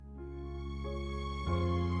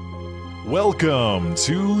Welcome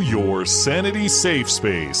to your sanity safe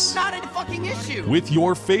space. Not a fucking issue. With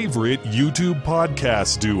your favorite YouTube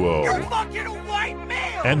podcast duo. You're fucking a white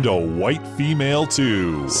male. And a white female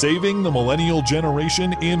too. Saving the millennial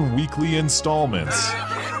generation in weekly installments.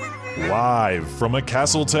 Live from a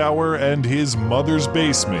castle tower and his mother's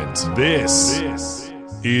basement. This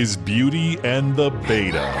is Beauty and the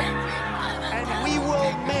Beta. And we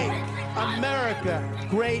will make America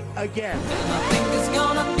great again. I think it's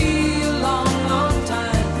gonna be a long, long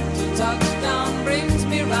time till touchdown brings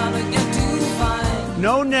me round again to find.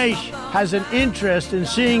 No nation has an interest in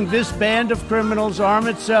seeing this band of criminals arm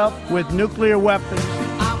itself with nuclear weapons.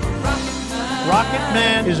 Rocket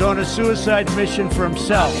Man is on a suicide mission for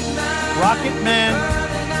himself. Rocket Man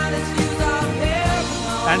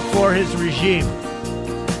and for his regime.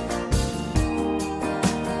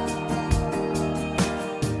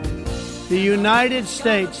 The United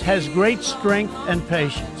States has great strength and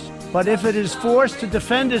patience, but if it is forced to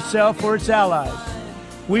defend itself or its allies,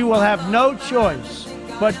 we will have no choice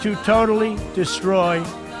but to totally destroy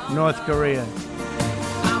North Korea.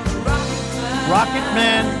 Rocket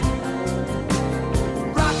Man.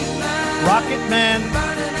 Rocket Man.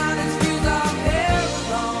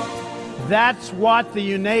 That's what the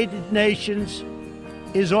United Nations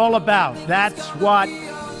is all about. That's what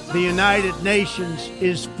the United Nations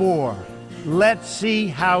is for. Let's see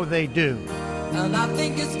how they do. And I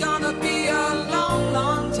think it's gonna be a long,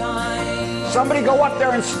 long time. Somebody go up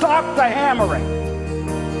there and stop the hammering.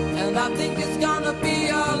 And I think it's gonna be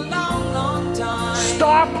a long, long time.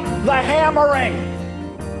 Stop the hammering.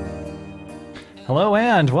 Hello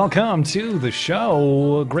and welcome to the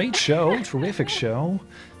show. Great show, terrific show,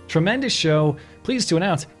 tremendous show. Pleased to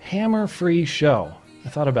announce hammer-free show. I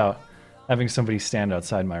thought about having somebody stand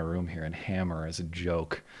outside my room here and hammer as a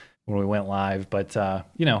joke when we went live, but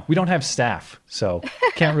we don't have staff, so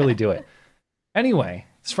can't really do it. Anyway,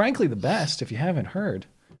 it's frankly the best if you haven't heard.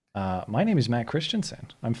 My name is Matt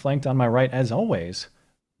Christensen. I'm flanked on my right, as always,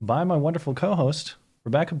 by my wonderful co-host,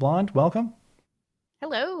 Rebecca Blonde. Welcome.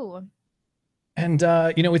 Hello. And,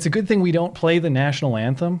 it's a good thing we don't play the national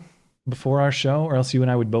anthem before our show, or else you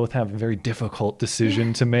and I would both have a very difficult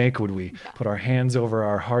decision to make. Would we put our hands over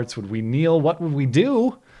our hearts? Would we kneel? What would we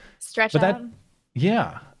do? Stretch out.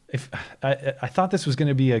 Yeah. If I thought this was going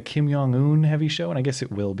to be a Kim Jong-un heavy show, and I guess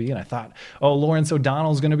it will be. And I thought, Lawrence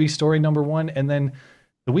O'Donnell's going to be story number one. And then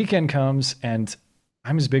the weekend comes, and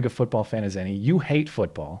I'm as big a football fan as any. You hate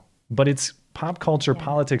football, but it's pop culture,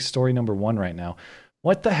 politics story number one right now.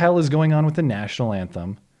 What the hell is going on with the national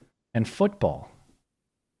anthem and football?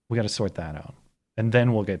 We got to sort that out. And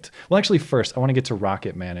then first, I want to get to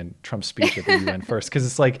Rocket Man and Trump's speech at the UN first, because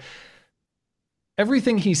it's like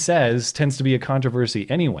everything he says tends to be a controversy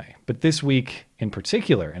anyway. But this week in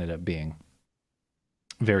particular ended up being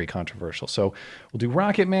very controversial. So we'll do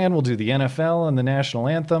Rocket Man, we'll do the NFL and the national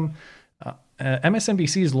anthem.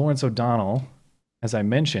 MSNBC's Lawrence O'Donnell, as I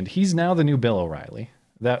mentioned, he's now the new Bill O'Reilly.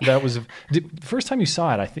 That was the first time you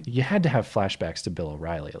saw it. I think you had to have flashbacks to Bill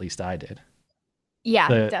O'Reilly. At least I did.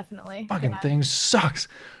 Yeah, definitely. Fucking thing sucks.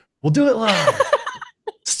 We'll do it live.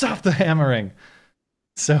 Stop the hammering.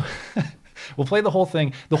 So we'll play the whole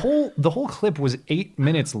thing. The whole clip was 8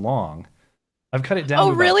 minutes long. I've cut it down.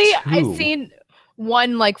 Oh, to really? about 2. I've seen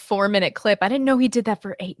one 4-minute clip. I didn't know he did that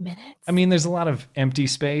for 8 minutes. I mean, there's a lot of empty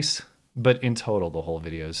space, but in total, the whole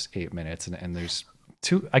video is 8 minutes, and there's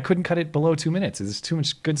I couldn't cut it below 2 minutes. There's too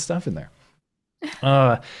much good stuff in there.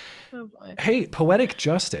 Oh boy. Hey, poetic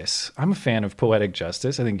justice. I'm a fan of poetic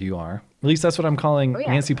justice. I think you are. At least that's what I'm calling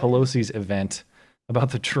Nancy Pelosi's event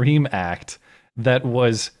about the DREAM Act that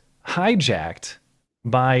was hijacked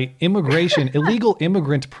by illegal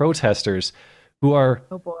immigrant protesters who are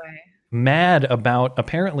mad about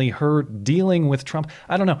apparently her dealing with Trump.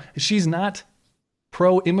 I don't know. She's not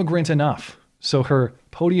pro-immigrant enough. So her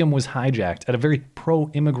podium was hijacked at a very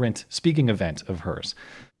pro-immigrant speaking event of hers.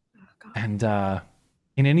 Oh, and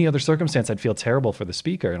in any other circumstance, I'd feel terrible for the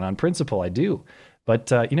speaker. And on principle, I do.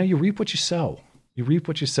 But, you reap what you sow. You reap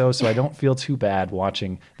what you sow, so I don't feel too bad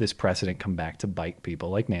watching this precedent come back to bite people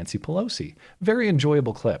like Nancy Pelosi. Very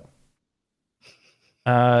enjoyable clip.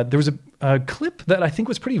 There was a clip that I think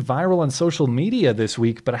was pretty viral on social media this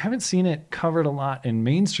week, but I haven't seen it covered a lot in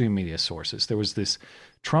mainstream media sources. There was this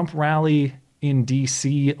Trump rally in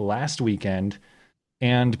D.C. last weekend,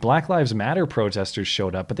 and Black Lives Matter protesters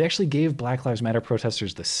showed up, but they actually gave Black Lives Matter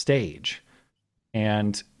protesters the stage.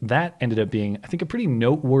 And that ended up being, I think, a pretty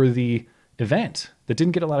noteworthy event that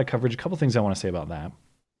didn't get a lot of coverage. A couple things I want to say about that.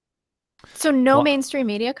 So mainstream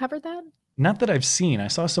media covered that? Not that I've seen. I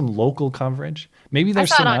saw some local coverage. Maybe there's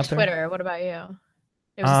some some on out there. Twitter. What about you?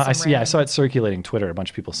 It was just some I saw it circulating Twitter. A bunch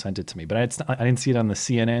of people sent it to me, but I didn't see it on the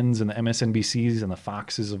CNNs and the MSNBCs and the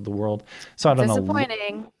Foxes of the world. Saw it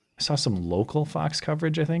disappointing. I saw some local Fox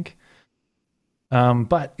coverage, I think.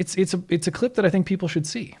 But it's a clip that I think people should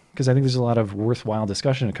see because I think there's a lot of worthwhile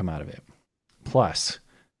discussion to come out of it. Plus,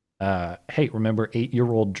 hey, remember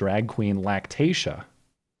 8-year-old drag queen Lactatia?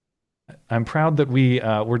 I'm proud that we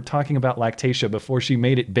were talking about Lactatia before she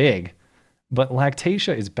made it big, but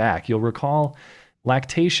Lactatia is back. You'll recall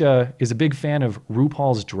Lactatia is a big fan of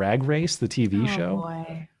RuPaul's Drag Race, the TV show.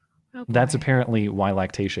 Boy. Oh, That's boy. apparently why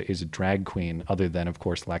Lactatia is a drag queen, other than, of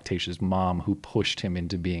course, Lactatia's mom, who pushed him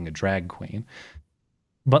into being a drag queen.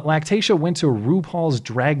 But Lactatia went to RuPaul's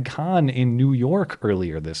Drag Con in New York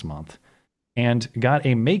earlier this month and got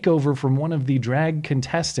a makeover from one of the drag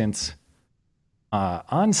contestants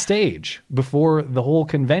on stage before the whole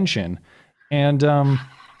convention. And Are you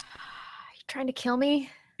trying to kill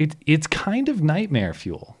me? it's kind of nightmare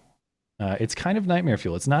fuel. It's kind of nightmare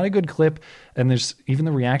fuel. It's not a good clip, and there's even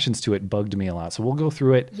the reactions to it bugged me a lot. So we'll go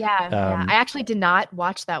through it. Yeah. I actually did not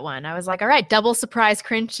watch that one. I was like, all right, double surprise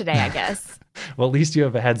cringe today, I guess. Well, at least you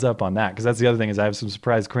have a heads up on that, because that's the other thing is I have some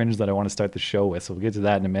surprise cringe that I want to start the show with. So we'll get to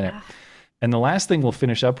that in a minute. And the last thing we'll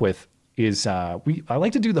finish up with is I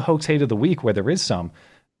like to do the hoax hate of the week where there is some.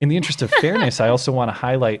 In the interest of fairness, I also want to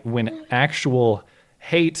highlight when actual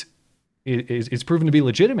hate is proven to be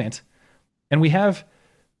legitimate. And we have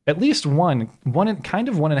at least one and kind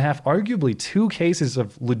of 1.5, arguably 2 cases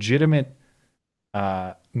of legitimate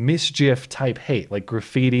mischief type hate, like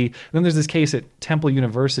graffiti. And then there's this case at Temple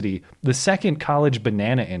University, the second college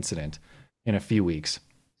banana incident in a few weeks.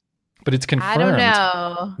 But it's confirmed. I don't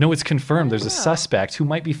know. No, it's confirmed. There's a suspect who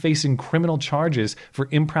might be facing criminal charges for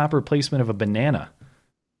improper placement of a banana.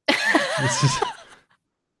 This is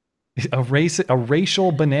a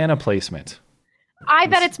racial banana placement. I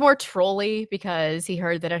bet it's more trolly because he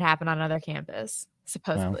heard that it happened on another campus,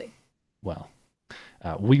 supposedly. Well,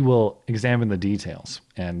 we will examine the details,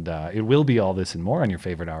 and it will be all this and more on your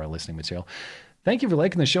favorite hour listening material. Thank you for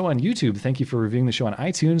liking the show on YouTube. Thank you for reviewing the show on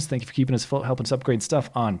iTunes. Thank you for keeping us afloat, helping us upgrade stuff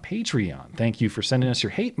on Patreon. Thank you for sending us your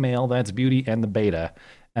hate mail. That's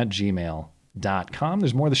beautyandthebeta@gmail.com.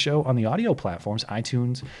 There's more of the show on the audio platforms,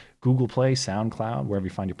 iTunes, Google Play, SoundCloud, wherever you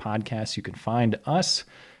find your podcasts, you can find us.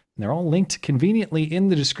 And they're all linked conveniently in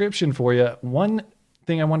the description for you. One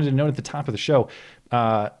thing I wanted to note at the top of the show,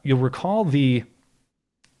 you'll recall the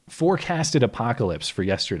forecasted apocalypse for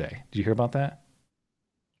yesterday. Did you hear about that?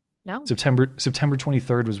 No. September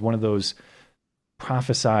 23rd was one of those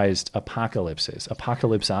prophesized apocalypses.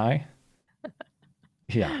 Apocalypse I?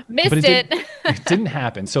 Yeah. Missed it. It didn't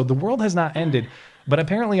happen. So the world has not ended, but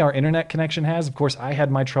apparently our internet connection has. Of course, I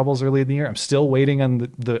had my troubles early in the year. I'm still waiting on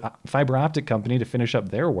the fiber optic company to finish up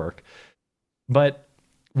their work. But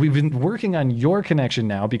we've been working on your connection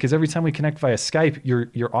now because every time we connect via Skype,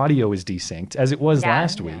 your audio is desynced, as it was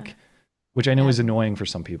last week, which I know is annoying for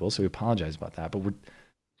some people. So we apologize about that. But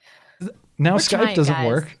now Skype doesn't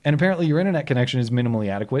work, and apparently your internet connection is minimally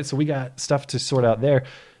adequate. So we got stuff to sort out there.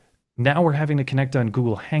 Now we're having to connect on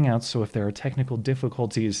Google Hangouts. So if there are technical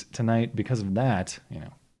difficulties tonight because of that,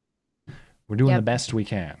 we're doing the best we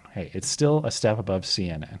can. Hey, it's still a step above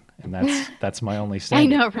CNN, and that's my only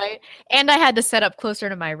standard. I know, right? And I had to set up closer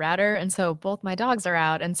to my router, and so both my dogs are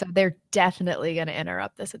out, and so they're definitely going to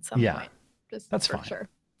interrupt this at some point. That's fine. Sure.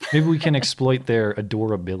 Maybe we can exploit their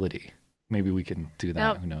adorability. Maybe we can do that.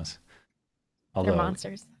 Nope. Who knows? They're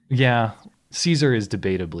monsters. Yeah, Caesar is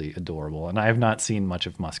debatably adorable, and I have not seen much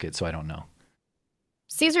of Musket, so I don't know.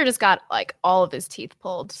 Caesar just got like all of his teeth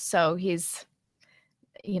pulled, so he's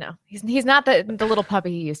not the little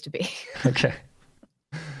puppy he used to be. Okay.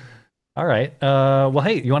 All right. Well,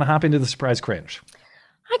 hey, you want to hop into the surprise cringe?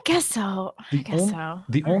 I guess so.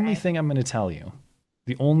 The only thing I'm going to tell you,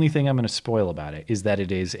 the only thing I'm going to spoil about it is that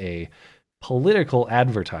it is a political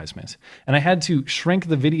advertisement. And I had to shrink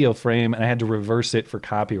the video frame and I had to reverse it for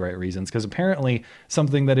copyright reasons because apparently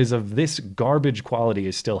something that is of this garbage quality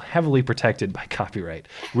is still heavily protected by copyright.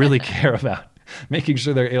 Really care about making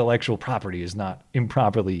sure their intellectual property is not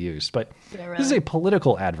improperly used. But this is a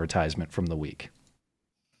political advertisement from the week.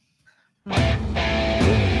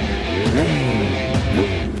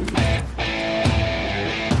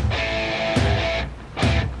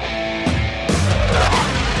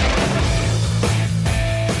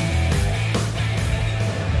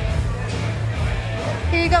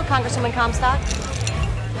 Here you go, Congresswoman Comstock.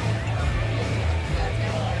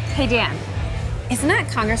 Hey, Dan. Isn't that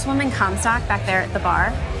Congresswoman Comstock back there at the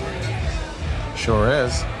bar? Sure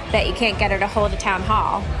is. Bet you can't get her to hold a town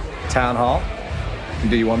hall. Town hall? Can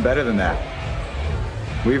do you one better than that.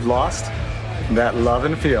 We've lost that love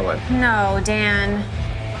and feeling. No, Dan.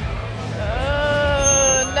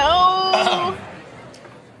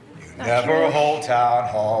 hold town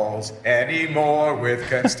halls anymore with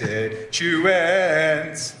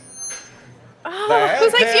constituents. Oh,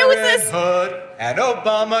 whose idea was this? Parenthood and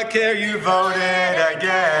Obamacare you voted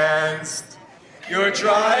against. You're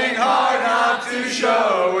trying hard not to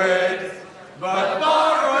show it, but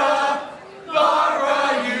Barbara,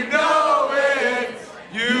 you know it.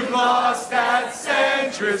 You've lost that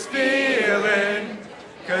centrist feeling,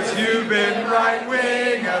 'cause you've been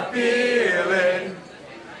right-wing appealing.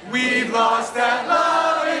 We've lost that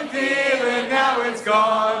love and feeling, now it's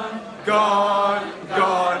gone, gone,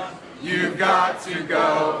 gone. You've got to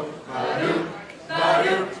go. Ba-doop,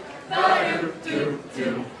 ba-doop, ba-doop, doop,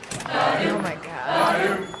 doop. Oh my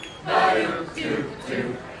god. Ba-doop, doop,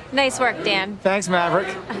 doop. Nice work, Dan. Thanks, Maverick.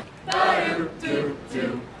 Ba-doop, doop,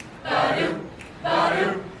 doop. Ba-doop,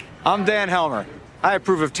 ba-doop. I'm Dan Helmer. I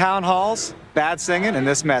approve of town halls, bad singing, and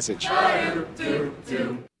this message. Ba-doop, doop,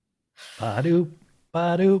 doop. Ba-doop,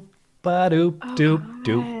 ba-doop, ba-doop, doop,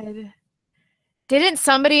 doop. God. Didn't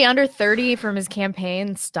somebody under 30 from his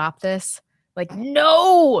campaign stop this? Like,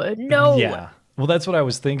 no. Yeah. Well, that's what I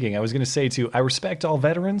was thinking. I was going to say, too, I respect all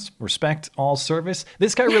veterans, respect all service.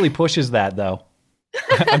 This guy really pushes that, though.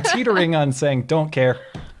 I'm teetering on saying, don't care.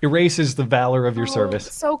 Erases the valor of your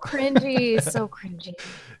service. So cringy. So cringy.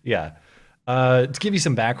 Yeah. To give you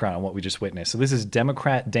some background on what we just witnessed. So this is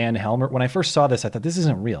Democrat Dan Helmer. When I first saw this, I thought, this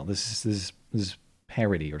isn't real. This is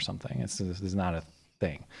parody or something. This is not a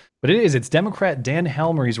thing. But it is. It's Democrat Dan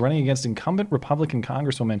Helmer. He's running against incumbent Republican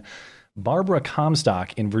Congresswoman Barbara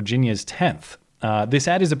Comstock in Virginia's 10th. This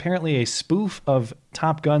ad is apparently a spoof of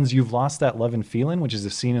Top Gun's You've Lost That Love and Feeling, which is a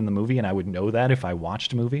scene in the movie, and I would know that if I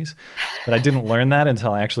watched movies. But I didn't learn that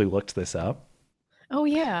until I actually looked this up. Oh,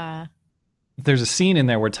 yeah. There's a scene in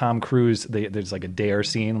there where Tom Cruise, there's like a dare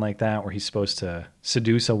scene like that where he's supposed to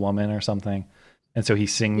seduce a woman or something. And so he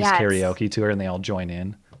sings karaoke to her and they all join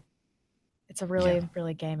in. It's a really,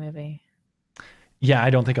 really gay movie. Yeah, I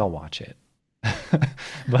don't think I'll watch it.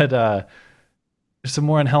 But some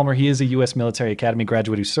more on Helmer. He is a U.S. military academy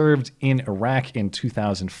graduate who served in Iraq in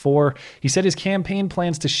 2004. He said his campaign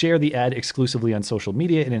plans to share the ad exclusively on social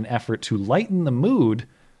media in an effort to lighten the mood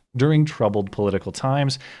during troubled political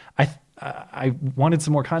times. I wanted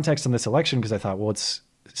some more context on this election because I thought, well, it's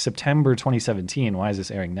September 2017. Why is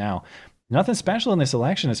this airing now? Nothing special in this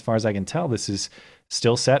election, as far as I can tell. This is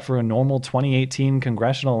still set for a normal 2018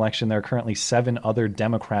 congressional election. There are currently 7 other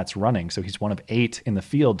Democrats running, so he's one of 8 in the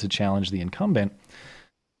field to challenge the incumbent.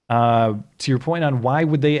 To your point on why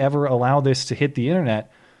would they ever allow this to hit the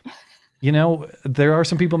internet, you know, there are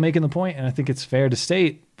some people making the point, and I think it's fair to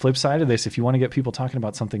state, flip side of this, if you want to get people talking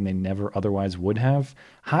about something they never otherwise would have,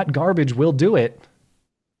 hot garbage will do it.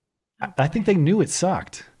 I think they knew it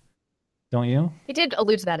sucked. Don't you? He did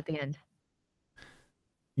allude to that at the end.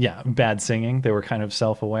 Yeah, bad singing. They were kind of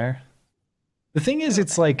self-aware. The thing is,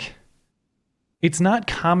 it's like, it's not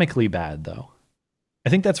comically bad, though. I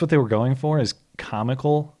think that's what they were going for, is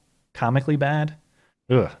comically bad.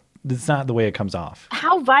 Ugh, it's not the way it comes off.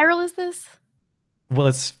 How viral is this? Well,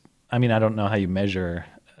 I don't know how you measure.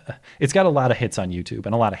 It's got a lot of hits on YouTube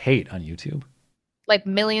and a lot of hate on YouTube. Like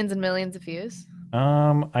millions and millions of views?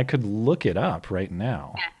 I could look it up right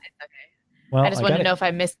now. Yeah, it's okay. Well, I just wanted to know if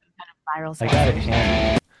I missed some kind of viral stuff. I got it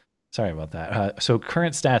handy. Sorry about that. So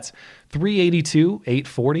current stats, 382,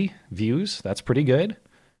 840 views. That's pretty good.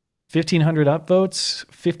 1,500 upvotes,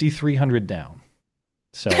 5,300 down.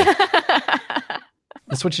 So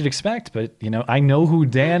that's what you'd expect. But, you know, I know who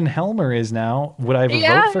Dan Helmer is now. Would I have a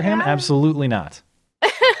vote for him? Absolutely not.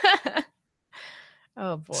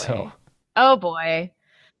 Oh, boy. So, oh, boy.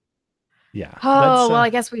 Yeah. Oh, well, I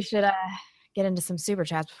guess we should get into some super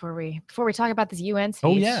chats before we talk about this UN speech.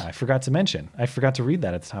 Oh, yeah. I forgot to mention. I forgot to read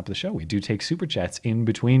that at the top of the show. We do take super chats in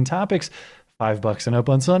between topics. $5 and up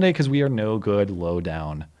on Sunday because we are no good, low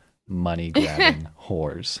down, money grabbing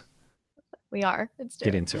whores. We are. It's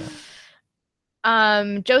Get into it.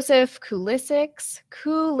 Joseph Kulisix,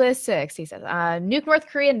 he says, nuke North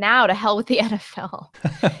Korea now, to hell with the NFL.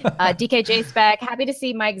 DKJ Spec, happy to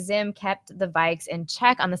see Mike Zim kept the Vikes in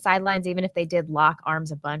check on the sidelines, even if they did lock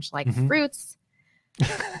arms a bunch like fruits,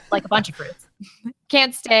 like a bunch of fruits.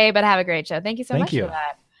 Can't stay, but have a great show. Thank you so much for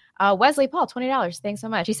that. Wesley Paul, $20. Thanks so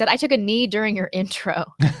much. He said, I took a knee during your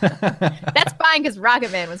intro. That's fine because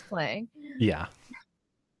Rocket Man was playing. Yeah.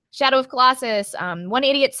 Shadow of Colossus. One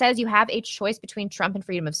idiot says you have a choice between Trump and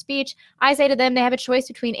freedom of speech. I say to them, they have a choice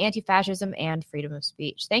between anti-fascism and freedom of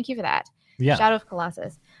speech. Thank you for that. Yeah. Shadow of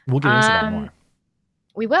Colossus. We'll get into that more.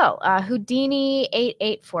 We will.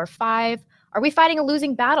 Houdini8845. Are we fighting a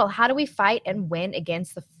losing battle? How do we fight and win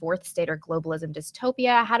against the fourth state or globalism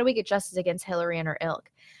dystopia? How do we get justice against Hillary and her ilk?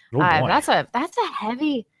 Oh, that's a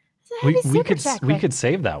a heavy super chat. We could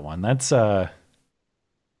save that one. That's yeah,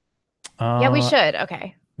 we should.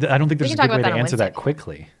 Okay. I don't think there's a good way to answer Wednesday. that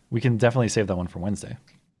quickly. We can definitely save that one for Wednesday.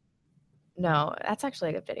 No, that's actually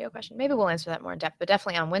a good video question. Maybe we'll answer that more in depth, but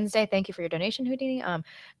definitely on Wednesday. Thank you for your donation, Houdini.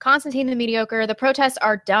 Constantine the Mediocre. The protests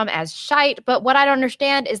are dumb as shite, but what I don't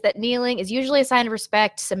understand is that kneeling is usually a sign of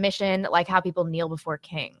respect, submission, like how people kneel before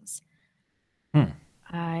kings.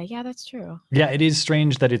 Yeah, that's true. Yeah, it is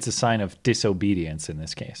strange that it's a sign of disobedience in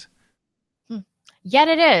this case. Yet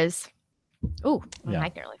it is. Ooh, my Yeah.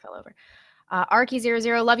 mic nearly fell over.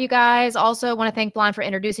 Arky00, love you guys. Also want to thank Blonde for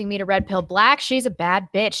introducing me to Red Pill Black. She's a bad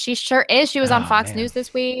bitch. She sure is. She was on Fox News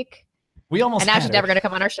this week. We almost And now had she's her. never going to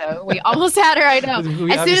come on our show. We almost had her, I know.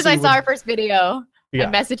 We As soon as I obviously saw her would- first video, Yeah.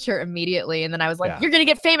 I messaged her immediately. And then I was like, Yeah. you're going to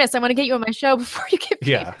get famous. I want to get you on my show before you get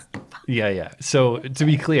Yeah. famous. Yeah. So to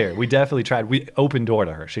be clear, we definitely tried. We opened door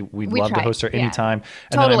to her. We'd We love to tried, host her yeah. anytime.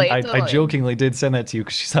 And Totally, then I totally. jokingly did send that to you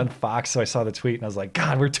because she's on Fox. So I saw the tweet and I was like,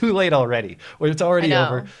 God, we're too late already. Well, it's already I know.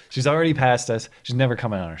 over. She's already passed us. She's never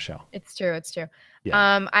coming on our show. It's true. It's true.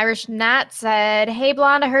 Yeah. Irish Nat said, hey,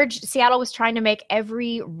 Blonde, I heard Seattle was trying to make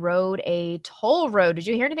every road a toll road. Did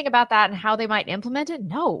you hear anything about that and how they might implement it?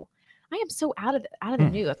 No. I am so out of the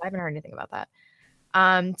news. I haven't heard anything about that.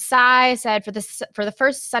 Sai said, for the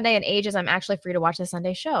first Sunday in ages, I'm actually free to watch the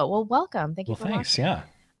Sunday show. Well, welcome. Thank you for Thanks. watching.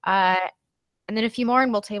 Yeah. And then a few more,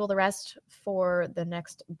 and we'll table the rest for the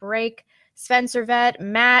next break. Sven Servet,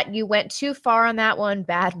 Matt, you went too far on that one.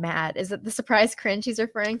 Bad Matt. Is it the surprise cringe he's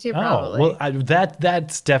referring to? Probably. Oh, well,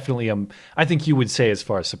 that's definitely I think you would say as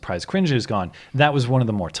far as surprise cringe is gone, that was one of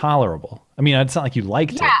the more tolerable. I mean, it's not like you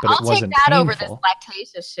liked it, but it wasn't take that painful. over this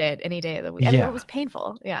Lactatia shit any day of the week. I mean, Yeah. it was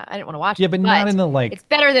painful. Yeah, I didn't want to watch it. Yeah, but not in the like. It's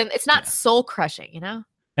better than it's not soul crushing, you know.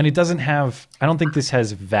 And it doesn't have. I don't think this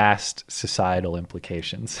has vast societal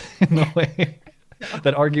implications in the way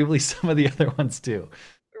that arguably some of the other ones do.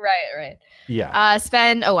 Right. Yeah.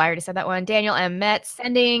 Sven, I already said that one. Daniel M. Met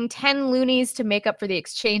sending 10 loonies to make up for the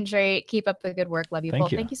exchange rate. Keep up the good work. Love you Thank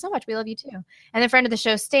both. you. Thank you so much. We love you too. And then friend of the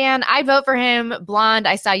show, Stan, I'd vote for him. Blonde,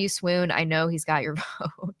 I saw you swoon. I know he's got your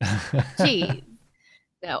vote. Jeez.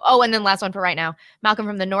 No. Oh, and then last one for right now. Malcolm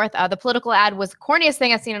from the North. The political ad was the corniest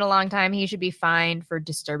thing I've seen in a long time. He should be fined for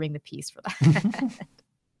disturbing the peace for that.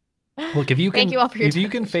 Look, if you can, Thank you all for your if you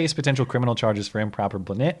can face potential criminal charges for improper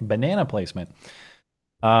banana placement,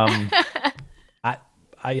 I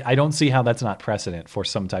don't see how that's not precedent for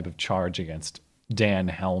some type of charge against Dan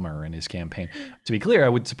Helmer and his campaign. To be clear, I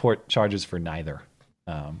would support charges for neither.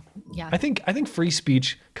 Yeah. I think free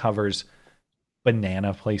speech covers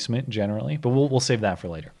banana placement generally, but we'll save that for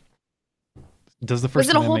later. Does the First Was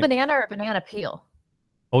it a whole Amendment- banana or a banana peel?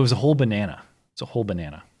 Oh, it was a whole banana. It's a whole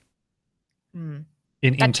banana. Hmm.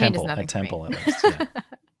 In That changes Temple, nothing at for me. Temple at least. Yeah.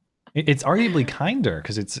 It's arguably kinder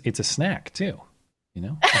because it's a snack too. You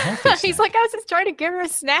know, a healthy snack. He's like, I was just trying to give her a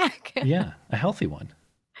snack. Yeah, a healthy one.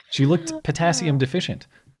 She looked potassium deficient.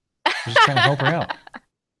 I was just trying to help her out.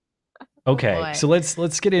 Okay, boy. so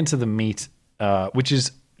let's get into the meat, which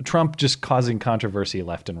is Trump just causing controversy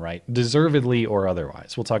left and right, deservedly or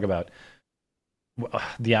otherwise. We'll talk about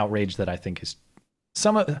the outrage that I think is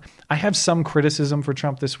I have some criticism for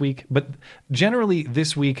Trump this week, but generally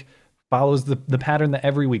this week follows the pattern that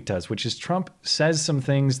every week does, which is Trump says some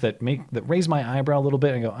things that raise my eyebrow a little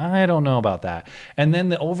bit and go, I don't know about that. And then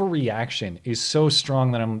the overreaction is so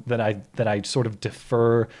strong that I sort of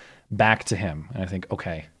defer back to him. And I think,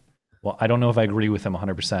 okay, well, I don't know if I agree with him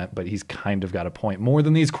 100%, but he's kind of got a point, more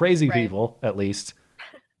than these crazy people, at least.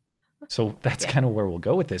 So that's kind of where we'll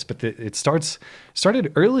go with this. But it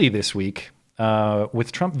started early this week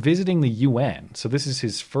with Trump visiting the UN. So this is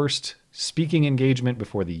his first speaking engagement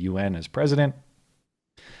before the UN as president.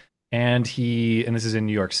 And this is in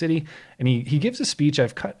New York City. And he gives a speech.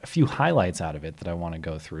 I've cut a few highlights out of it that I want to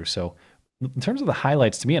go through. So in terms of the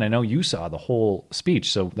highlights to me, and I know you saw the whole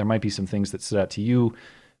speech, so there might be some things that stood out to you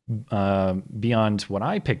beyond what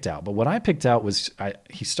I picked out. But what I picked out was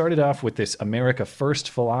he started off with this America First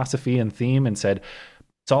philosophy and theme and said,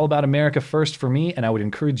 it's all about America first for me, and I would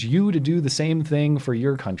encourage you to do the same thing for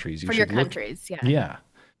your countries. For your countries, yeah. Yeah.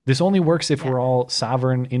 This only works if we're all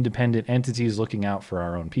sovereign, independent entities looking out for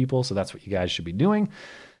our own people, so that's what you guys should be doing.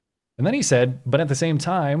 And then he said, but at the same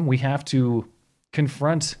time, we have to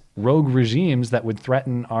confront rogue regimes that would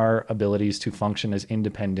threaten our abilities to function as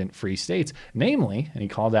independent free states. Namely, and he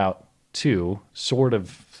called out two, sort of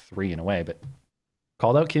three in a way, but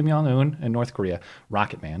called out Kim Jong-un and North Korea,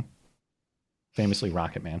 Rocket Man. Famously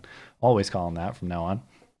Rocket Man. Always call him that from now on.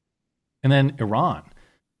 And then Iran,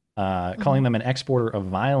 calling them an exporter of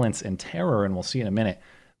violence and terror, and we'll see in a minute.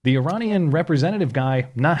 The Iranian representative guy,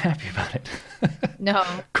 not happy about it. No.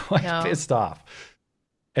 Quite pissed off.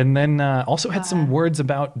 And then also had some words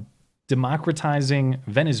about democratizing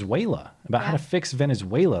Venezuela, about how to fix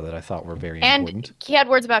Venezuela that I thought were very important. And he had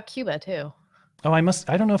words about Cuba too. Oh, I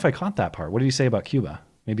don't know if I caught that part. What did he say about Cuba?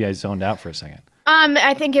 Maybe I zoned out for a second.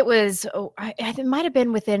 I think it was, it might have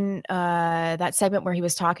been within that segment where he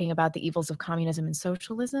was talking about the evils of communism and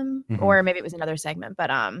socialism, or maybe it was another segment, but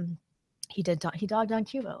he dogged on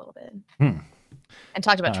Cuba a little bit and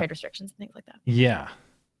talked about trade restrictions and things like that. Yeah.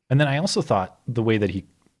 And then I also thought the way that he,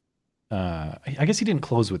 I guess he didn't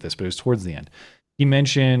close with this, but it was towards the end. He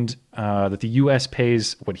mentioned that the U.S.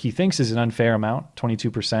 pays what he thinks is an unfair amount,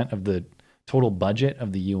 22% of the total budget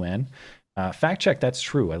of the UN. Fact check, that's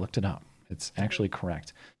true. I looked it up. It's actually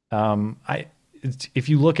correct. If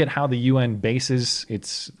you look at how the UN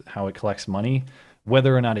bases how it collects money,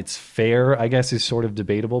 whether or not it's fair, I guess, is sort of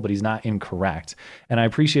debatable, but he's not incorrect. And I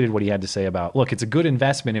appreciated what he had to say about, look, it's a good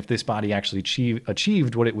investment if this body actually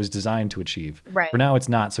achieved what it was designed to achieve. Right. For now, it's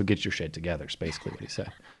not, so get your shit together, is basically what he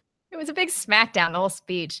said. It was a big smackdown, the whole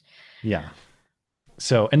speech. Yeah.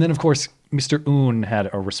 So, and then, of course, Mr. Un had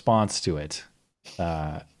a response to it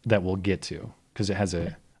that we'll get to, because it has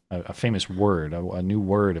a famous word, a new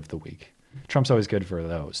word of the week. Trump's always good for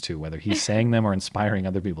those, too, whether he's saying them or inspiring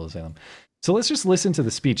other people to say them. So let's just listen to the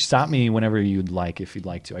speech. Stop me whenever you'd like, if you'd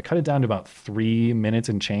like to. I cut it down to about 3 minutes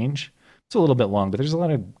and change. It's a little bit long, but there's a lot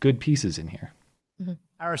of good pieces in here.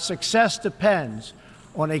 Our success depends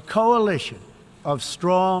on a coalition of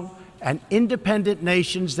strong and independent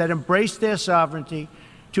nations that embrace their sovereignty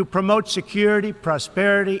to promote security,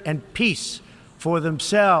 prosperity, and peace for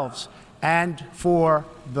themselves and for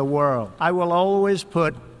the world. I will always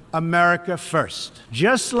put America first.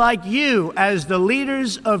 Just like you, as the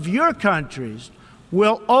leaders of your countries,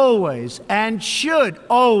 will always and should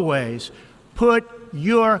always put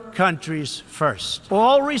your countries first.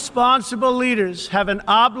 All responsible leaders have an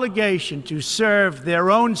obligation to serve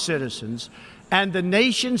their own citizens, and the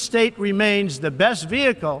nation state remains the best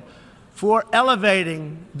vehicle for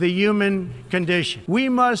elevating the human condition. We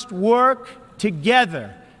must work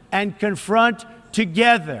together and confront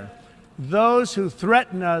together those who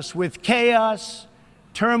threaten us with chaos,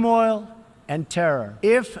 turmoil, and terror.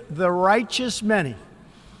 If the righteous many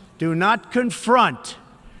do not confront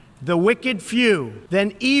the wicked few,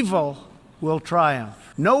 then evil will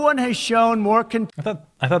triumph. No one has shown more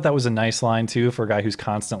I thought that was a nice line, too, for a guy who's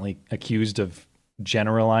constantly accused of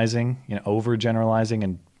generalizing, overgeneralizing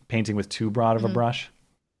and painting with too broad of a brush.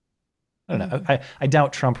 I don't know. I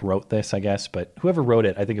doubt Trump wrote this, I guess, but whoever wrote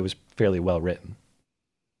it, I think it was fairly well written.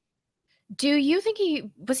 Do you think he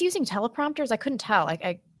was using teleprompters? I couldn't tell.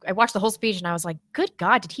 I watched the whole speech and I was like, good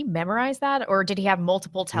God, did he memorize that? Or did he have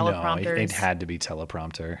multiple teleprompters? No, it had to be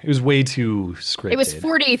teleprompter. It was way too scripted. It was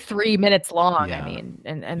 43 minutes long. Yeah. I mean,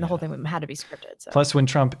 and the whole thing had to be scripted. So. Plus, when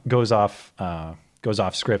Trump goes off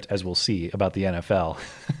script, as we'll see about the NFL,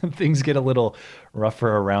 things get a little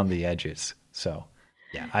rougher around the edges. So,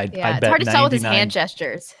 I bet it's hard to tell with his hand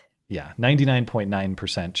gestures. Yeah,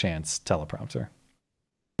 99.9% chance teleprompter.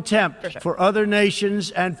 Contempt for other nations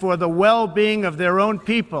and for the well-being of their own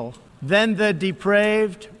people than the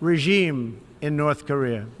depraved regime in North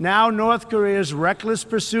Korea. Now North Korea's reckless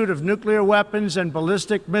pursuit of nuclear weapons and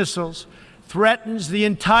ballistic missiles threatens the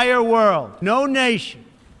entire world. No nation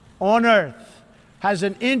on earth has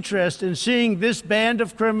an interest in seeing this band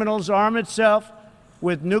of criminals arm itself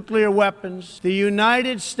with nuclear weapons. The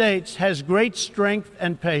United States has great strength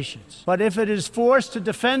and patience. But if it is forced to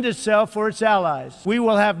defend itself or its allies, we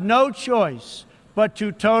will have no choice but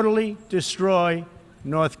to totally destroy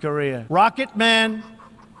North Korea. Rocket Man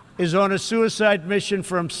is on a suicide mission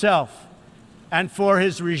for himself and for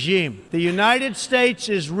his regime. The United States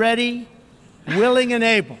is ready, willing, and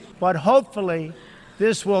able, but hopefully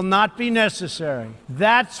this will not be necessary.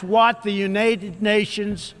 That's what the United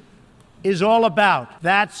Nations is all about.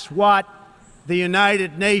 That's what the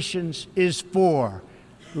United Nations is for.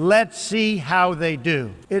 Let's see how they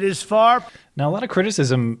do. It is far. Now, a lot of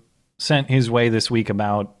criticism sent his way this week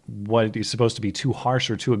about what is supposed to be too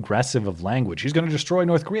harsh or too aggressive of language. He's going to destroy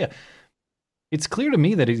North Korea. It's clear to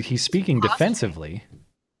me that he's speaking defensively.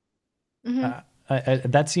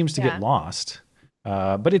 That seems to get lost.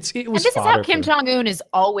 But it was. And this is how Kim Jong-un is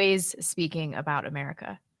always speaking about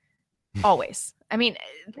America. Always. I mean,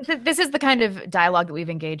 this is the kind of dialogue that we've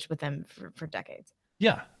engaged with him for decades.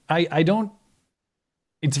 Yeah. I don't,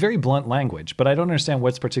 it's very blunt language, but I don't understand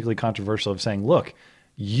what's particularly controversial of saying, look,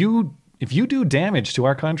 if you do damage to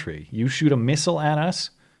our country, you shoot a missile at us,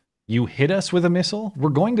 you hit us with a missile, we're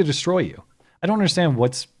going to destroy you. I don't understand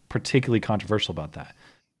what's particularly controversial about that.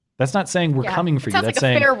 That's not saying we're coming for you. That's like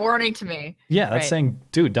saying, a fair warning to me. Yeah, that's saying,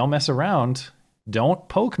 dude, don't mess around. Don't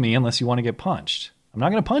poke me unless you want to get punched. I'm not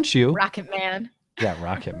going to punch you. Rocket Man. Yeah,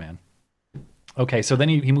 Rocket Man. Okay, so then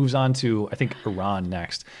he moves on to, I think, Iran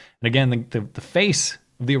next. And again, the face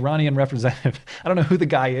of the Iranian representative, I don't know who the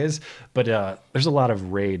guy is, but there's a lot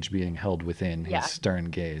of rage being held within his stern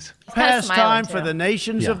gaze. Past time for the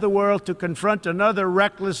nations of the world to confront another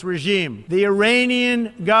reckless regime. The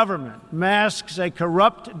Iranian government masks a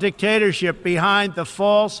corrupt dictatorship behind the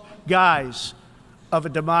false guise of a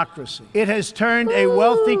democracy. It has turned a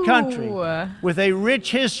wealthy country with a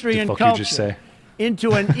rich history and culture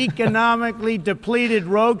into an economically depleted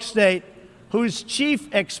rogue state whose chief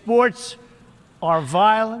exports are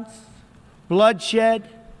violence, bloodshed,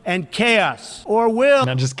 and chaos. Or will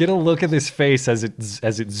now just get a look at this face as it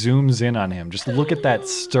zooms in on him. Just look at that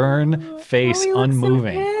stern face,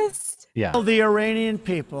 unmoving. Yeah. The Iranian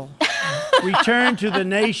people return to the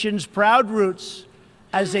nation's proud roots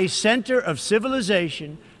as a center of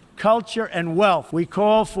civilization, culture, and wealth. We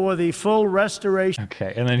call for the full restoration.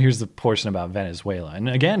 Okay, and then here's the portion about Venezuela. And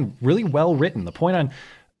again, really well written.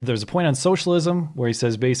 There's a point on socialism where he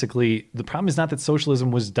says basically the problem is not that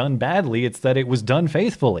socialism was done badly, it's that it was done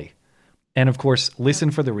faithfully. And of course,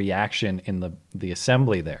 listen for the reaction in the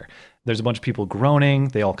assembly there. There's a bunch of people groaning.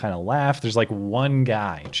 They all kind of laugh. There's like one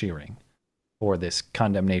guy cheering for this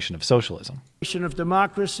condemnation of socialism. Of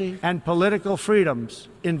democracy and political freedoms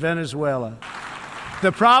in Venezuela.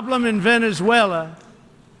 The problem in Venezuela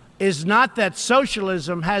is not that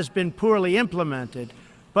socialism has been poorly implemented,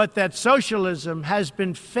 but that socialism has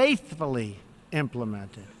been faithfully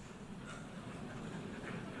implemented.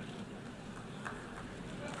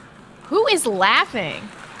 Who is laughing?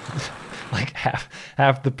 Like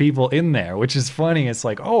half the people in there, which is funny. It's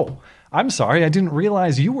like, oh, I'm sorry, I didn't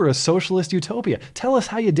realize you were a socialist utopia. Tell us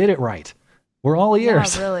how you did it right. We're all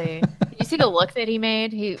ears. Yeah, really. You see the look that he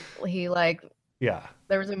made? He like. Yeah.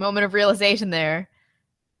 There was a moment of realization there.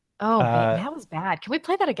 Oh, man, that was bad. Can we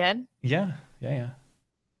play that again? Yeah.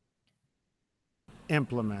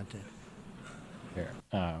 Implemented. Here,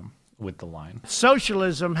 with the line.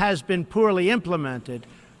 Socialism has been poorly implemented,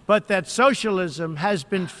 but that socialism has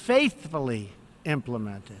been faithfully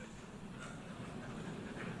implemented.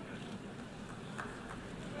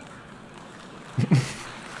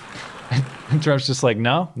 And Trump's just like,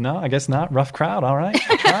 no, I guess not. Rough crowd. All right.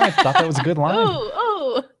 I thought that was a good line.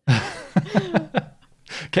 Oh.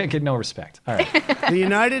 Can't get no respect. All right. The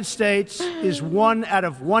United States is one out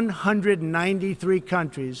of 193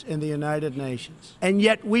 countries in the United Nations. And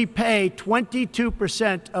yet we pay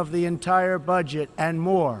 22% of the entire budget and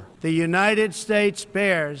more. The United States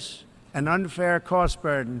bears an unfair cost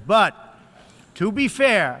burden. But to be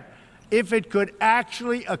fair, if it could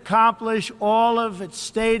actually accomplish all of its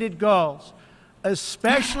stated goals,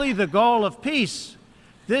 especially the goal of peace,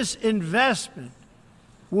 this investment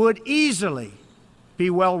would easily be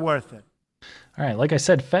well worth it. All right, like I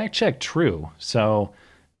said, fact check true. So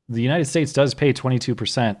the United States does pay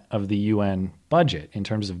 22% of the UN budget in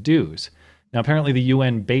terms of dues. Now, apparently the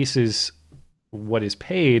UN bases what is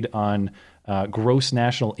paid on gross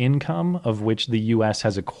national income, of which the U.S.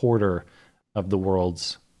 has a quarter of the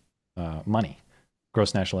world's money,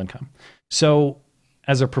 gross national income. So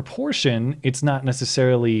as a proportion, it's not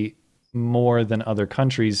necessarily more than other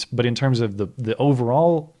countries, but in terms of the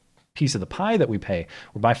overall piece of the pie that we pay,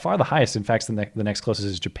 we're by far the highest. In fact, the next closest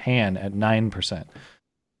is Japan at 9%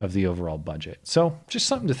 of the overall budget. So just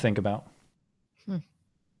something to think about. Well,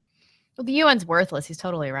 the UN's worthless. He's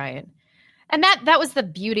totally right. And that was the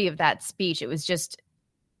beauty of that speech. It was just,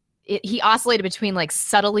 he oscillated between like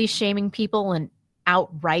subtly shaming people and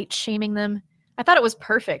outright shaming them. I thought it was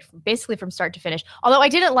perfect, basically from start to finish. Although I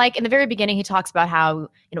didn't like, in the very beginning, he talks about how,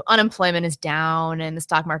 unemployment is down and the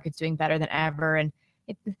stock market's doing better than ever. And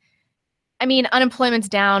unemployment's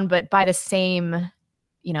down, but by the same,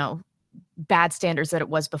 bad standards that it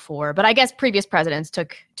was before. But I guess previous presidents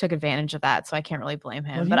took advantage of that, so I can't really blame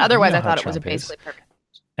him. But otherwise, I thought it was basically perfect.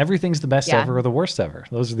 Everything's the best ever or the worst ever.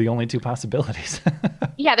 Those are the only two possibilities.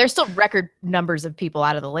 Yeah, there's still record numbers of people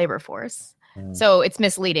out of the labor force. So it's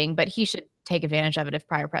misleading, but he should take advantage of it if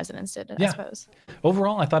prior presidents did, I suppose.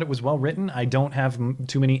 Overall, I thought it was well written. I don't have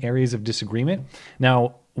too many areas of disagreement.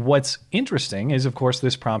 Now, what's interesting is, of course,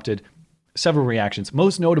 this prompted several reactions,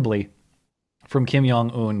 most notably from Kim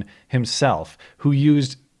Jong-un himself, who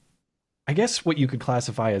used, I guess, what you could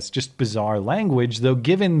classify as just bizarre language, though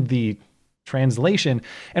given the translation.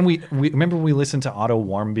 And we remember we listened to Otto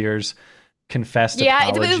Warmbier's confessed apology. Yeah,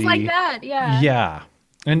 it was like that. Yeah.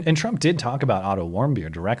 And Trump did talk about Otto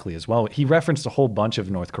Warmbier directly as well. He referenced a whole bunch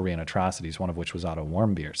of North Korean atrocities, one of which was Otto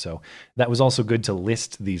Warmbier. So that was also good to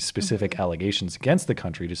list these specific allegations against the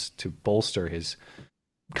country just to bolster his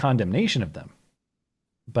condemnation of them.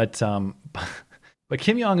 But But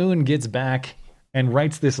Kim Jong-un gets back and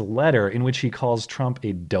writes this letter in which he calls Trump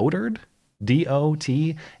a dotard.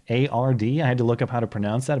 D-O-T-A-R-D. I had to look up how to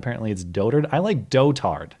pronounce that. Apparently it's dotard. I like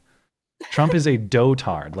dotard. Trump is a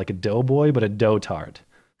dotard, like a doughboy, but a dotard.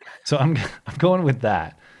 So I'm going with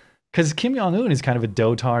that. Because Kim Jong-un is kind of a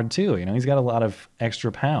dotard too. You know, he's got a lot of extra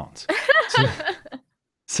pounds.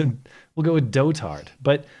 So we'll go with dotard.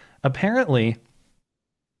 But apparently,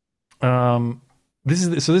 this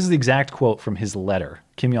is the exact quote from his letter,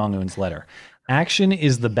 Kim Jong-un's letter. Action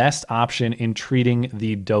is the best option in treating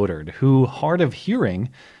the dotard, who, hard of hearing,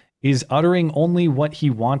 is uttering only what he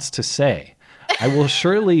wants to say. I will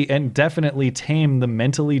surely and definitely tame the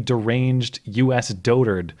mentally deranged U.S.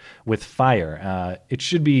 dotard with fire. It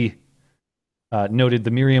should be noted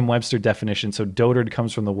the Merriam-Webster definition. So dotard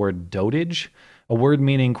comes from the word dotage, a word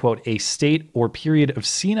meaning, quote, a state or period of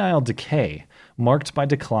senile decay marked by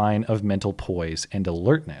decline of mental poise and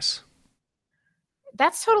alertness.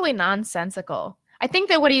 That's totally nonsensical. I think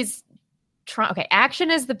that what he's trying... Okay, action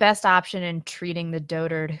is the best option in treating the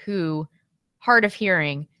dotard who, hard of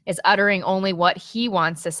hearing, is uttering only what he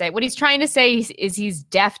wants to say. What he's trying to say is he's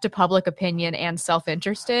deaf to public opinion and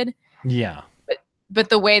self-interested. Yeah. But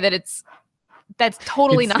the way that that's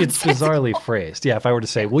totally nonsensical. It's bizarrely phrased. Yeah, if I were to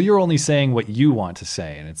say, well, you're only saying what you want to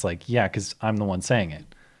say. And it's like, yeah, because I'm the one saying it.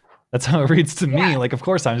 That's how it reads to me. Like, of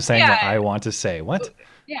course I'm saying what I want to say. What?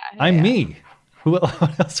 Yeah. I'm me.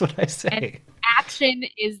 What else would I say? And action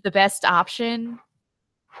is the best option.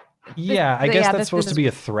 Yeah, I guess that's supposed to be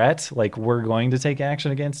a threat. Like, we're going to take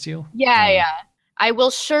action against you. Yeah. I will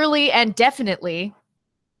surely and definitely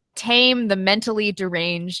tame the mentally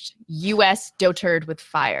deranged U.S. dotard with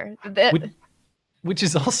fire. Which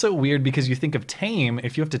is also weird because you think of tame.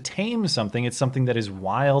 If you have to tame something, it's something that is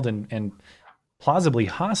wild and plausibly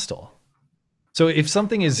hostile. So if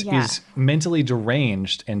something is mentally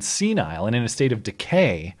deranged and senile and in a state of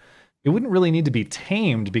decay, it wouldn't really need to be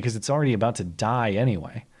tamed because it's already about to die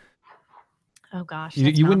anyway. Oh gosh,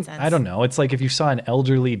 you wouldn't. I don't know. It's like if you saw an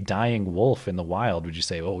elderly dying wolf in the wild, would you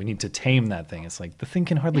say, "Oh, we need to tame that thing"? It's like the thing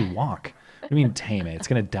can hardly walk. I mean, tame it. It's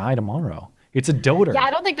going to die tomorrow. It's a dotard. Yeah,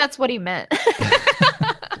 I don't think that's what he meant.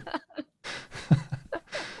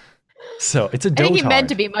 So it's a dotard. I think he meant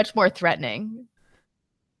to be much more threatening.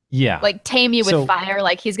 Yeah. Like tame you with fire.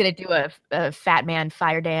 Like he's going to do a fat man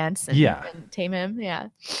fire dance and tame him. Yeah.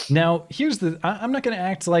 Now, I'm not going to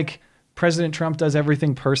act like President Trump does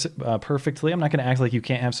everything perfectly. I'm not going to act like you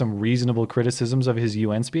can't have some reasonable criticisms of his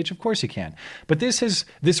UN speech. Of course you can. But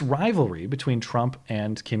this rivalry between Trump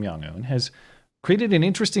and Kim Jong-un has created an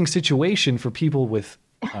interesting situation for people with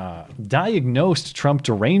diagnosed Trump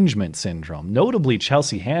derangement syndrome, notably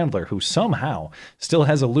Chelsea Handler, who somehow still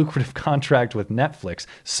has a lucrative contract with Netflix.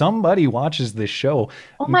 Somebody watches this show.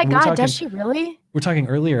 Oh my God, does she really? We're talking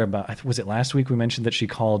earlier about, was it last week we mentioned that she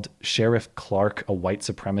called Sheriff Clark a white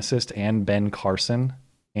supremacist and Ben Carson?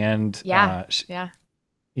 And it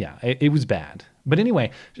was bad. But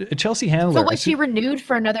anyway, Chelsea Handler. So was she renewed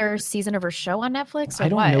for another season of her show on Netflix? Or I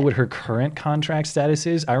don't know what her current contract status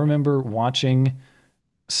is. I remember watching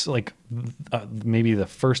maybe the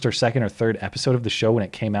first or second or third episode of the show when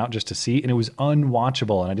it came out just to see, and it was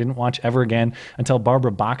unwatchable, and I didn't watch ever again until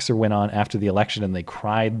Barbara Boxer went on after the election and they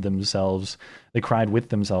cried with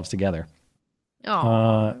themselves together.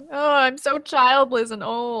 I'm so childless and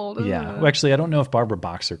old. Yeah. Well, actually, I don't know if Barbara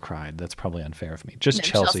Boxer cried. That's probably unfair of me. Just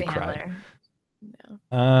Chelsea cried.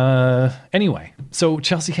 No. Anyway, so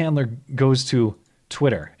Chelsea Handler goes to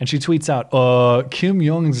Twitter and she tweets out, Kim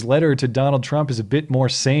Jong's letter to Donald Trump is a bit more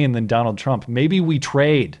sane than Donald Trump. Maybe we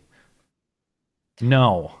trade.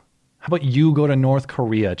 No. How about you go to North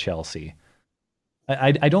Korea, Chelsea?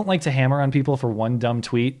 I don't like to hammer on people for one dumb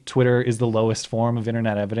tweet. Twitter is the lowest form of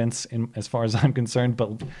internet evidence as far as I'm concerned.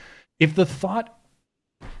 But if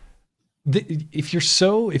if you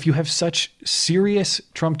have such serious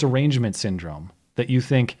Trump derangement syndrome that you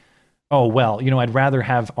think, oh, well, I'd rather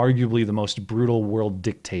have arguably the most brutal world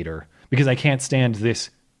dictator because I can't stand this.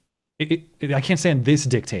 I can't stand this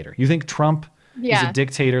dictator. You think Trump is a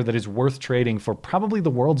dictator that is worth trading for probably the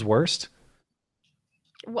world's worst?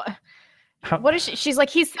 What? What is she? She's like,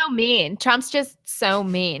 he's so mean. Trump's just so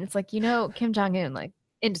mean. It's like, Kim Jong-un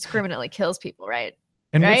indiscriminately kills people, right?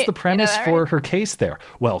 And what's the premise for her case there?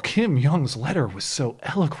 Well, Kim Jong's letter was so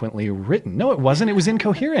eloquently written. No, it wasn't. It was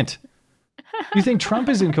incoherent. You think Trump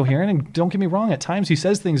is incoherent? And don't get me wrong, at times he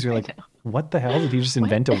says things you're like, what the hell? Did he just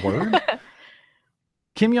invent a word?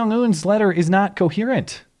 Kim Jong-un's letter is not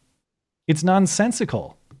coherent. It's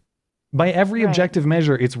nonsensical. By every objective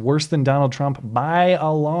measure, it's worse than Donald Trump by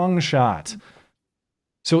a long shot.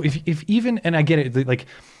 So if even, and I get it, like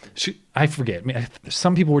I forget. I mean,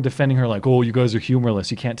 some people were defending her like, oh, you guys are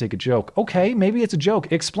humorless. You can't take a joke. Okay, maybe it's a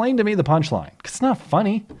joke. Explain to me the punchline. 'Cause it's not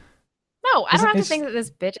funny. No, I don't have to think that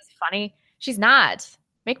this bitch is funny. She's not.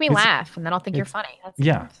 Make me laugh, and then I'll think you're funny.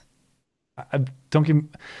 Don't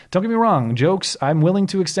get me wrong. Jokes, I'm willing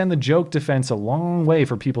to extend the joke defense a long way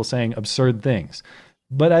for people saying absurd things.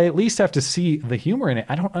 But I at least have to see the humor in it.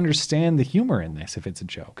 I don't understand the humor in this if it's a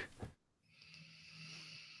joke.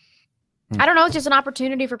 I don't know. It's just an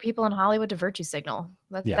opportunity for people in Hollywood to virtue signal.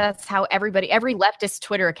 That's how every leftist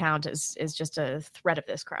Twitter account is just a thread of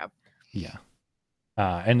this crowd. Yeah.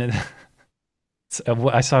 And then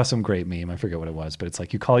I saw some great meme. I forget what it was, but it's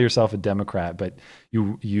like, you call yourself a Democrat, but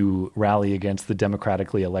you rally against the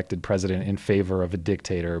democratically elected president in favor of a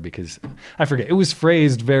dictator because I forget. It was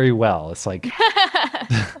phrased very well. It's like,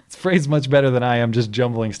 it's phrased much better than I am just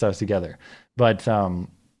jumbling stuff together. But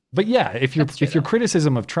yeah, if your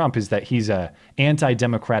criticism of Trump is that he's a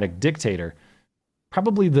anti-democratic dictator,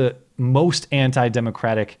 probably the most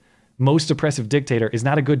anti-democratic, most oppressive dictator is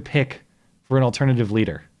not a good pick for an alternative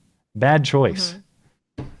leader. Bad choice.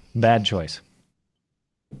 Bad choice.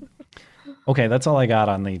 Okay, that's all I got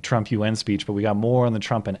on the Trump UN speech, but we got more on the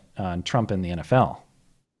Trump and the NFL.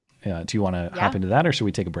 Do you want to hop into that, or should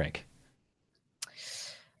we take a break?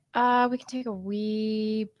 We can take a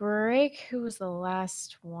wee break. Who was the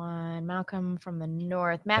last one? Malcolm from the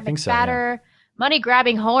North. Matt McFatter. So, money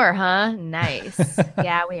grabbing whore, huh? Nice.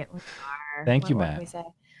 Yeah, we are. Thank you, Matt. We say?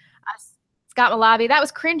 Scott Malabi. That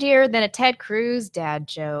was cringier than a Ted Cruz dad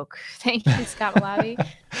joke. Thank you, Scott Malabi.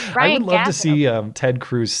 I would love to see Ted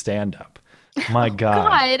Cruz stand up. My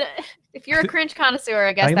God. If you're a cringe connoisseur,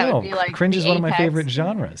 I guess that would be like cringe is one of my favorite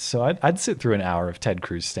genres. So I'd sit through an hour of Ted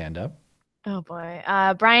Cruz stand up. Oh boy.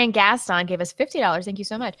 Brian Gaston gave us $50. Thank you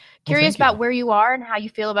so much. Curious about where you are and how you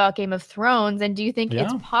feel about Game of Thrones. And do you think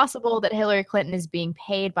it's possible that Hillary Clinton is being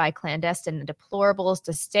paid by clandestine deplorables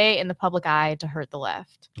to stay in the public eye to hurt the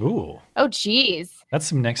left? Ooh. Oh, geez. That's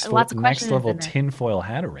some next level tinfoil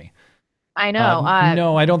hattery. I know.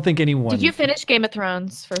 No, I don't think anyone. Did you finish Game of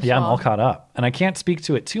Thrones first? Yeah, I'm all caught up. And I can't speak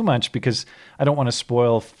to it too much because I don't want to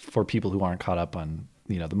spoil for people who aren't caught up on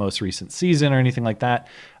the most recent season or anything like that.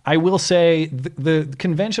 I will say the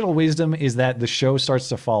conventional wisdom is that the show starts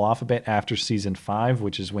to fall off a bit after season 5,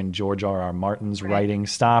 which is when George R.R. Martin's writing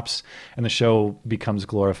stops and the show becomes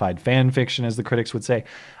glorified fan fiction, as the critics would say.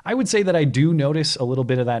 I would say that I do notice a little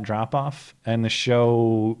bit of that drop off, and the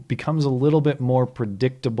show becomes a little bit more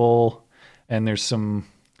predictable. And there's a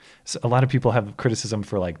lot of people have criticism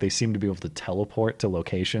for they seem to be able to teleport to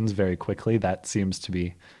locations very quickly. That seems to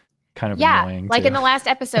be kind of annoying. Like in the last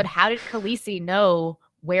episode, how did Khaleesi know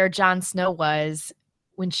where Jon Snow was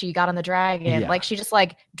when she got on the dragon? Like she just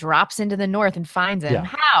drops into the north and finds him.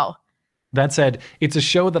 How? That said, it's a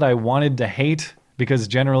show that I wanted to hate because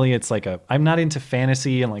generally it's I'm not into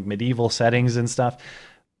fantasy and medieval settings and stuff.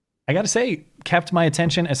 I got to say, kept my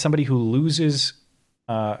attention as somebody who loses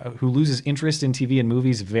interest in TV and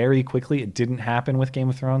movies very quickly. It didn't happen with Game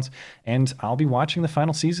of Thrones, and I'll be watching the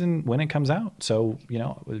final season when it comes out. So,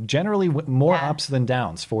 generally more ups than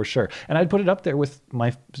downs for sure. And I'd put it up there with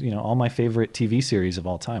my, all my favorite TV series of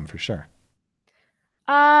all time for sure.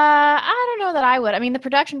 I don't know that I would. I mean, the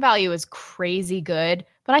production value is crazy good,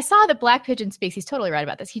 but I saw that Black Pigeon Speaks. He's totally right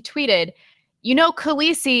about this. He tweeted,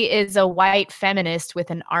 Khaleesi is a white feminist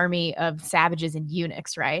with an army of savages and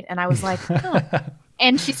eunuchs, right? And I was like, huh.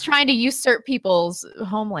 And she's trying to usurp people's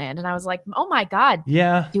homeland. And I was like, oh my God.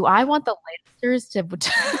 Yeah. Do I want the Lannisters to...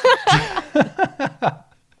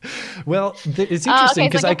 Well, it's interesting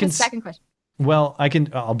because I can... Second question. Well,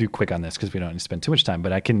 I'll be quick on this because we don't need to spend too much time,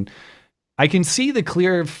 but I can see the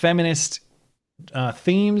clear feminist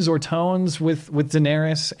themes or tones with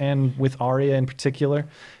Daenerys and with Arya in particular.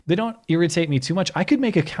 They don't irritate me too much. I could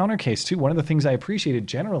make a counter case too. One of the things I appreciated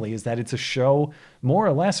generally is that it's a show more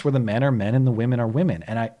or less where the men are men and the women are women.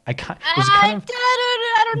 And I don't know.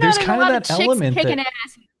 There's kind of that element kicking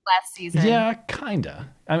ass last season. Yeah, kind of.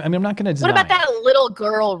 I mean, I'm not going to deny. What about that little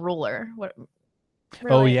girl ruler? What?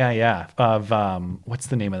 Really? Oh yeah. Of what's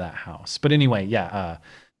the name of that house? But anyway,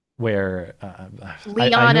 where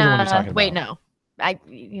Lyanna. I know the one you're talking about. Wait, no.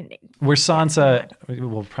 Where Sansa,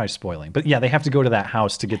 well, probably spoiling, but yeah, they have to go to that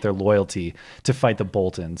house to get their loyalty to fight the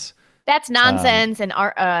Boltons. That's nonsense. And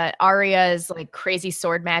Arya's crazy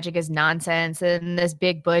sword magic is nonsense. And this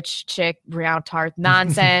big butch chick, Brienne Tarth,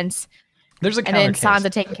 nonsense. There's a counter and then case.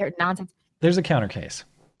 Sansa taking care of nonsense. There's a counter case.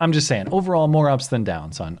 I'm just saying, overall, more ups than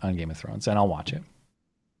downs on Game of Thrones, and I'll watch it.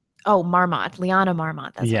 Oh, Marmont, Lyanna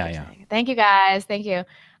Marmont. That's what I'm saying. Thank you guys. Thank you.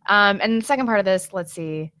 And the second part of this, let's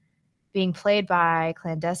see. being played by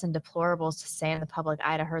clandestine deplorables to say in the public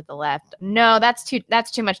eye to hurt the left. No, that's too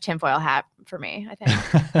much tinfoil hat for me, I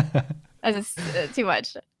think. That's just, too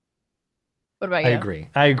much. What about you?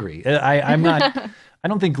 I agree. I'm not, I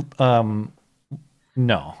don't think,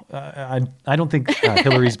 no, I don't think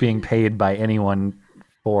Hillary's being paid by anyone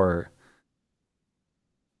for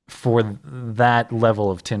that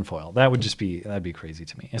level of tinfoil. That would just that'd be crazy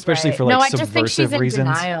to me, especially for like I subversive just think she's in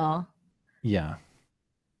reasons. Denial. Yeah.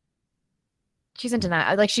 She's in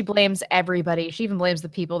denial. Like, she blames everybody. She even blames the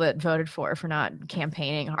people that voted for her for not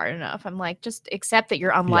campaigning hard enough. I'm like, just accept that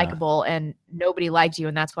you're unlikable and nobody liked you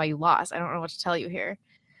and that's why you lost. I don't know what to tell you here.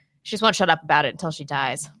 She just won't shut up about it until she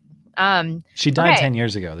dies. She died 10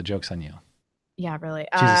 years ago. The joke's on you. Yeah, really.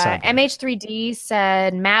 MH3D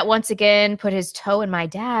said, Matt once again put his toe in my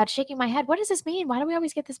dad, shaking my head. What does this mean? Why do we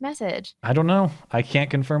always get this message? I don't know. I can't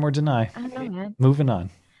confirm or deny. I don't know, man. Moving on.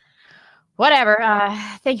 Whatever.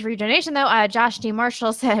 Thank you for your donation, though. Josh D.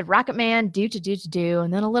 Marshall said, Rocket Man, do,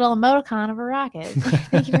 and then a little emoticon of a rocket.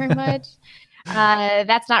 Thank you very much.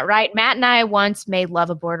 That's not right. Matt and I once made love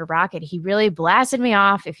aboard a rocket. He really blasted me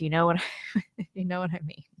off, if you know what I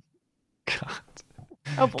mean. God.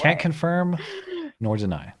 Oh, boy. Can't confirm nor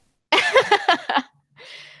deny.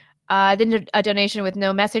 Then a donation with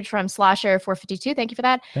no message from Slosher 452. Thank you for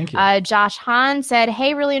that. Thank you. Josh Hahn said,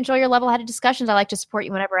 hey, really enjoy your level-headed discussions. I like to support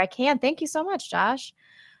you whenever I can. Thank you so much, Josh.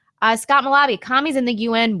 Scott Malabi, commies in the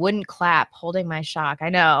UN wouldn't clap, holding my shock. I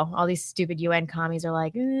know. All these stupid UN commies are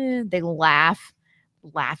like, they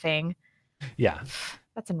laughing. Yeah.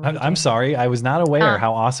 That's enraging. I'm sorry. I was not aware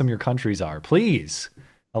how awesome your countries are. Please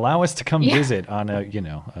allow us to come visit on a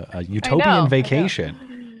utopian vacation.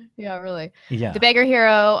 Yeah, really. Yeah. The Beggar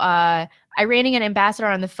Hero, Iranian ambassador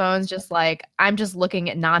on the phones, just like, I'm just looking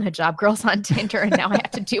at non-hijab girls on Tinder and now I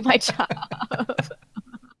have to do my job.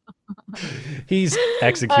 He's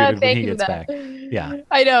executed when he gets back. Yeah.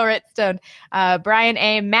 I know, right? Stoned. Brian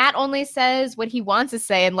A. Matt only says what he wants to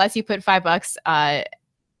say unless you put $5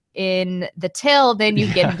 in the till, then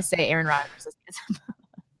you get him to say Aaron Rodgers is handsome.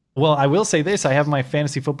 Well, I will say this. I have my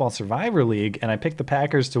Fantasy Football Survivor League, and I picked the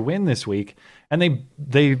Packers to win this week, and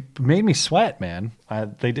they made me sweat, man.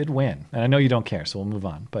 They did win. And I know you don't care, so we'll move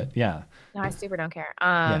on. But, yeah. No, I super don't care.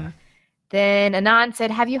 Then Anand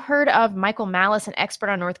said, have you heard of Michael Malice, an expert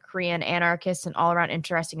on North Korean anarchists and all-around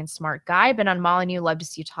interesting and smart guy? Been on Molyneux. Love to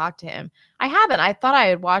see you talk to him. I haven't. I thought I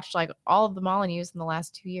had watched like all of the Molyneux in the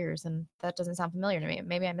last 2 years, and that doesn't sound familiar to me.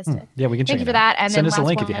 Maybe I missed it. Yeah, we can check it out. Thank you for that. And send then us a last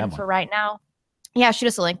link if you one have for one. right now. Yeah, shoot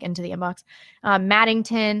us a link into the inbox.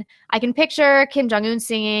 Maddington, I can picture Kim Jong-un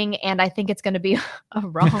singing, and I think it's going to be a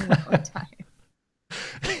wrong time.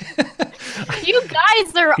 You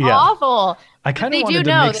guys are awful. I kind of wanted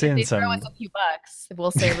to mix in some. Throw us a few bucks,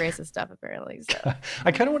 we'll say racist stuff apparently. So.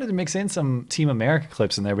 I kind of wanted to mix in some Team America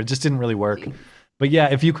clips in there, but it just didn't really work. But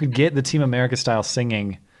yeah, if you could get the Team America style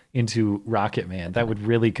singing into Rocket Man, that would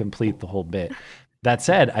really complete the whole bit. That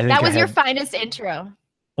said, I think that was your finest intro.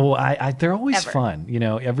 Well, they're always Ever. fun. You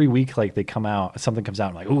know, every week, like they come out, something comes out,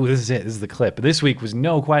 I'm like, oh, this is it. This is the clip. But this week was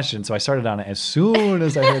no question. So I started on it as soon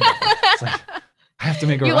as I heard it. It's like, I have to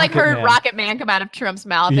make a You Rocket heard Man. Rocket Man come out of Trump's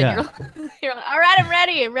mouth, Yeah. and you're like, all right, I'm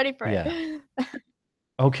ready. I'm ready for it. Yeah.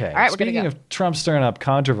 Okay. All right, Speaking of Trump stirring up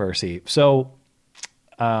controversy, so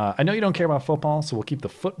I know you don't care about football, so we'll keep the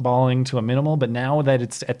footballing to a minimal. But now that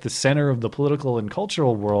it's at the center of the political and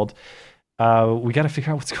cultural world, we got to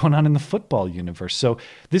figure out what's going on in the football universe. So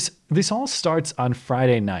this all starts on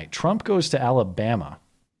Friday night. Trump goes to Alabama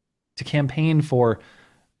to campaign for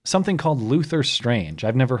something called Luther Strange.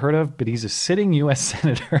 I've never heard of, but he's a sitting U.S.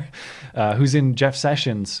 senator who's in Jeff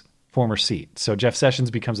Sessions' former seat. So Jeff Sessions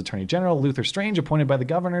becomes Attorney General. Luther Strange appointed by the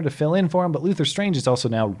governor to fill in for him, but Luther Strange is also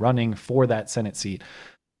now running for that Senate seat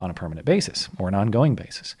on a permanent basis or an ongoing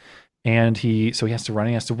basis. And he has to run.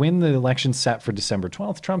 He has to win the election set for December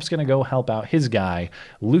 12th. Trump's going to go help out his guy,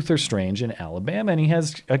 Luther Strange, in Alabama. And he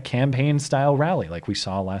has a campaign-style rally like we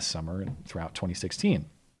saw last summer and throughout 2016.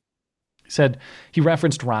 He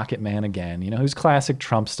referenced Rocket Man again, his classic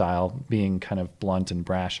Trump style, being kind of blunt and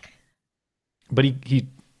brash. But he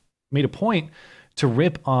made a point to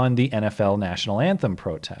rip on the NFL national anthem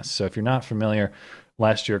protests. So if you're not familiar,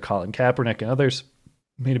 last year Colin Kaepernick and others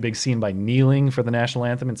made a big scene by kneeling for the national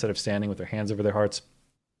anthem instead of standing with their hands over their hearts.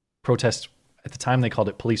 Protest, at the time they called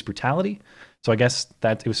it police brutality. So I guess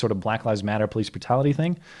that it was sort of Black Lives Matter police brutality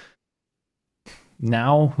thing.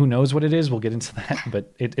 Now, who knows what it is? We'll get into that.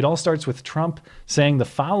 But it all starts with Trump saying the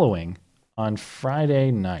following on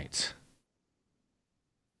Friday night.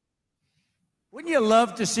 Wouldn't you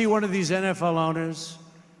love to see one of these NFL owners,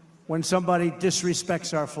 when somebody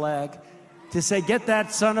disrespects our flag, to say, get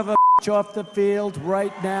that son of a off the field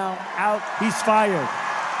right now. Out. He's fired.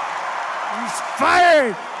 He's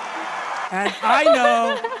fired. And I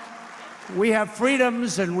know we have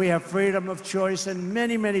freedoms and we have freedom of choice and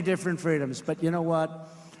many, many different freedoms. But you know what?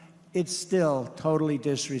 It's still totally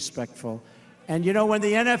disrespectful. And you know, when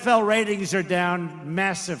the NFL ratings are down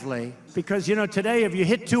massively, because you know, today if you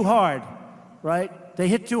hit too hard, right? They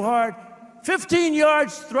hit too hard, 15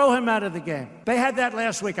 yards, throw him out of the game. They had that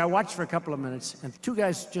last week. I watched for a couple of minutes, and two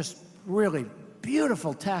guys just really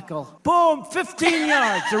beautiful tackle. Boom, 15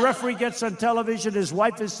 yards. The referee gets on television. His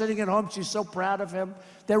wife is sitting at home. She's so proud of him.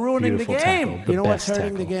 They're ruining Beautiful the game. tackle, the you know what's best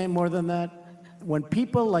hurting the tackle. game more than that? When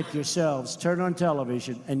people like yourselves turn on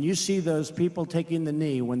television and you see those people taking the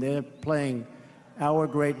knee when they're playing our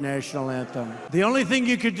great national anthem. The only thing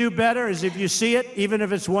you could do better is if you see it, even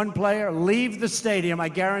if it's one player, leave the stadium. I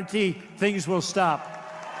guarantee things will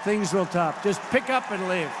stop. Things will stop. Just pick up and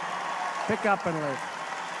leave. Pick up and leave.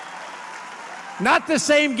 Not the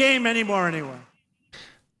same game anymore anyway.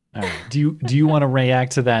 All right. Do you want to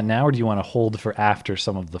react to that now, or do you want to hold for after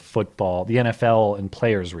some of the football, the NFL and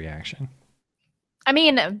players' reaction? I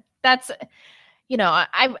mean, that's, you know,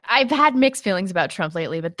 I've had mixed feelings about Trump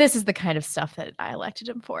lately, but this is the kind of stuff that I elected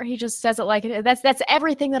him for. He just says it like it. That's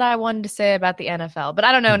everything that I wanted to say about the NFL, but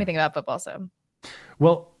I don't know anything about football, so.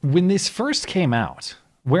 Well, when this first came out,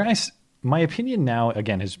 my opinion now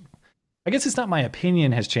again is, I guess it's not my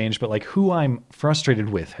opinion has changed, but like who I'm frustrated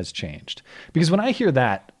with has changed. Because when I hear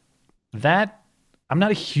that I'm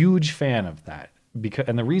not a huge fan of that.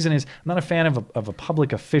 And the reason is I'm not a fan of a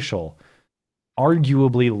public official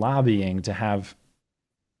arguably lobbying to have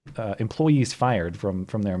employees fired from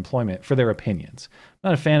their employment for their opinions. I'm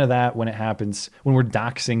not a fan of that when it happens, when we're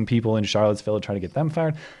doxing people in Charlottesville trying to get them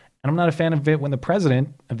fired. And I'm not a fan of it when the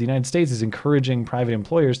president of the United States is encouraging private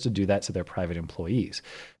employers to do that to their private employees.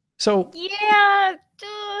 So yeah,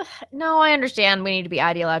 no, I understand we need to be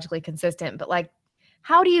ideologically consistent, but like,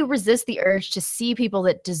 how do you resist the urge to see people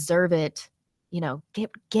that deserve it, you know, get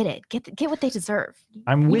what they deserve?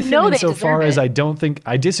 I'm with him insofar as I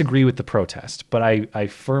disagree with the protest, but I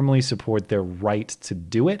firmly support their right to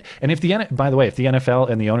do it. And if the NFL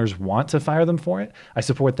and the owners want to fire them for it, I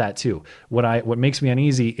support that too. What makes me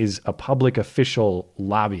uneasy is a public official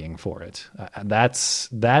lobbying for it.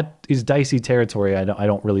 That is dicey territory. I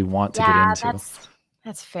don't really want to get into.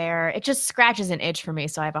 That's fair. It just scratches an itch for me,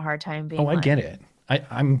 so I have a hard time being. I get it.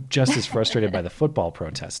 I'm just as frustrated by the football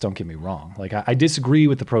protests. Don't get me wrong. Like I disagree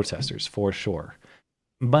with the protesters for sure,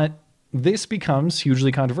 but this becomes hugely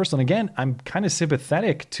controversial. And again, I'm kind of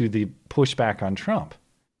sympathetic to the pushback on Trump,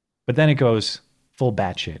 but then it goes full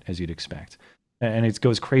batshit as you'd expect. And it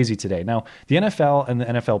goes crazy today. Now, the NFL and the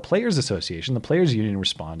NFL Players Association, the Players Union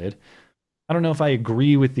responded. I don't know if I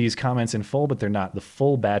agree with these comments in full, but they're not the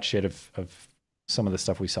full batshit of some of the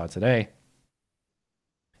stuff we saw today.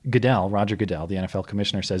 Roger Goodell, the NFL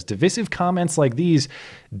commissioner, says divisive comments like these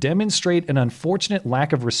demonstrate an unfortunate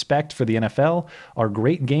lack of respect for the NFL, our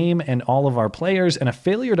great game, and all of our players, and a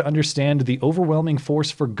failure to understand the overwhelming force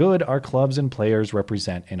for good our clubs and players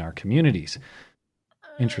represent in our communities.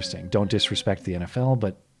 Interesting. Don't disrespect the NFL,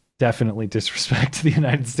 but definitely disrespect the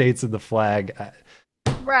United States and the flag.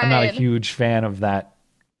 Right. I'm not a huge fan of that.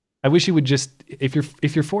 I wish you would just, if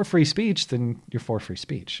you're for free speech, then you're for free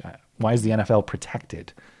speech. Why is the NFL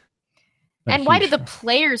protected? And why do the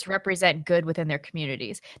players represent good within their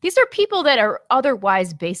communities? These are people that are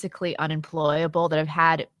otherwise basically unemployable, that have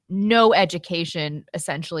had no education,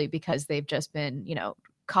 essentially, because they've just been, you know,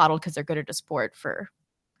 coddled because they're good at a sport for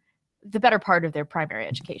the better part of their primary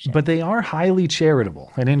education. But they are highly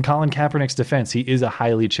charitable. And in Colin Kaepernick's defense, he is a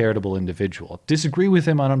highly charitable individual. Disagree with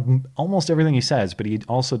him on almost everything he says, but he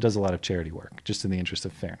also does a lot of charity work, just in the interest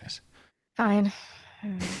of fairness. Fine.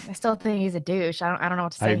 I still think he's a douche. I don't know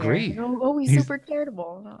what to say. I agree. Here. He's super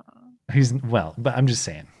charitable. But I'm just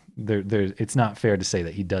saying, it's not fair to say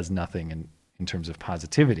that he does nothing in terms of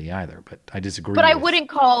positivity either, but I disagree. But I wouldn't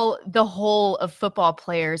call the whole of football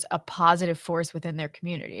players a positive force within their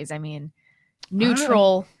communities. I mean,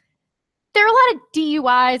 neutral. There are a lot of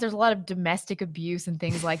DUIs. There's a lot of domestic abuse and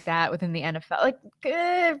things like that within the NFL.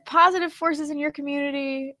 Like positive forces in your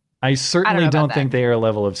community. I certainly don't think they are a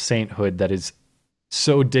level of sainthood that is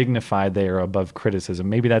so dignified they are above criticism.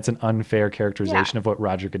 Maybe that's an unfair characterization of what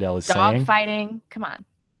Roger Goodell is saying. Dog fighting. Come on.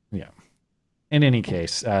 Yeah. In any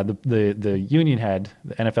case, the union head,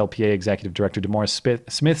 the NFLPA executive director, DeMaurice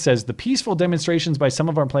Smith, says the peaceful demonstrations by some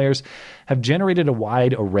of our players have generated a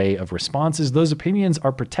wide array of responses. Those opinions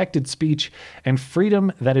are protected speech and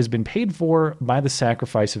freedom that has been paid for by the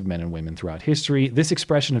sacrifice of men and women throughout history. This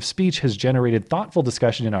expression of speech has generated thoughtful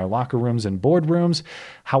discussion in our locker rooms and boardrooms.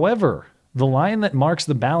 However, The line that marks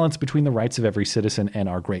the balance between the rights of every citizen and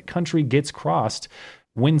our great country gets crossed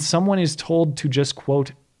when someone is told to just,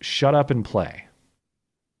 quote, shut up and play.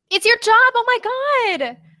 It's your job. Oh my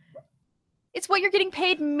God. It's what you're getting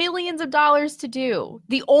paid millions of dollars to do.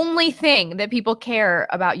 The only thing that people care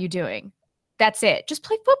about you doing. That's it. Just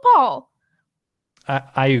play football.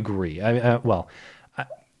 I agree. As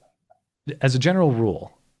a general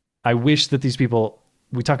rule, I wish that these people,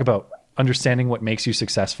 we talk about understanding what makes you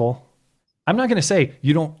successful. I'm not going to say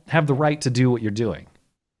you don't have the right to do what you're doing.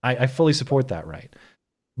 I fully support that right.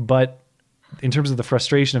 But in terms of the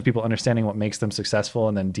frustration of people understanding what makes them successful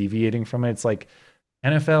and then deviating from it, it's like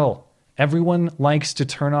NFL. Everyone likes to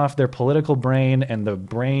turn off their political brain and the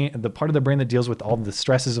part of the brain that deals with all the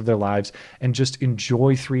stresses of their lives and just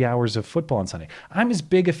enjoy 3 hours of football on Sunday. I'm as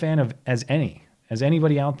big a fan of as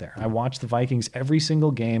anybody out there. I watch the Vikings every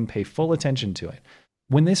single game, pay full attention to it.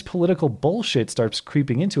 When this political bullshit starts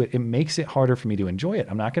creeping into it, it makes it harder for me to enjoy it.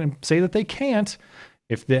 I'm not going to say that they can't.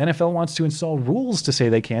 If the NFL wants to install rules to say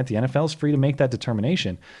they can't, the NFL is free to make that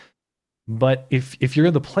determination. But if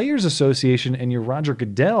you're the Players Association and you're Roger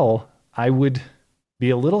Goodell, I would be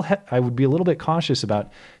a little bit cautious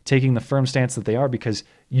about taking the firm stance that they are, because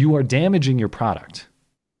you are damaging your product.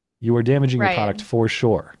 You are damaging your product for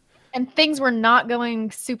sure. And things were not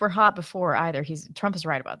going super hot before either. Trump is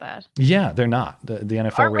right about that. Yeah, they're not. The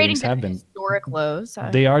NFL ratings have been historic lows.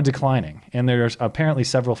 They are declining, and there's apparently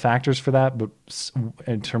several factors for that. But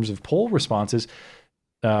in terms of poll responses,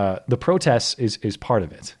 the protests is part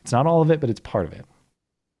of it. It's not all of it, but it's part of it.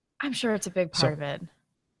 I'm sure it's a big part of it.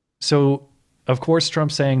 So, of course,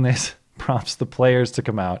 Trump saying this prompts the players to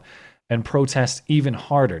come out and protest even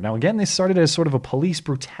harder. Now, again, this started as sort of a police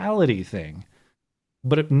brutality thing.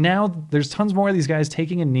 But now there's tons more of these guys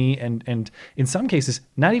taking a knee and in some cases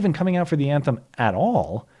not even coming out for the anthem at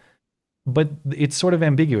all. But it's sort of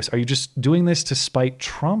ambiguous. Are you just doing this to spite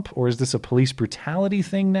Trump, or is this a police brutality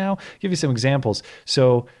thing now? I'll give you some examples.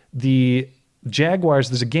 So the Jaguars,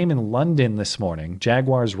 there's a game in London this morning,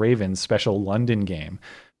 Jaguars-Ravens special London game.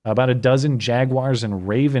 About a dozen Jaguars and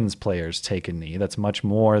Ravens players take a knee. That's much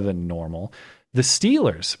more than normal. The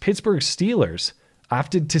Steelers, Pittsburgh Steelers,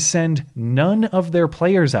 opted to send none of their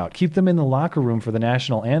players out, keep them in the locker room for the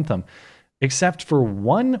national anthem, except for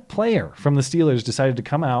one player from the Steelers decided to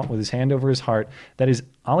come out with his hand over his heart. That is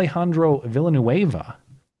Alejandro Villanueva,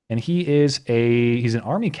 and he's an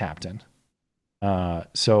Army captain.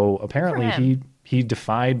 So apparently he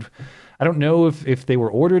defied. I don't know if they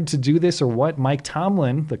were ordered to do this or what. Mike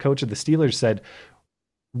Tomlin, the coach of the Steelers, said,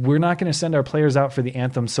 "We're not going to send our players out for the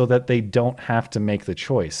anthem so that they don't have to make the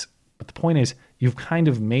choice." But the point is, you've kind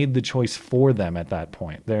of made the choice for them at that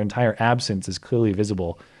point. Their entire absence is clearly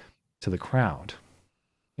visible to the crowd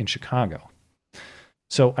in Chicago.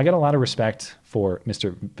 So I got a lot of respect for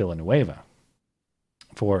Mr. Villanueva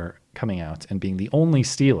for coming out and being the only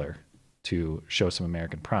Steeler to show some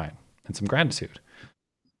American pride and some gratitude.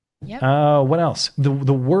 Yep. What else? The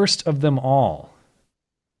worst of them all.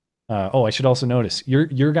 I should also notice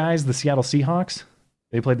your guys, the Seattle Seahawks,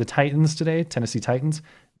 they played the Titans today, Tennessee Titans.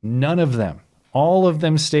 None of them, all of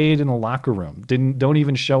them stayed in the locker room. Don't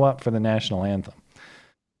even show up for the national anthem.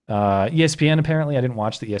 ESPN, apparently, I didn't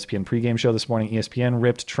watch the ESPN pregame show this morning. ESPN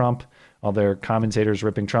ripped Trump, all their commentators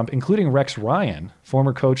ripping Trump, including Rex Ryan,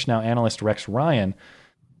 former coach, now analyst Rex Ryan,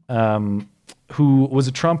 who was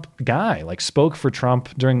a Trump guy, like spoke for Trump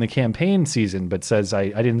during the campaign season, but says, I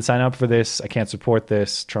didn't sign up for this. I can't support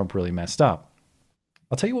this. Trump really messed up.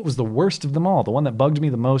 I'll tell you what was the worst of them all, the one that bugged me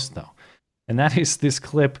the most, though. And that is this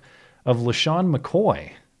clip of LaShawn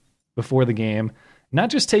McCoy before the game, not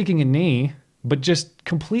just taking a knee, but just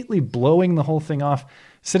completely blowing the whole thing off,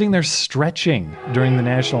 sitting there stretching during the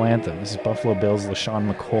national anthem. This is Buffalo Bills'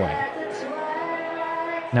 LaShawn McCoy.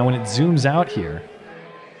 Now, when it zooms out here,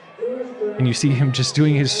 and you see him just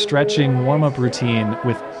doing his stretching warm-up routine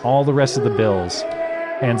with all the rest of the Bills,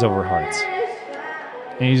 hands over hearts.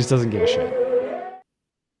 And he just doesn't give a shit.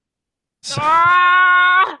 So,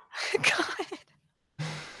 God.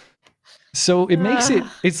 So it makes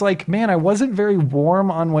it's like, man, I wasn't very warm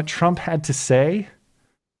on what Trump had to say,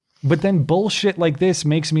 but then bullshit like this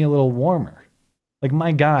makes me a little warmer. Like,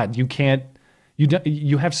 my God,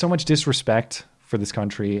 you have so much disrespect for this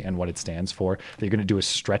country and what it stands for that you're going to do a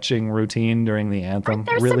stretching routine during the anthem.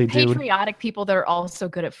 There's really, some patriotic people that are also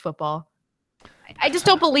good at football. I just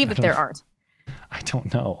don't believe that there aren't. I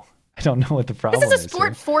don't know. I don't know what the problem is. This is a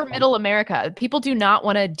sport for middle America. People do not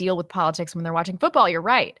want to deal with politics when they're watching football. You're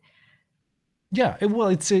right. Yeah, well,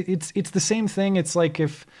 it's the same thing. It's like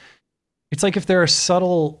if there are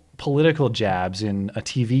subtle political jabs in a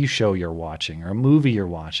TV show you're watching or a movie you're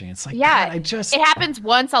watching. It's like, yeah, God, it happens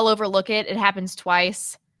once, I'll overlook it. It happens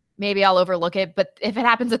twice, maybe I'll overlook it. But if it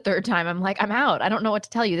happens a third time, I'm like, I'm out. I don't know what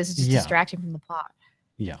to tell you. This is just distracting from the plot.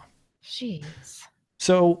 Yeah. Jeez.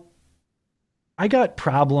 So I got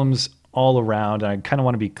problems all around, and I kind of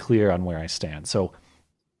want to be clear on where I stand. So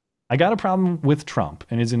I got a problem with Trump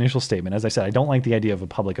in his initial statement. As I said, I don't like the idea of a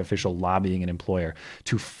public official lobbying an employer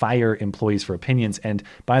to fire employees for opinions. And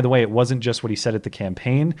by the way, it wasn't just what he said at the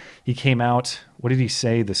campaign. He came out, what did he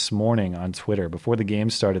say this morning on Twitter? Before the game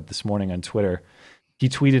started this morning on Twitter, he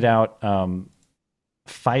tweeted out,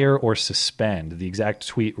 fire or suspend. The exact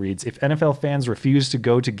tweet reads, if NFL fans refuse to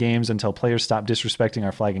go to games until players stop disrespecting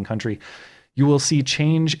our flag and country, you will see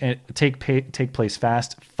change take place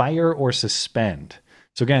fast. Fire or suspend.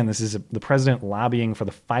 So again, this is the president lobbying for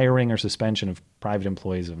the firing or suspension of private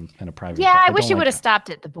employees in a private. Yeah, I wish he would have stopped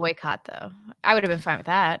it, the boycott, though. I would have been fine with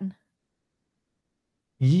that.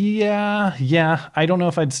 Yeah. I don't know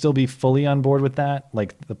if I'd still be fully on board with that,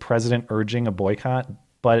 like the president urging a boycott,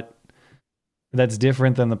 but that's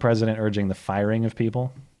different than the president urging the firing of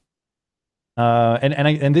people.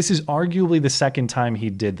 And this is arguably the second time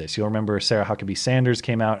he did this. You'll remember Sarah Huckabee Sanders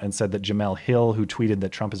came out and said that Jamel Hill, who tweeted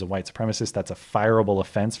that Trump is a white supremacist, that's a fireable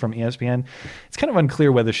offense from ESPN. It's kind of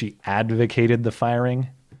unclear whether she advocated the firing,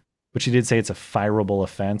 but she did say it's a fireable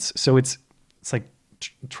offense. So it's like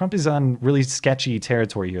Trump is on really sketchy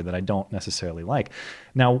territory here that I don't necessarily like.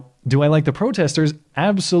 Now, do I like the protesters?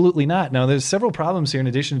 Absolutely not. Now, there's several problems here in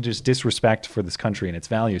addition to just disrespect for this country and its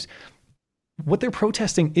values. What they're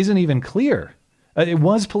protesting isn't even clear. It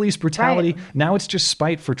was police brutality. Right. Now it's just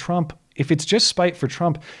spite for Trump. If it's just spite for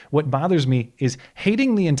Trump, what bothers me is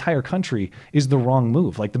hating the entire country is the wrong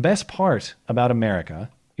move. Like, the best part about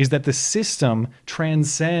America is that the system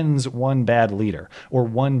transcends one bad leader or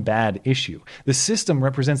one bad issue. The system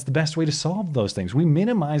represents the best way to solve those things. We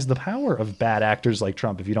minimize the power of bad actors like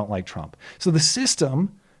Trump if you don't like Trump. So the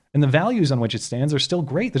system and the values on which it stands are still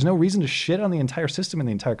great. There's no reason to shit on the entire system in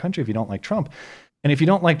the entire country if you don't like Trump. And if you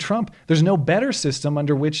don't like Trump, there's no better system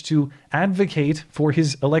under which to advocate for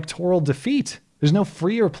his electoral defeat. There's no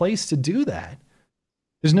freer place to do that.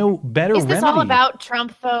 There's no better remedy. Is this all about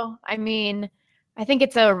Trump, though? I mean, I think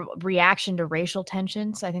it's a reaction to racial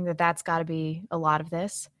tensions. I think that that's got to be a lot of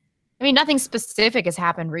this. I mean, nothing specific has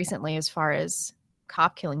happened recently as far as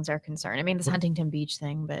cop killings are concerned. I mean, this Huntington Beach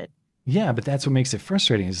thing, but... Yeah, but that's what makes it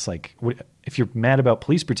frustrating. It's like, if you're mad about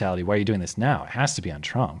police brutality, why are you doing this now? It has to be on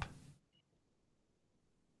Trump.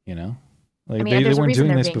 You know? Like, I mean, they weren't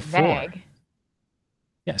doing this before. Vague.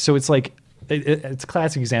 Yeah, so it's like, it's a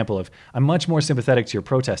classic example of, I'm much more sympathetic to your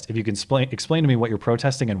protest if you can explain to me what you're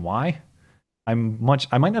protesting and why. I might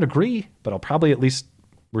not agree, but I'll probably at least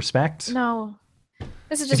respect. No.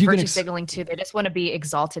 This is just virtue signaling, too. They just want to be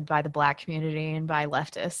exalted by the black community and by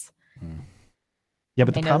leftists. Yeah,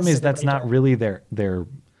 but the problem is that's not really the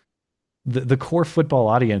core football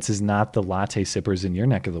audience is not the latte sippers in your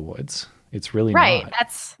neck of the woods. It's really right.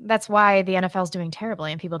 Not. That's why the NFL's doing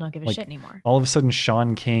terribly and people don't give a shit anymore. All of a sudden,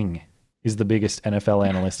 Sean King is the biggest NFL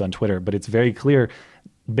analyst on Twitter, but it's very clear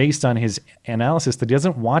based on his analysis that he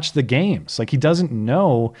doesn't watch the games. Like, he doesn't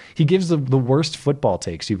know. He gives the worst football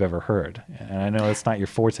takes you've ever heard. And I know that's not your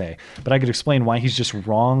forte, but I could explain why he's just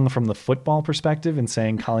wrong from the football perspective and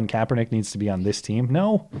saying Colin Kaepernick needs to be on this team.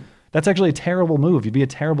 No, that's actually a terrible move. You'd be a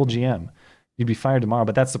terrible GM. You'd be fired tomorrow.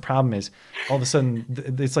 But that's the problem is all of a sudden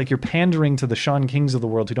it's like you're pandering to the Sean Kings of the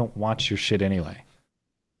world who don't watch your shit anyway.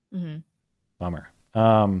 Mm-hmm. Bummer.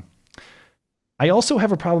 I also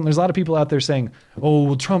have a problem. There's a lot of people out there saying, oh,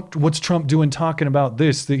 well, Trump, what's Trump doing talking about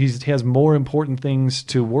this? He has more important things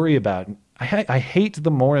to worry about. I hate the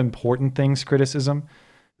more important things criticism.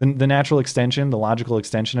 The natural extension, the logical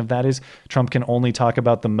extension of that is Trump can only talk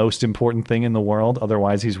about the most important thing in the world.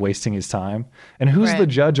 Otherwise, he's wasting his time. And who's the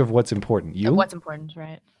judge of what's important? You? Of what's important,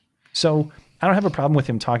 right. So I don't have a problem with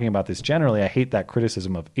him talking about this generally. I hate that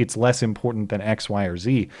criticism of it's less important than X, Y, or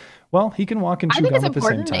Z. Well, he can walk and chew gum at the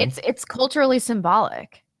same time. It's culturally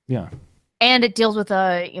symbolic. Yeah. And it deals with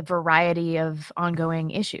a variety of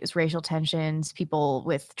ongoing issues, racial tensions, people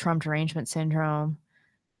with Trump derangement syndrome,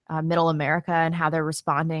 middle America, and how they're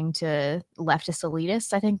responding to leftist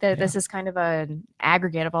elitists. I think that this is kind of an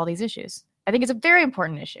aggregate of all these issues. I think it's a very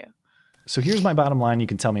important issue. So here's my bottom line. You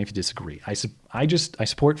can tell me if you disagree. I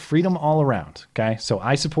support freedom all around. Okay. So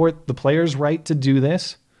I support the players' right to do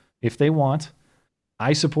this if they want.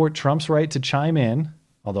 I support Trump's right to chime in,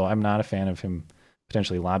 although I'm not a fan of him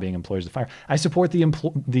potentially lobbying employers to fire. I support the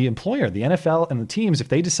employer, the NFL and the teams. If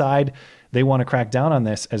they decide they want to crack down on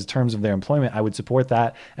this as terms of their employment, I would support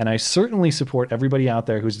that. And I certainly support everybody out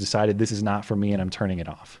there who's decided this is not for me and I'm turning it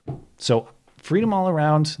off. So freedom all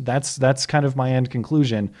around. That's kind of my end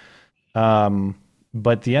conclusion.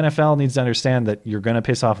 But the NFL needs to understand that you're going to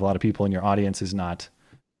piss off a lot of people and your audience is not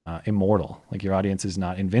immortal. Like your audience is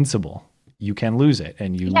not invincible. You can lose it,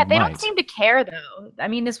 and you they might. don't seem to care, though. I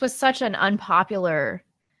mean, this was such an unpopular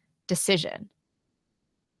decision.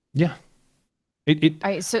 Yeah.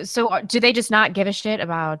 So do they just not give a shit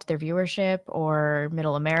about their viewership or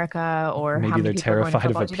middle America or maybe how many they're people are going to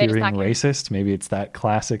terrified of football? appearing racist? Maybe it's that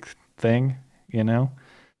classic thing, you know?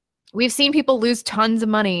 We've seen people lose tons of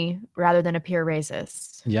money rather than appear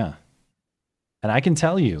racist. Yeah. And I can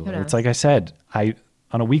tell you, it's like I said,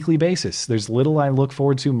 on a weekly basis, there's little I look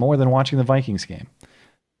forward to more than watching the Vikings game.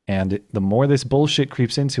 And the more this bullshit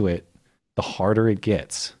creeps into it, the harder it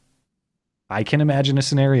gets. I can imagine a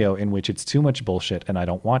scenario in which it's too much bullshit and I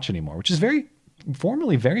don't watch anymore, which is very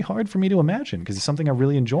hard for me to imagine because it's something I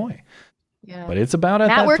really enjoy. Yeah. But it's about at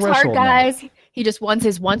Matt that works threshold hard, guys. now. He just wants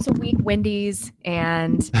his once a week Wendy's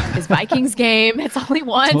and his Vikings game. It's only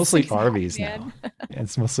once. It's mostly Arby's now. Yeah,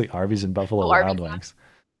 it's mostly Arby's and Buffalo Wild Wings.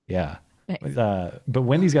 Yeah. Nice. But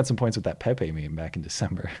Wendy's got some points with that Pepe meme back in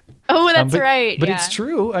December. Oh, that's right. But it's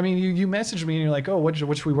true. I mean, you messaged me and you're like, oh, what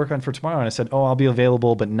should we work on for tomorrow? And I said, oh, I'll be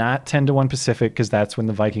available, but not 10 to 1 Pacific because that's when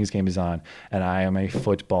the Vikings game is on. And I am a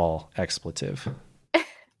football expletive.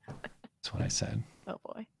 That's what I said. Oh,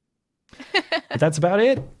 boy. But that's about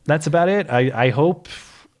it. I hope,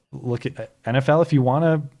 look at NFL, if you want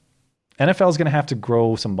to, NFL is going to have to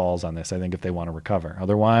grow some balls on this, I think, if they want to recover.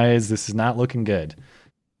 Otherwise, this is not looking good.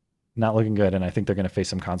 Not looking good, and I think they're going to face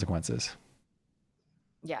some consequences.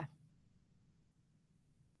 Yeah.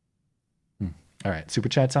 All right, super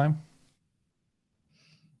chat time.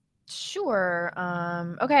 Sure.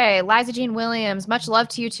 Okay, Liza Jean Williams. Much love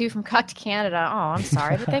to you too from Cucked Canada. Oh, I'm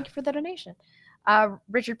sorry, but thank you for the donation.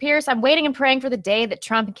 Richard Pierce. I'm waiting and praying for the day that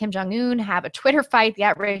Trump and Kim Jong-un have a Twitter fight. The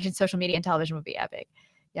outrage in social media and television would be epic.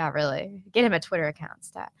 Yeah, really. Get him a Twitter account.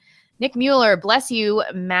 Stat. Nick Mueller. Bless you,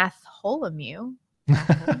 Matholomew.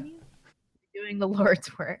 Doing the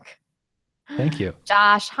Lord's work. Thank you.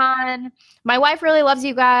 Josh Hahn. My wife really loves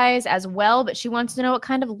you guys as well, but she wants to know what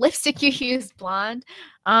kind of lipstick you use, blonde.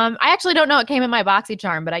 I actually don't know what came in my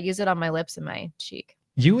BoxyCharm, but I use it on my lips and my cheek.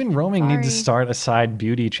 You and Roaming need to start a side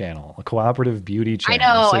beauty channel, a cooperative beauty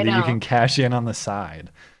channel, so that you can cash in on the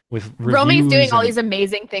side with reviews. Roaming's doing all these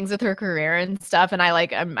amazing things with her career and stuff, and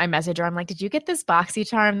I message her. I'm like, did you get this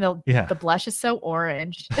BoxyCharm? The blush is so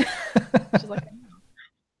orange. She's like,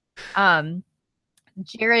 I know.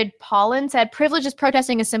 Jared Paulin said, privilege is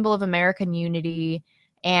protesting a symbol of American unity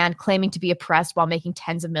and claiming to be oppressed while making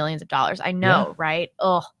tens of millions of dollars. I know, right?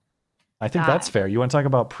 Oh, I think that's fair. You want to talk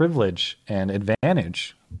about privilege and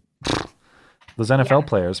advantage? Those NFL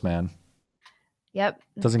players, man. Yep.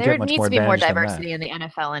 Doesn't get much more advantage. There needs to be more diversity in the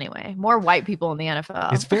NFL anyway. More white people in the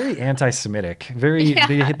NFL. It's very anti-Semitic. Very.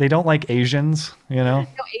 They don't like Asians, you know?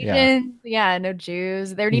 No Asians. Yeah, no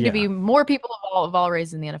Jews. There need to be more people of all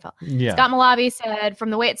races in the NFL. Yeah. Scott Malavi said, from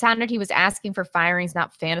the way it sounded, he was asking for firings,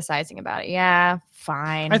 not fantasizing about it. Yeah,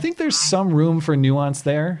 fine. I think there's some room for nuance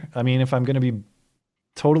there. I mean, if I'm going to be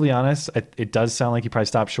totally honest, it does sound like he probably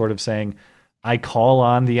stopped short of saying, I call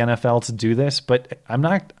on the NFL to do this, but I'm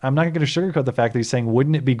not going to sugarcoat the fact that he's saying,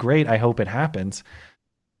 wouldn't it be great? I hope it happens.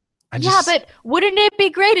 But wouldn't it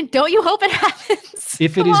be great? And don't you hope it happens?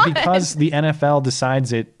 If it is because the NFL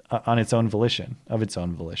decides it on its own volition,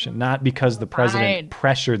 not because the president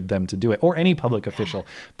pressured them to do it or any public official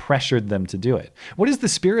pressured them to do it. What is the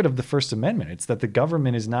spirit of the First Amendment? It's that the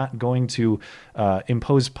government is not going to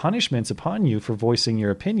impose punishments upon you for voicing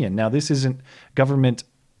your opinion. Now, this isn't government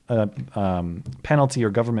penalty or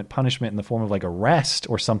government punishment in the form of like arrest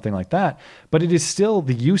or something like that, but it is still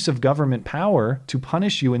the use of government power to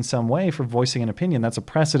punish you in some way for voicing an opinion. That's a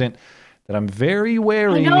precedent that I'm very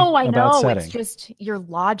wary about setting. It's just your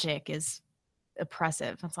logic is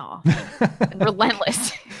oppressive. That's all. And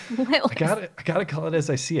relentless. I gotta call it as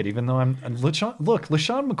I see it, even though LaShawn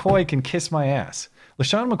McCoy can kiss my ass.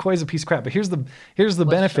 LaShawn McCoy is a piece of crap, but here's the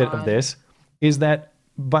benefit of this is that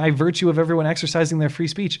by virtue of everyone exercising their free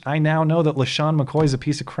speech, I now know that LaShawn McCoy is a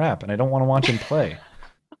piece of crap and I don't want to watch him play.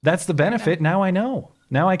 That's the benefit. Now I know.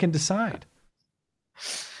 Now I can decide.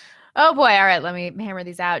 Oh boy. All right. Let me hammer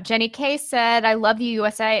these out. Jenny K said, I love the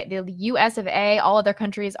USA, the US of A. All other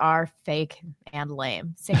countries are fake and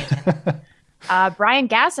lame. Sing it, Jenny. Brian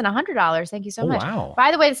Gasson, $100. Thank you so much. Wow.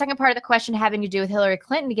 By the way, the second part of the question having to do with Hillary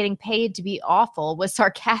Clinton getting paid to be awful was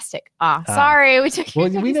sarcastic. Sorry. We took Well,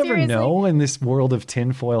 it we never seriously. know in this world of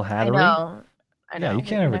tinfoil hattery. I know. Yeah, you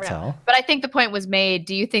can't ever tell. But I think the point was made.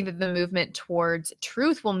 Do you think that the movement towards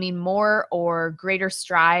truth will mean more or greater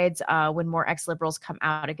strides when more ex-liberals come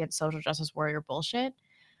out against social justice warrior bullshit?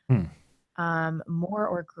 More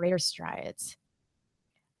or greater strides?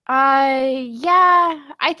 Yeah,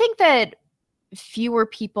 I think that fewer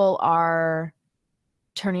people are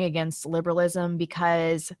turning against liberalism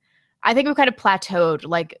because I think we've kind of plateaued.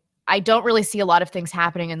 Like, I don't really see a lot of things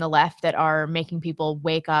happening in the left that are making people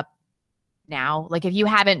wake up now. Like, if you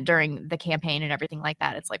haven't during the campaign and everything like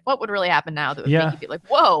that, it's like, what would really happen now that would make you be like,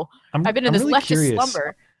 whoa, I've been in this really leftist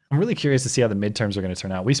slumber. I'm really curious to see how the midterms are going to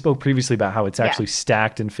turn out. We spoke previously about how it's actually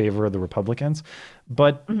stacked in favor of the Republicans.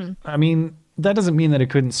 But, I mean, that doesn't mean that it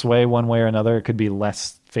couldn't sway one way or another. It could be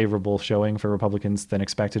less favorable showing for Republicans than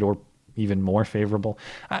expected or even more favorable.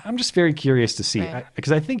 I'm just very curious to see.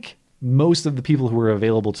 Because I think most of the people who were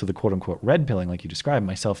available to the quote-unquote red pilling, like you described,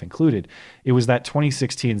 myself included, it was that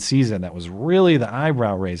 2016 season that was really the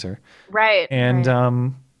eyebrow raiser. Right.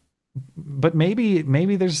 And but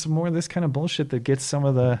maybe there's some more of this kind of bullshit that gets some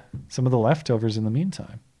of the leftovers in the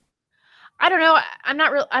meantime. I don't know.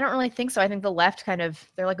 I don't really think so. I think the left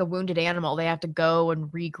they're like a wounded animal. They have to go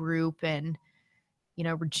and regroup and,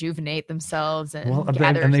 rejuvenate themselves and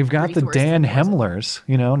gather and they've got the Dan resources. Hemlers.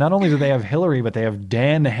 Not only do they have Hillary, but they have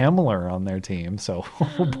Dan Hemler on their team. So,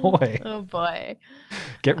 oh boy,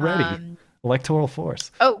 get ready. Electoral force.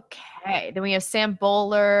 Okay. Then we have Sam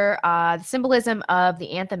Bowler. The symbolism of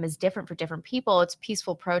the anthem is different for different people. It's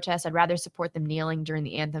peaceful protest. I'd rather support them kneeling during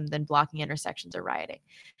the anthem than blocking intersections or rioting.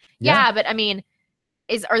 Yeah, but I mean,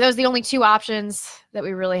 are those the only two options that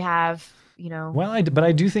we really have? Well, but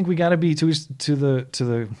I do think we got to be to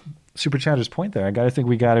the super chatter's point there. I got to think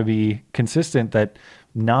we got to be consistent that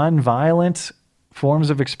non-violent forms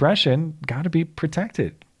of expression got to be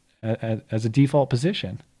protected as a default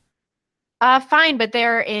position. Fine, but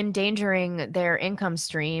they're endangering their income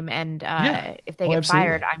stream, and if they get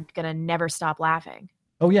fired, I'm gonna never stop laughing.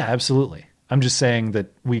 Oh yeah, absolutely. I'm just saying that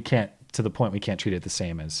we can't treat it the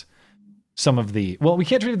same as some of the. Well, we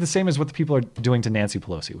can't treat it the same as what the people are doing to Nancy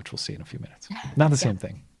Pelosi, which we'll see in a few minutes. Not the same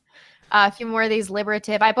thing. A few more of these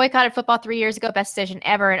liberative. I boycotted football 3 years ago. Best decision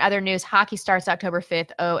ever. In other news, hockey starts October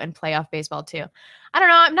 5th. Oh, and playoff baseball too. I don't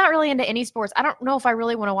know. I'm not really into any sports. I don't know if I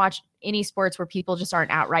really want to watch any sports where people just aren't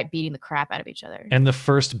outright beating the crap out of each other. And the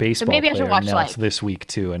first baseball maybe I should player watch, knelt this week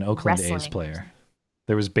too, an Oakland wrestling. A's player.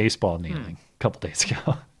 There was baseball kneeling a couple days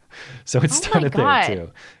ago. So it started there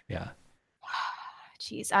too. Yeah.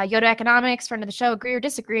 Jeez. Yoda Economics, friend of the show, agree or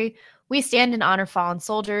disagree? We stand and honor fallen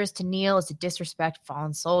soldiers. To kneel is to disrespect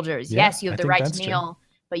fallen soldiers. Yeah, yes, you have the right to kneel,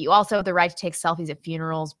 but you also have the right to take selfies at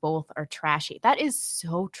funerals. Both are trashy. That is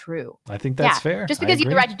so true. I think that's fair. Just because you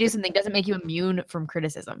have the right to do something doesn't make you immune from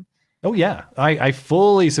criticism. Oh yeah, I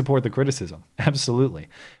fully support the criticism. Absolutely.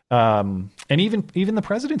 And even the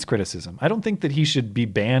president's criticism. I don't think that he should be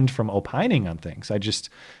banned from opining on things.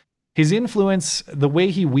 His influence, the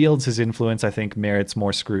way he wields his influence, I think merits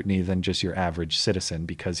more scrutiny than just your average citizen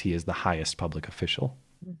because he is the highest public official.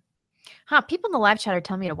 People in the live chat are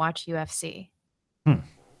telling me to watch UFC.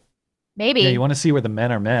 Maybe. Yeah, you want to see where the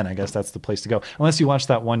men are men. I guess that's the place to go. Unless you watch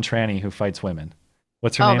that one tranny who fights women.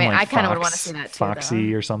 What's her name? Man, like I kind of would want to see that too.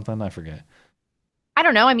 Foxy or something? I forget. I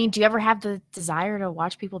don't know. I mean, do you ever have the desire to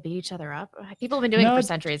watch people beat each other up? People have been doing it for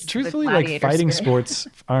centuries. Truthfully, like fighting sports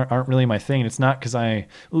aren't really my thing. It's not because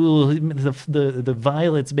the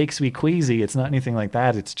violence makes me queasy. It's not anything like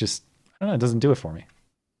that. It's just, I don't know. It doesn't do it for me.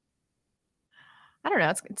 I don't know.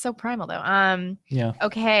 It's so primal though. Yeah.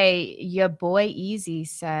 Okay. Your boy Easy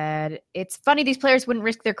said, it's funny these players wouldn't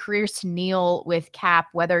risk their careers to kneel with Cap,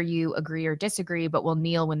 whether you agree or disagree, but will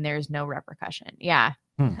kneel when there's no repercussion. Yeah,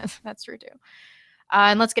 that's true too.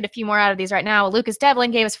 And let's get a few more out of these right now. Lucas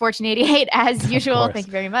Devlin gave us 1488 as usual. Thank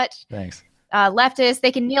you very much. Thanks. Leftists,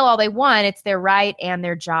 they can kneel all they want. It's their right, and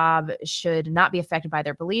their job should not be affected by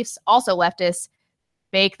their beliefs. Also, leftists,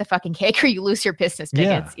 bake the fucking cake or you lose your business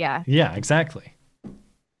tickets. Yeah, exactly.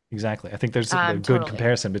 I think there's a good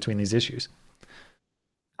comparison between these issues.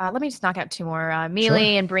 Let me just knock out two more.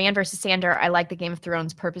 Mealy and Brienne versus Sander. I like the Game of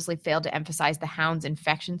Thrones purposely failed to emphasize the Hound's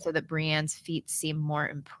infection so that Brienne's feat seem more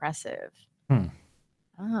impressive.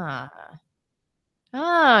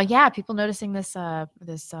 Yeah, people noticing this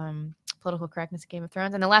political correctness of Game of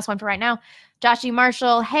Thrones. And the last one for right now, Josh E.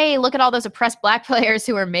 Marshall. Hey, look at all those oppressed black players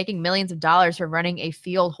who are making millions of dollars for running a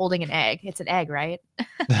field holding an egg. It's an egg, right?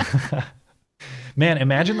 Man,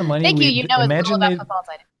 imagine the money. Thank you. You know as little about football as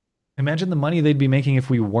I do. Imagine the money they'd be making if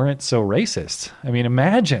we weren't so racist. I mean,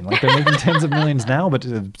 imagine, like they're making tens of millions now,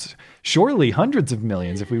 but surely hundreds of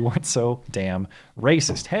millions if we weren't so damn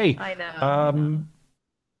racist. Hey, I know.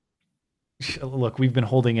 Look, we've been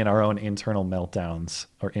holding in our own internal meltdowns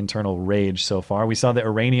or internal rage so far. We saw the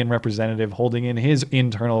Iranian representative holding in his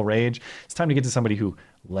internal rage. It's time to get to somebody who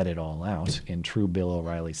let it all out in true Bill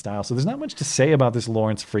O'Reilly style. So there's not much to say about this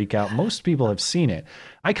Lawrence freakout. Most people have seen it.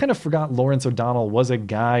 I kind of forgot Lawrence O'Donnell was a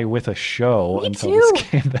guy with a show until this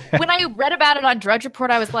came back. When I read about it on Drudge Report,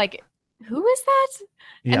 I was like, who is that?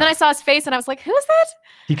 Yeah. And then I saw his face and I was like, who is that?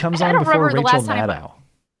 He comes on before Rachel Maddow.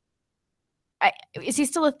 Is he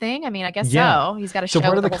still a thing? I mean, I guess so. He's got a show. So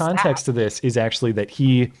part of the whole context staff. of this is actually that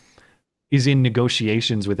he is in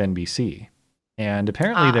negotiations with NBC. And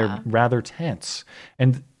apparently they're rather tense.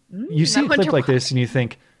 And you see a clip like this and you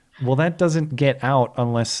think, well, that doesn't get out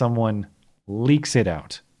unless someone leaks it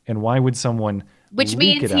out. And why would someone Which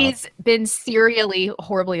leak means it he's out? been serially,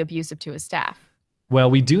 horribly abusive to his staff.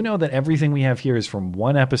 Well, we do know that everything we have here is from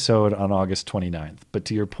one episode on August 29th. But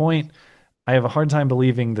to your point, I have a hard time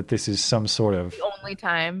believing that this is some sort of... The only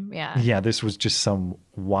time, yeah. Yeah, this was just some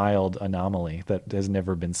wild anomaly that has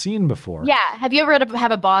never been seen before. Yeah. Have you ever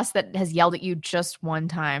have a boss that has yelled at you just one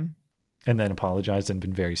time? And then apologized and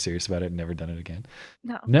been very serious about it and never done it again?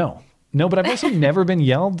 No. No, but I've also never been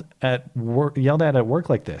yelled at at work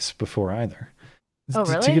like this before either. Oh,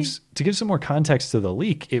 really? To give some more context to the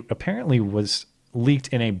leak, it apparently was leaked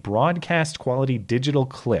in a broadcast quality digital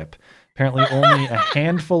clip. Apparently only a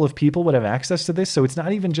handful of people would have access to this. So it's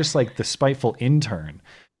not even just like the spiteful intern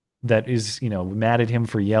that is, mad at him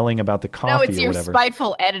for yelling about the coffee or whatever. No, it's your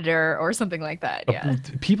spiteful editor or something like that. Yeah.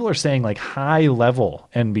 People are saying like high level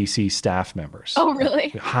NBC staff members. Oh, really?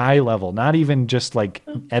 High level, not even just like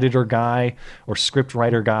editor guy or script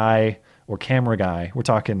writer guy or camera guy. We're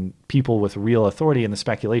talking people with real authority. And the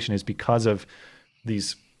speculation is because of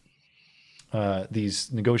these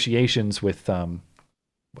negotiations with,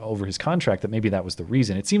 over his contract, that maybe that was the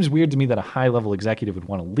reason. It seems weird to me that a high-level executive would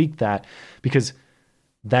want to leak that, because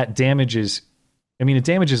that damages, it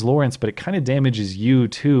damages Lawrence, but it kind of damages you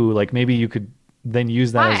too. Like maybe you could then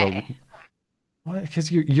use that as a... Well, because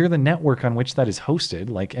you're the network on which that is hosted.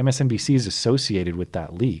 Like MSNBC is associated with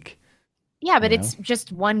that leak. Yeah, but it's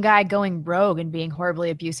just one guy going rogue and being horribly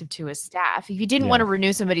abusive to his staff. If you didn't want to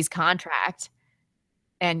renew somebody's contract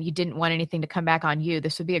and you didn't want anything to come back on you,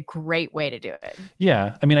 this would be a great way to do it.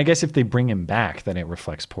 Yeah. I guess if they bring him back, then it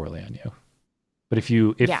reflects poorly on you. But if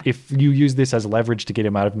you use this as leverage to get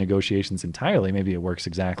him out of negotiations entirely, maybe it works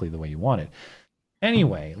exactly the way you want it.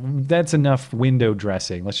 Anyway, that's enough window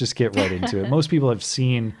dressing. Let's just get right into it. Most people have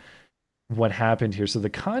seen what happened here. So the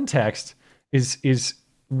context is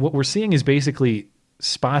what we're seeing is basically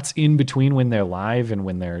spots in between when they're live and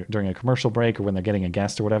when they're during a commercial break or when they're getting a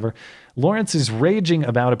guest or whatever. Lawrence is raging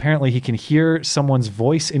about, apparently he can hear someone's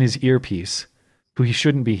voice in his earpiece who he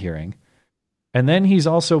shouldn't be hearing. And then he's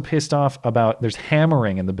also pissed off about there's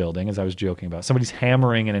hammering in the building, as I was joking about. Somebody's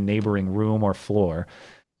hammering in a neighboring room or floor.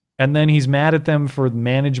 And then he's mad at them for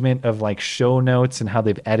management of like show notes and how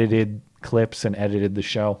they've edited clips and edited the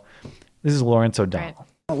show. This is Lawrence O'Donnell.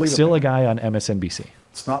 Right. Still a guy on MSNBC.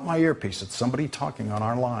 It's not my earpiece. It's somebody talking on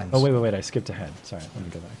our lines. Oh, wait. I skipped ahead. Sorry. Let me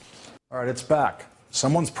go back. All right, it's back.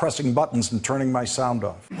 Someone's pressing buttons and turning my sound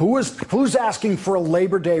off. Who's asking for a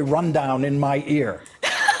Labor Day rundown in my ear?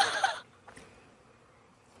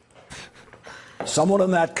 Someone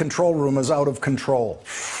in that control room is out of control.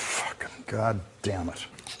 Fucking God damn it.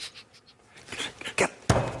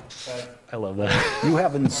 I love that. You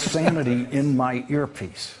have insanity in my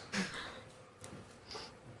earpiece.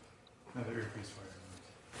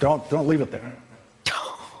 Don't leave it there.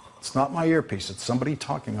 It's not my earpiece. It's somebody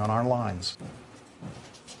talking on our lines.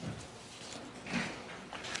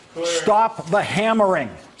 Stop the hammering.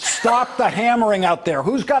 Stop the hammering out there.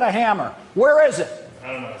 Who's got a hammer? Where is it?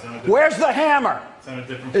 I don't know. Where's the hammer?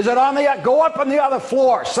 Is it on the... Go up on the other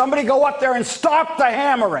floor. Somebody go up there and stop the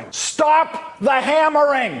hammering. Stop the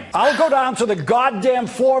hammering. I'll go down to the goddamn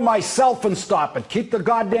floor myself and stop it. Keep the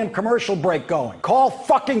goddamn commercial break going. Call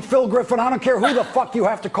fucking Phil Griffin. I don't care who the fuck you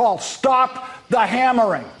have to call. Stop the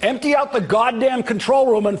hammering. Empty out the goddamn control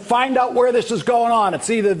room and find out where this is going on.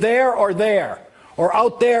 It's either there or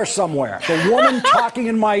out there somewhere. The woman talking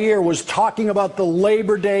in my ear was talking about the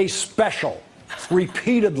Labor Day special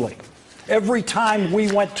repeatedly. Every time we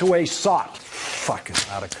went to a SOT. Fucking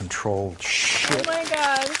out of control shit. Oh my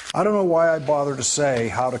God. I don't know why I bother to say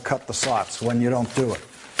how to cut the SOTs when you don't do it.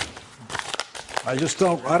 I just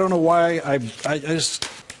don't know why I just...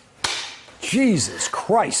 Jesus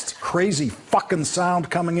Christ. Crazy fucking sound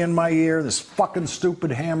coming in my ear, this fucking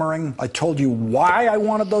stupid hammering. I told you why I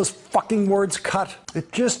wanted those fucking words cut.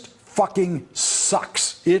 It just fucking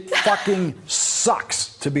sucks. It fucking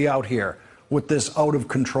sucks to be out here with this out of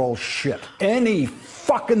control shit. Any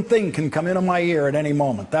fucking thing can come into my ear at any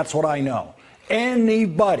moment. That's what I know.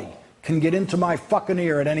 Anybody can get into my fucking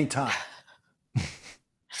ear at any time.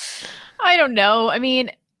 I don't know. I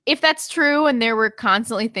mean, if that's true and there were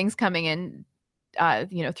constantly things coming in,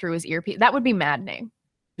 through his earpiece, that would be maddening.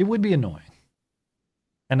 It would be annoying.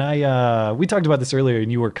 And we talked about this earlier,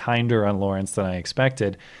 and you were kinder on Lawrence than I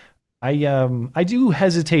expected. I do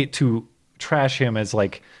hesitate to trash him as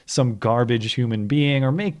like some garbage human being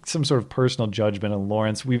or make some sort of personal judgment on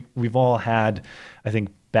Lawrence. We've all had, I think,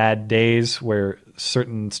 bad days where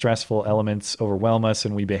certain stressful elements overwhelm us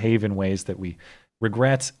and we behave in ways that we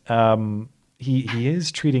regret. He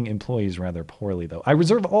is treating employees rather poorly, though. I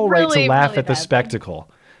reserve all right to laugh at the spectacle,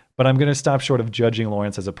 but I'm going to stop short of judging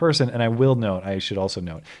Lawrence as a person. And I should also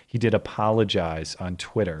note, he did apologize on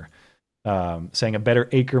Twitter, saying a better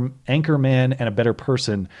anchorman and a better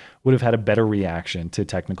person would have had a better reaction to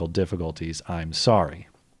technical difficulties. I'm sorry.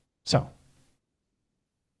 So,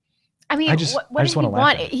 I mean, what did he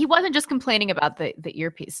want? He wasn't just complaining about the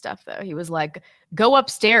earpiece stuff, though. He was like, go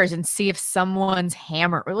upstairs and see if someone's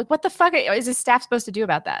hammer. Or like, what the fuck is his staff supposed to do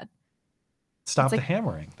about that? Stop the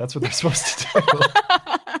hammering. That's what they're supposed to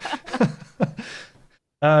do.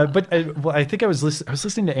 I think I was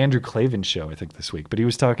listening to Andrew Klavan's show, I think, this week, but he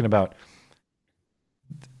was talking about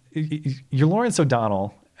you're Lawrence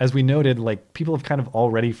O'Donnell. As we noted, like, people have kind of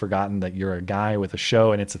already forgotten that you're a guy with a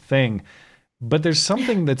show and it's a thing. But there's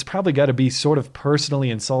something that's probably got to be sort of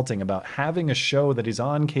personally insulting about having a show that is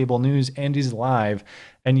on cable news and is live,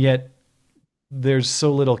 and yet there's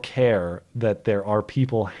so little care that there are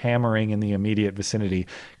people hammering in the immediate vicinity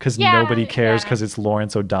because nobody cares because it's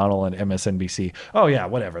Lawrence O'Donnell and MSNBC. Oh, yeah,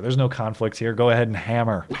 whatever. There's no conflict here. Go ahead and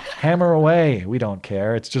hammer. Hammer away. We don't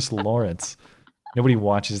care. It's just Lawrence. Nobody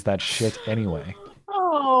watches that shit anyway.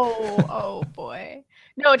 Oh, boy.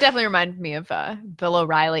 No, it definitely reminded me of Bill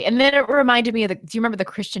O'Reilly. And then it reminded me of do you remember the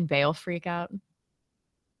Christian Bale freak out?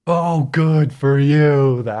 Oh, good for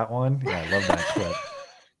you. That one. Yeah, I love that clip.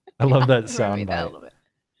 I love that soundbite.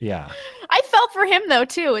 Yeah. I felt for him, though,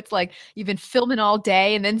 too. It's like you've been filming all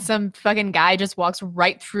day and then some fucking guy just walks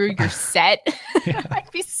right through your set.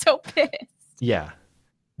 I'd be so pissed. Yeah.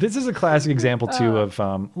 This is a classic example, too, of,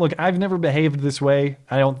 look, I've never behaved this way.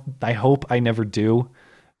 I hope I never do.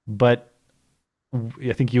 But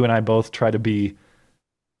I think you and I both try to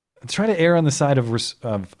err on the side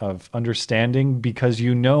of understanding, because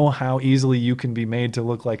you know how easily you can be made to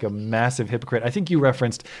look like a massive hypocrite. I think you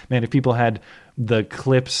referenced, man, if people had the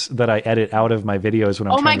clips that I edit out of my videos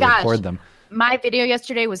when I'm trying to record them. My video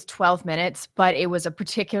yesterday was 12 minutes, but it was a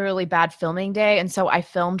particularly bad filming day. And so I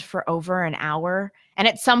filmed for over an hour. And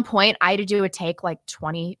at some point, I had to do a take like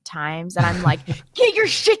 20 times. And I'm like, get your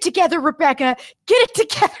shit together, Rebecca. Get it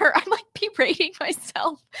together. I'm like berating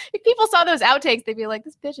myself. If people saw those outtakes, they'd be like,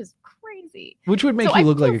 this bitch is crazy. Which would make you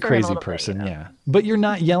look like a crazy person, yeah. But you're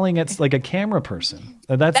not yelling at like a camera person.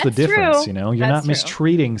 That's the difference, true. You're not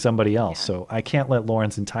mistreating somebody else. Yeah. So I can't let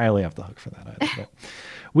Lawrence entirely off the hook for that either. But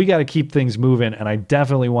we got to keep things moving, and I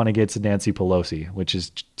definitely want to get to Nancy Pelosi, which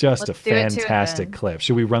is just a fantastic clip.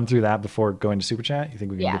 Should we run through that before going to Super Chat? You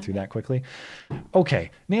think we can get through that quickly? Okay,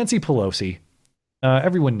 Nancy Pelosi.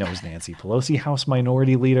 Everyone knows Nancy Pelosi, House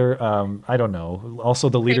Minority Leader. I don't know. Also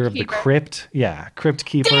the leader of the Crypt. Yeah, Crypt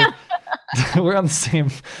Keeper. We're on the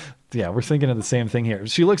same. Yeah, we're thinking of the same thing here.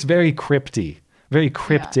 She looks very cryptic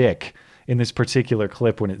in this particular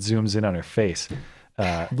clip when it zooms in on her face.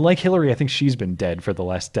 Like Hillary, I think she's been dead for the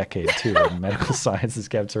last decade too, and medical science has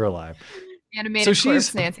kept her alive. Animated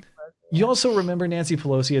corpse, Nancy Pelosi. You also remember Nancy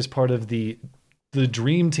Pelosi as part of the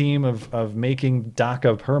dream team of making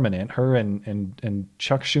DACA permanent. Her and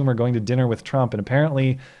Chuck Schumer going to dinner with Trump and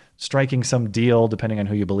apparently striking some deal, depending on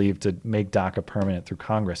who you believe, to make DACA permanent through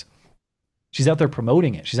Congress. She's out there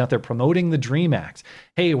promoting it. She's out there promoting the DREAM Act.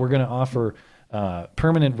 Hey, we're going to offer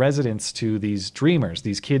permanent residence to these dreamers,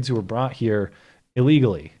 these kids who were brought here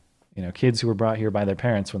illegally, kids who were brought here by their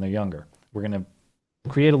parents when they're younger. We're going to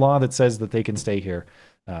create a law that says that they can stay here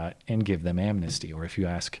and give them amnesty. Or if you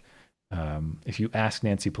ask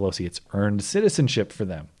Nancy Pelosi, it's earned citizenship for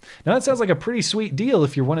them. Now that sounds like a pretty sweet deal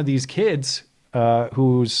if you're one of these kids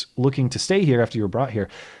who's looking to stay here after you were brought here,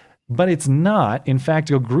 but it's not. In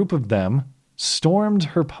fact, a group of them stormed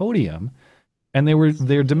her podium, and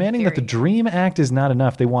they're demanding that the DREAM Act is not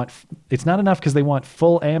enough. It's not enough because they want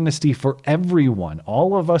full amnesty for everyone.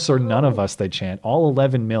 All of us or none of us, they chant. All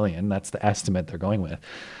 11 million, that's the estimate they're going with.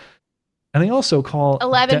 And they also call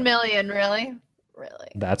 11 million, really?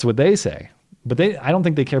 Really? That's what they say. But I don't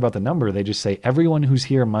think they care about the number. They just say everyone who's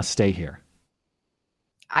here must stay here.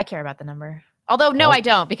 I care about the number. Although, no, I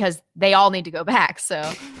don't, because they all need to go back. So,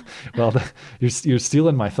 well, you're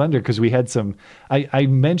stealing my thunder, because we had some. I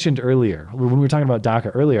mentioned earlier when we were talking about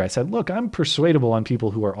DACA earlier. I said, look, I'm persuadable on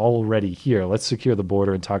people who are already here. Let's secure the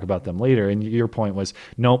border and talk about them later. And your point was,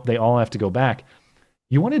 nope, they all have to go back.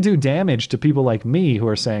 You want to do damage to people like me who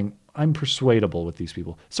are saying, I'm persuadable with these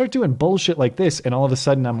people. Start doing bullshit like this, and all of a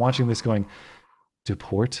sudden I'm watching this going,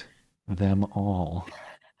 deport them all.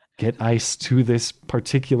 Get ICE to this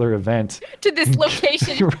particular event. To this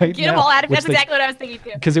location. Right Get them all out of it. That's exactly what I was thinking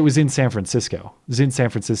too. Because it was in San Francisco. It was in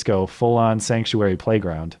San Francisco, full-on sanctuary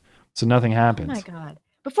playground. So nothing happened. Oh my God.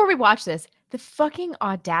 Before we watch this, the fucking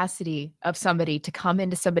audacity of somebody to come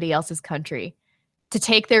into somebody else's country, to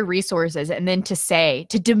take their resources, and then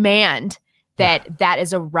to demand that that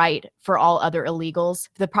is a right for all other illegals,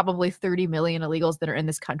 the probably 30 million illegals that are in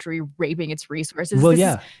this country raping its resources. Well,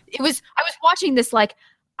 I was watching this like,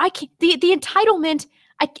 I can't, the entitlement,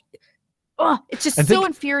 it's just so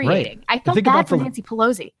infuriating. Right. I felt bad for Nancy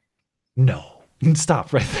Pelosi. No,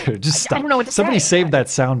 stop right there. Just stop. I don't know what to Somebody say. save that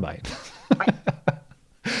soundbite.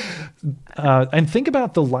 And think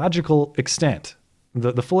about the logical extent,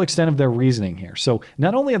 the full extent of their reasoning here. So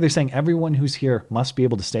not only are they saying everyone who's here must be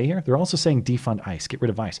able to stay here, they're also saying defund ICE, get rid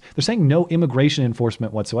of ICE. They're saying no immigration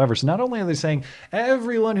enforcement whatsoever. So not only are they saying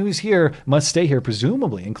everyone who's here must stay here,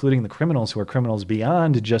 presumably including the criminals who are criminals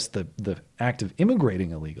beyond just the act of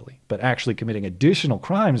immigrating illegally, but actually committing additional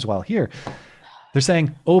crimes while here. They're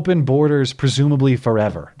saying open borders, presumably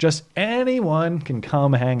forever. Just anyone can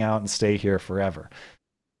come hang out and stay here forever.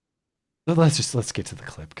 So let's get to the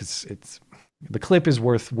clip, because the clip is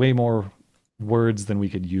worth way more words than we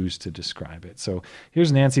could use to describe it. So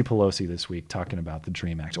here's Nancy Pelosi this week talking about the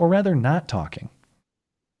DREAM Act, or rather not talking.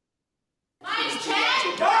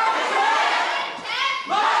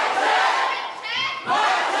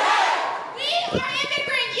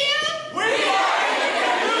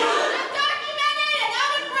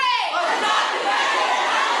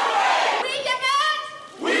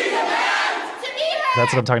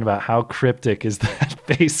 That's what I'm talking about. How cryptic is that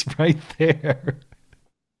face right there?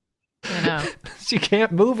 I know. She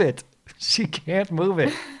can't move it. She can't move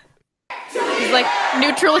it. He's like,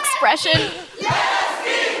 neutral expression.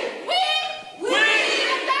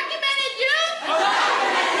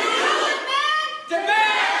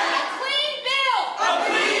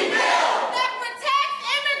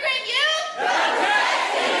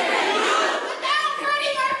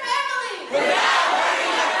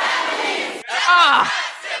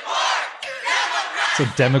 So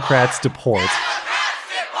Democrats deport.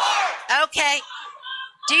 Okay.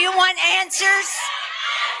 Do you want answers?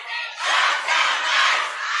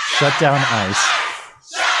 Shut down ICE.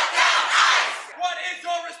 What is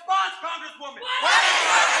your response, Congresswoman?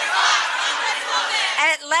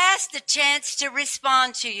 At last, a chance to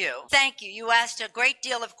respond to you. Thank you. You asked a great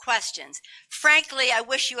deal of questions. Frankly, I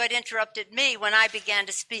wish you had interrupted me when I began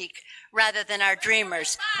to speak, rather than our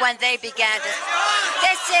dreamers when they began to.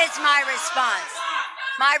 This is my response.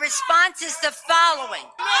 My response is the following.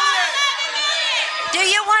 Do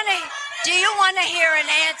you want to hear an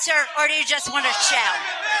answer, or do you just want to shout?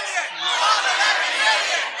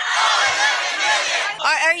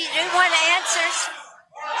 Do you want answers?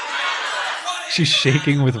 She's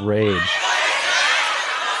shaking with rage.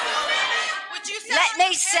 Let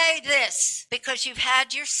me say this, because you've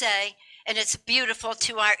had your say, and it's beautiful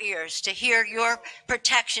to our ears to hear your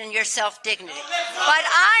protection, your self-dignity. But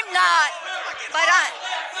I'm not.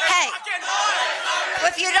 Hey,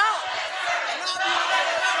 if you don't.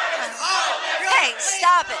 Hey,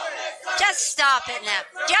 stop it. Just stop it now.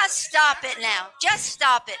 Just stop it now. Just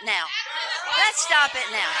stop it now. Let's stop it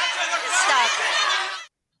now. Stop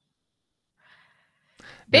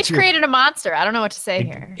it. Bitch created a monster. I don't know what to say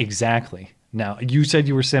here. Exactly. Now, you said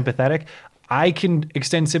you were sympathetic. I can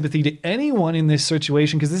extend sympathy to anyone in this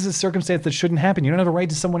situation, because this is a circumstance that shouldn't happen. You don't have a right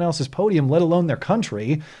to someone else's podium, let alone their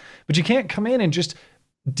country. But you can't come in and just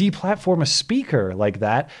deplatform a speaker like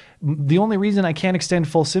that. The only reason I can't extend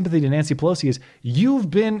full sympathy to Nancy Pelosi is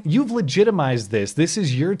you've legitimized this. This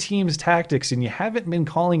is your team's tactics, and you haven't been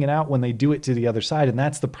calling it out when they do it to the other side. And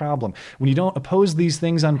that's the problem. When you don't oppose these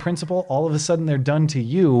things on principle, all of a sudden they're done to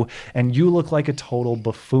you, and you look like a total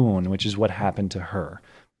buffoon, which is what happened to her.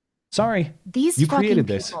 Sorry, These you fucking created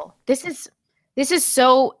this. People, this is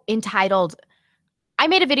so entitled. I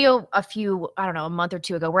made a video a month or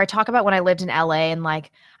two ago where I talk about when I lived in LA and like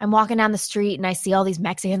I'm walking down the street and I see all these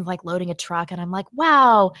Mexicans like loading a truck and I'm like,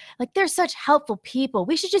 wow, like they're such helpful people.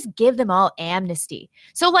 We should just give them all amnesty.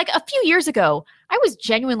 So like a few years ago, I was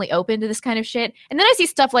genuinely open to this kind of shit. And then I see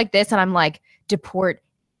stuff like this and I'm like, deport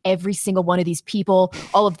every single one of these people,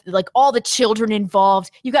 all the children involved.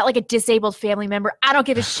 You got like a disabled family member. I don't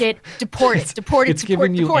give a shit. Deport it. It's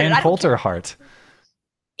giving you Ann Coulter heart.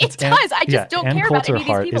 It does. I just don't care about any of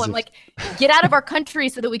these people. I'm like, get out of our country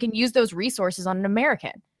so that we can use those resources on an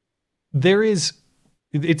American.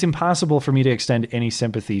 It's impossible for me to extend any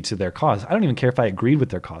sympathy to their cause. I don't even care if I agreed with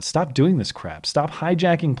their cause. Stop doing this crap. Stop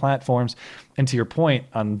hijacking platforms. And to your point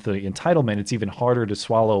on the entitlement, it's even harder to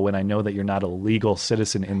swallow when I know that you're not a legal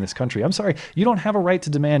citizen in this country. I'm sorry. You don't have a right to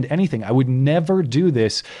demand anything. I would never do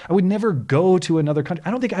this. I would never go to another country.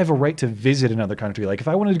 I don't think I have a right to visit another country. Like if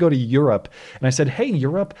I wanted to go to Europe and I said, hey,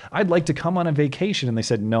 Europe, I'd like to come on a vacation. And they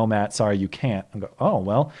said, no, Matt, sorry, you can't. I go, oh,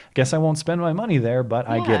 well, I guess I won't spend my money there, but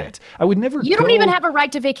I get it. I would never You don't even have a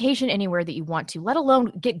right to vacation anywhere that you want to, let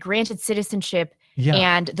alone get granted citizenship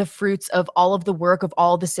and the fruits of all of the work of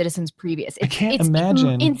all the citizens previous. I can't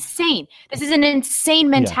imagine. Insane. This is an insane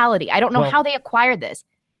mentality. I don't know how they acquired this.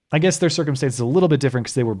 I guess their circumstance is a little bit different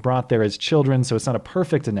because they were brought there as children, so it's not a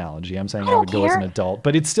perfect analogy. I'm saying I would go as an adult,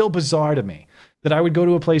 but it's still bizarre to me that I would go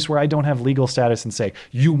to a place where I don't have legal status and say,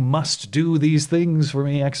 you must do these things for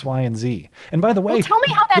me, X, Y, and Z. And by the way... Well, tell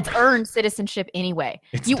me how that's earned citizenship anyway.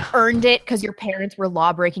 You earned it because your parents were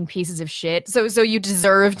law-breaking pieces of shit, so you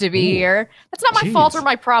deserve to be here. That's not my fault or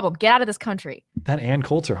my problem. Get out of this country. That Ann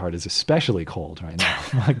Coulter heart is especially cold right now.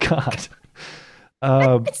 Oh my God.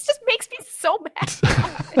 It just makes me so mad.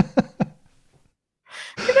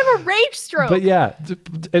 I'm gonna have a rage stroke. But yeah,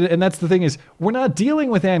 and that's the thing is, we're not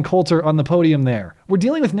dealing with Ann Coulter on the podium there. We're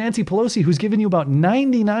dealing with Nancy Pelosi, who's given you about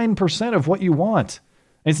 99% of what you want.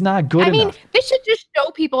 It's not good enough. I mean, they should just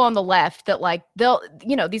show people on the left that like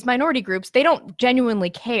these minority groups, they don't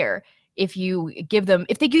genuinely care if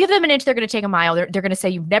they give them an inch, they're going to take a mile. They're going to say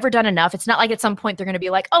you've never done enough. It's not like at some point they're going to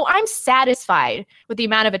be like, oh, I'm satisfied with the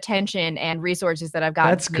amount of attention and resources that I've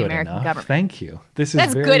gotten from the American government. Thank you. That's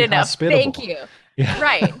very good enough. Hospitable. Thank you. Yeah.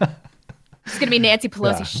 Right. It's going to be Nancy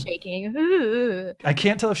Pelosi shaking. Ooh. I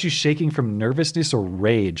can't tell if she's shaking from nervousness or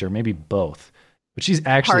rage or maybe both. But she's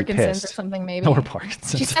actually Parkinson's pissed. or something, maybe. Or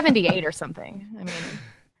Parkinson's. She's 78 or something. I mean.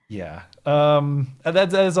 Yeah.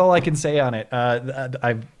 That is all I can say on it.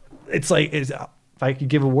 If I could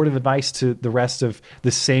give a word of advice to the rest of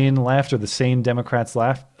the sane left or the sane Democrats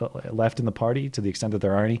left in the party, to the extent that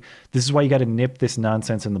there are any, this is why you got to nip this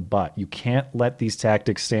nonsense in the butt. You can't let these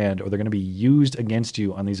tactics stand, or they're going to be used against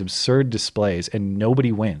you on these absurd displays, and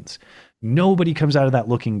nobody wins. Nobody comes out of that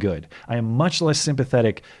looking good. I am much less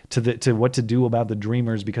sympathetic to what to do about the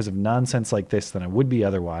Dreamers because of nonsense like this than I would be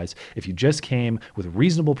otherwise if you just came with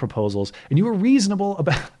reasonable proposals and you were reasonable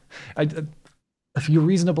about... if you're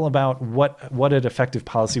reasonable about what an effective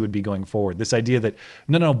policy would be going forward. This idea that,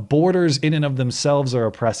 no, borders in and of themselves are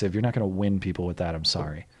oppressive. You're not going to win people with that. I'm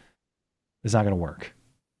sorry. It's not going to work.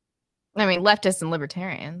 I mean, leftists and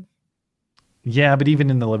libertarians. Yeah, but even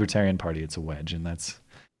in the Libertarian Party, it's a wedge. And that's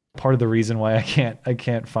part of the reason why I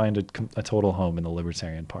can't find a total home in the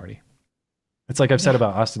Libertarian Party. It's like I've said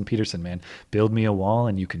about Austin Peterson, man. Build me a wall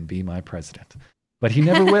and you can be my president. But he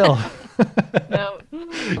never will. No.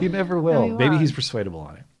 He never will. No, Maybe he's persuadable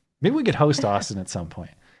on it. Maybe we could host Austin at some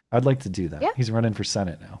point. I'd like to do that. Yeah. He's running for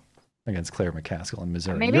Senate now against Claire McCaskill in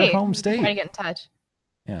Missouri. Maybe. Your home state. Try to get in touch.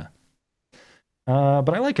 Yeah.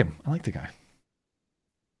 But I like him. I like the guy.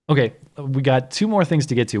 Okay, we got 2 more things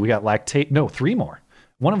to get to. We got 3 more.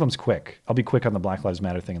 One of them's quick. I'll be quick on the Black Lives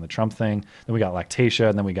Matter thing and the Trump thing. Then we got Lactatia,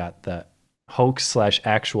 and then we got the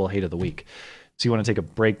hoax/actual hate of the week. So you want to take a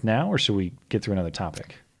break now, or should we get through another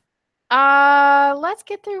topic? Let's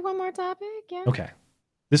get through one more topic. Yeah. Okay.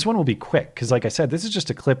 This one will be quick because, like I said, this is just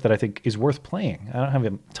a clip that I think is worth playing. I don't have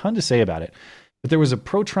a ton to say about it, but there was a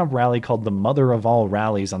pro-Trump rally called the Mother of All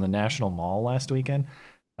Rallies on the National Mall last weekend.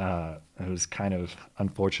 It was kind of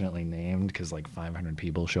unfortunately named because like 500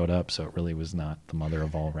 people showed up, so it really was not the Mother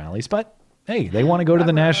of All Rallies. But hey, they want to go to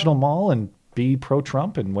the National Mall and be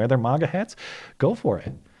pro-Trump and wear their MAGA hats. Go for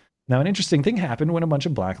it. Now, an interesting thing happened when a bunch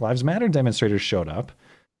of Black Lives Matter demonstrators showed up.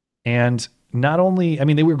 And not only, I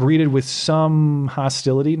mean, they were greeted with some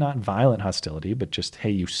hostility, not violent hostility, but just,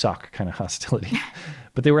 hey, you suck kind of hostility.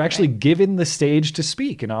 But they were actually given the stage to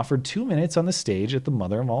speak and offered 2 minutes on the stage at the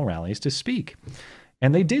Mother of All Rallies to speak.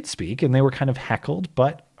 And they did speak, and they were kind of heckled,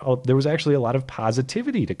 but there was actually a lot of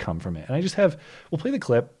positivity to come from it. And we'll play the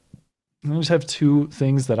clip, and I just have 2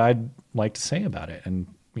 things that I'd like to say about it. And,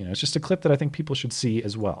 it's just a clip that I think people should see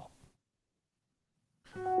as well.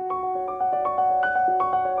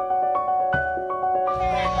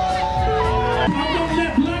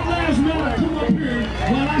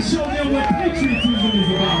 Well, I show them what patriotism is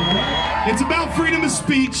about, all right? It's about freedom of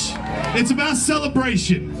speech. It's about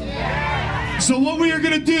celebration. So what we are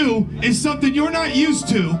going to do is something you're not used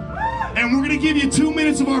to, and we're going to give you 2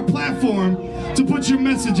 minutes of our platform to put your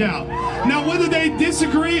message out. Now, whether they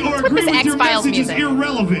disagree or agree with your message is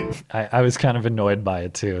irrelevant. I was kind of annoyed by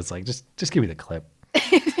it too. It's like, just give me the clip.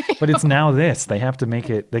 But it's now this. They have to make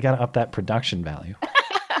it, they got to up that production value.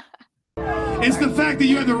 It's the fact that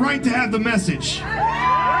you have the right to have the message.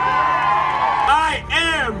 I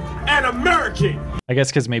am an American. I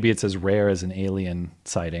guess because maybe it's as rare as an alien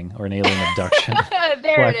sighting or an alien abduction.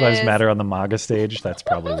 There Black it Lives is. Matter on the MAGA stage. That's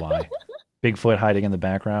probably why. Bigfoot hiding in the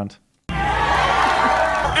background.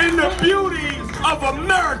 And the beauty of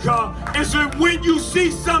America is that when you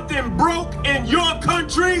see something broke in your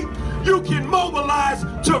country, you can mobilize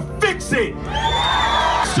to fix it.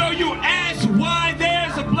 So you ask why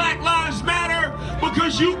there's a Black Lives Matter?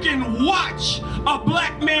 Because you can watch a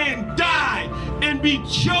black man die and be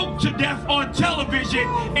choked to death on television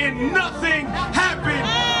and nothing happened.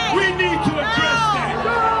 We need to address that.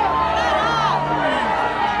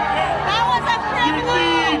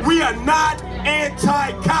 We are not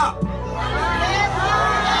anti-cop.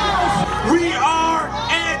 We are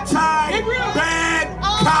anti-bad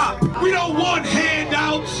cop. We don't want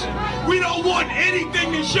handouts. We don't want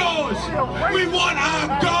anything to show us. We want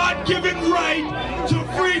our God-given right to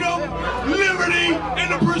freedom, liberty,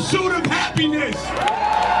 and the pursuit of happiness.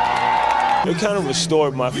 It kind of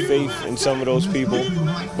restored my faith in some of those people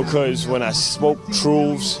because when I spoke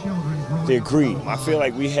truths, they agreed. I feel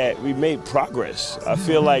like we made progress. I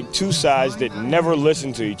feel like two sides that never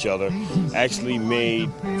listened to each other actually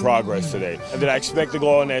made progress today. Did I expect to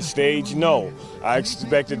go on that stage? No. I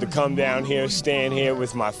expected to come down here, stand here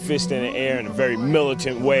with my fist in the air in a very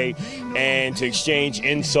militant way and to exchange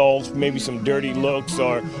insults, maybe some dirty looks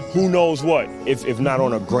or who knows what. If not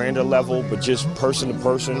on a grander level, but just person to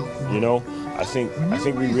person, you know, I think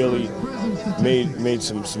we really made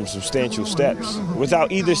some substantial steps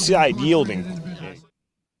without either side yielding.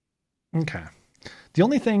 Okay. The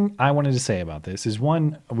only thing I wanted to say about this is,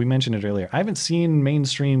 one, we mentioned it earlier. I haven't seen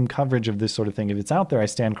mainstream coverage of this sort of thing. If it's out there, I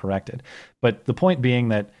stand corrected. But the point being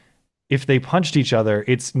that if they punched each other,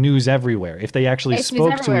 it's news everywhere. If they actually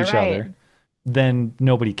spoke to each other, then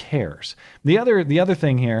nobody cares. The other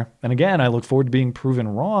thing here, and again, I look forward to being proven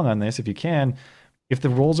wrong on this if you can. If the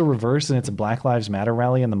roles are reversed and it's a Black Lives Matter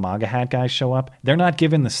rally and the MAGA hat guys show up, they're not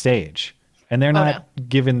given the stage and they're not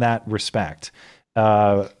given that respect.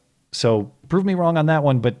 So prove me wrong on that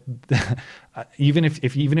one. But even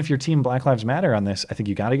if you're team Black Lives Matter on this, I think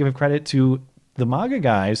you got to give credit to the MAGA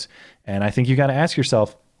guys. And I think you got to ask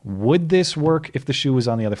yourself, would this work if the shoe was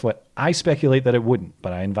on the other foot? I speculate that it wouldn't,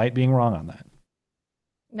 but I invite being wrong on that.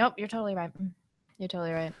 Nope, you're totally right. You're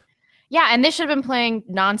totally right. Yeah, and this should have been playing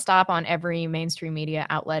nonstop on every mainstream media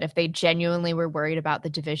outlet if they genuinely were worried about the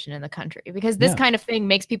division in the country. Because this kind of thing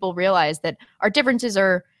makes people realize that our differences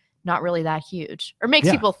are not really that huge, or makes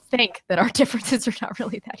people think that our differences are not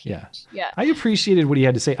really that huge. Yeah. I appreciated what he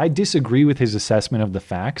had to say. I disagree with his assessment of the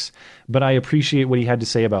facts, but I appreciate what he had to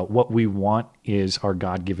say about what we want is our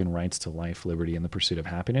God-given rights to life, liberty, and the pursuit of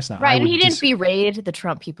happiness. Now, right, and he didn't berate the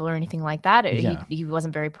Trump people or anything like that. He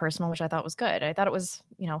wasn't very personal, which I thought was good. I thought it was,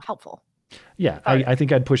 helpful. Yeah, I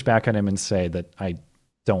think I'd push back on him and say that I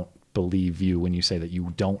don't believe you when you say that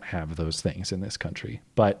you don't have those things in this country.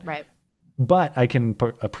 But I can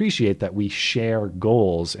appreciate that we share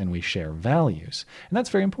goals and we share values. And that's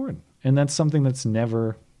very important. And that's something that's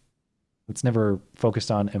never focused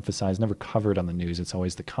on, emphasized, never covered on the news. It's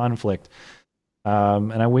always the conflict.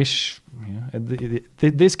 And I wish,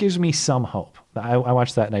 this gives me some hope. I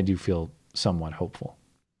watch that and I do feel somewhat hopeful.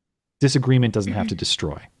 Disagreement doesn't have to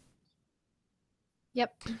destroy.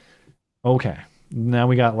 Yep. Okay. Now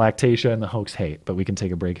we got Lactatia and the hoax hate, but we can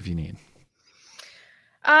take a break if you need.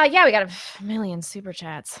 Yeah, we got a million super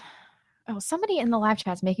chats. Oh, somebody in the live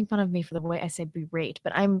chat's making fun of me for the way I say berate,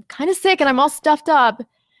 but I'm kind of sick and I'm all stuffed up.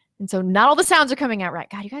 And so not all the sounds are coming out right.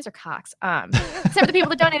 God, you guys are cocks. Except for the people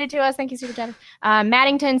that donated to us. Thank you, super chat.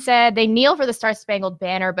 Maddington said, they kneel for the Star-Spangled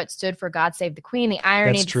Banner, but stood for God Save the Queen. The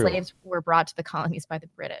irony, the slaves were brought to the colonies by the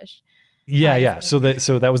British. Yeah. So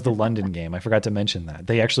that was the London game. I forgot to mention that.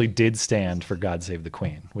 They actually did stand for God Save the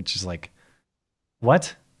Queen, which is like,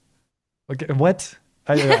 what? Okay, what?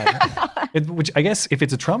 Which I guess if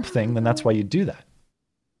it's a Trump thing, then that's why you do that.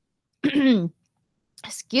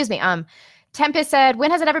 Excuse me. Tempest said,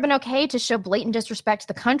 when has it ever been okay to show blatant disrespect to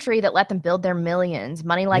the country that let them build their millions?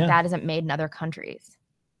 Money like that isn't made in other countries.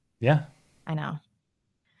 Yeah. I know.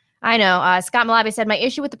 I know. Scott Malabi said, my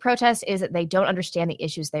issue with the protest is that they don't understand the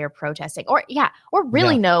issues they are protesting or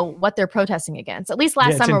really know what they're protesting against. At least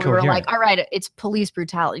last summer we were like, all right, it's police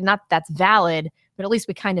brutality. Not that's valid, but at least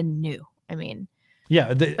we kind of knew. I mean,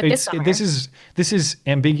 yeah, this is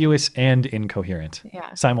ambiguous and incoherent.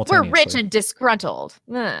 Yeah, simultaneously. We're rich and disgruntled.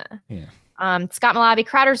 Yeah. Scott Malabi,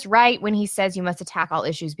 Crowder's right when he says you must attack all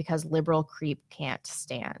issues because liberal creep can't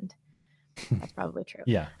stand. That's probably true.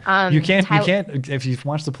 Yeah. You can't, if you've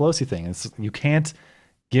watched the Pelosi thing, you can't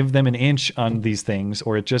give them an inch on these things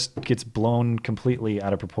or it just gets blown completely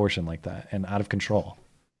out of proportion like that and out of control.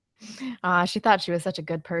 She thought she was such a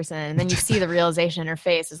good person. And then you see the realization in her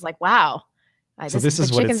face. It's like, wow. This is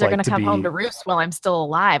the what chickens it's are like going to come home to roost while I'm still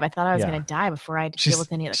alive. I thought I was going to die before I deal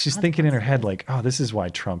with any of the She's thinking in her head like, oh, this is why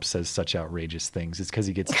Trump says such outrageous things. It's because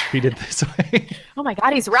he gets treated this way. Oh my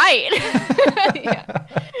God, he's right.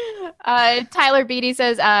 Tyler Beatty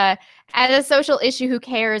says, as a social issue, who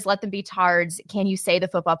cares? Let them be tards. Can you say the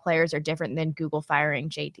football players are different than Google firing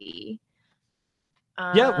JD?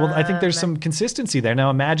 Yeah, well, I think there's some consistency there. Now,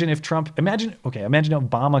 imagine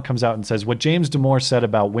Obama comes out and says what James Damore said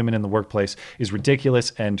about women in the workplace is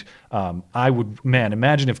ridiculous. And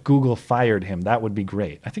imagine if Google fired him. That would be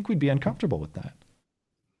great. I think we'd be uncomfortable with that.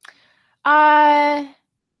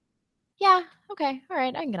 Yeah. Okay. All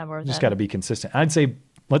right. I can get on board with that. Just got to be consistent. I'd say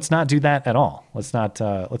let's not do that at all. Let's not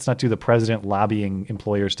do the president lobbying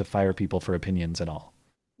employers to fire people for opinions at all.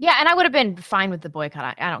 Yeah, and I would have been fine with the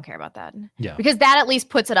boycott. I don't care about that. Yeah. Because that at least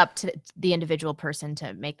puts it up to the individual person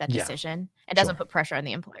to make that decision. It doesn't put pressure on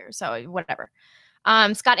the employer. So whatever.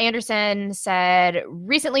 Scott Anderson said,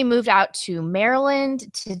 recently moved out to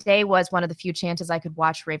Maryland. Today was one of the few chances I could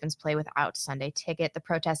watch Ravens play without Sunday ticket. The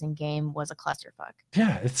protesting game was a clusterfuck.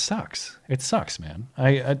 Yeah, it sucks. It sucks, man.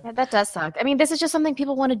 Yeah, that does suck. I mean, this is just something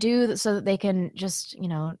people want to do so that they can just,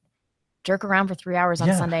 jerk around for 3 hours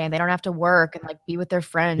on Sunday and they don't have to work and be with their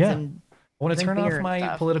friends. Yeah. And I want to turn off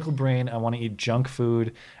my political brain. I want to eat junk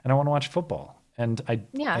food and I want to watch football. And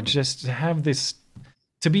I just have this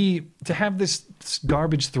to have this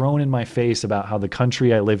garbage thrown in my face about how the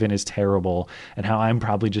country I live in is terrible and how I'm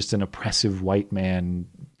probably just an oppressive white man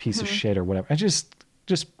piece of shit or whatever. I just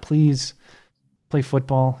please play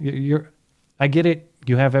football. I get it.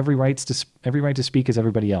 You have every right to speak as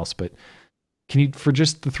everybody else, but can you, for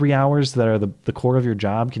just the 3 hours that are the core of your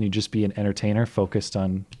job, can you just be an entertainer focused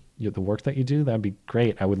on the work that you do? That'd be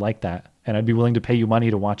great. I would like that. And I'd be willing to pay you money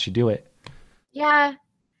to watch you do it. Yeah.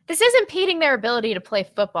 This is impeding their ability to play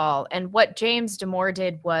football. And what James Damore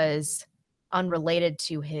did was unrelated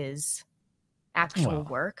to his actual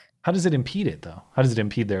work. How does it impede it, though? How does it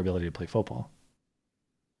impede their ability to play football?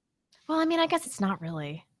 Well, I mean, I guess it's not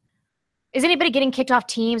really. Is anybody getting kicked off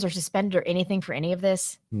teams or suspended or anything for any of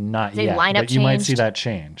this? Not yet, but you might see that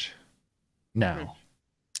change now.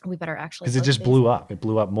 We better actually. Because it just blew up. It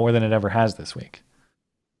blew up more than it ever has this week.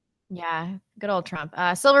 Yeah, good old Trump.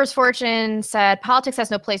 Silver's Fortune said, politics has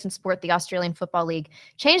no place in sport. The Australian Football League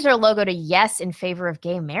changed their logo to yes in favor of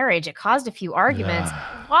gay marriage. It caused a few arguments.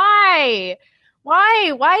 Why?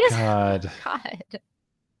 Why does God?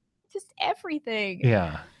 Just everything.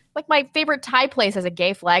 Yeah. Like my favorite Thai place has a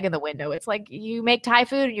gay flag in the window. It's like, you make Thai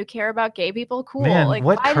food and you care about gay people? Cool. Man, like,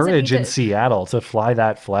 what courage in Seattle to fly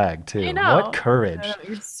that flag too. I know. What courage.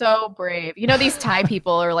 You're so brave. These Thai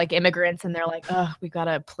people are like immigrants and they're like, oh, we got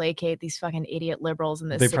to placate these fucking idiot liberals in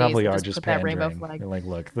this city. They probably are just just that rainbow pandering. flag. They're like,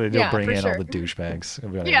 look, they'll bring in all the douchebags.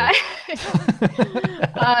 Yeah.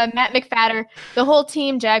 Matt McFadder, the whole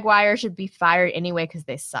team Jaguar should be fired anyway because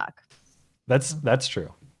they suck. That's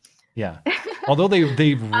true. Yeah. Although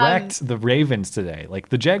they wrecked the Ravens today. Like,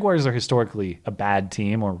 the Jaguars are historically a bad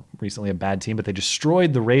team, or recently a bad team, but they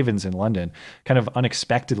destroyed the Ravens in London, kind of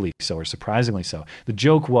unexpectedly so, or surprisingly so. The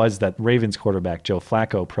joke was that Ravens quarterback Joe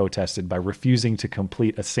Flacco protested by refusing to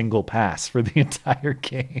complete a single pass for the entire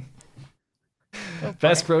game.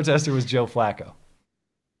 Best protester was Joe Flacco.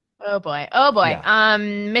 Oh boy. Yeah.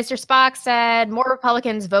 Mr. Spock said more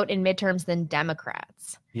Republicans vote in midterms than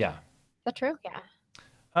Democrats. Yeah. Is that true? Yeah.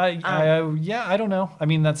 I don't know. I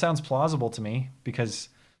mean, that sounds plausible to me because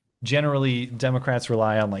generally Democrats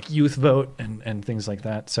rely on like youth vote and things like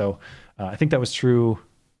that. So I think that was true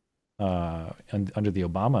under the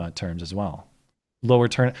Obama terms as well. Lower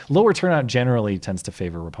turnout generally tends to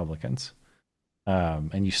favor Republicans.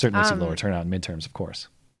 And you certainly see lower turnout in midterms, of course.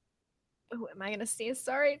 Oh, am I going to sneeze?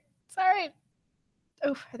 Sorry.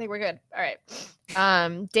 Oh, I think we're good. All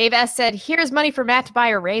right. Dave S. said, here's money for Matt to buy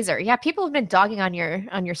a razor. Yeah, people have been dogging on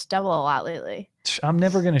your stubble a lot lately. I'm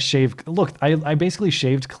never going to shave. Look, I basically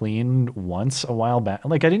shaved clean once a while back.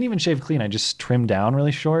 Like, I didn't even shave clean. I just trimmed down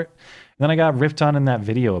really short. Then I got ripped on in that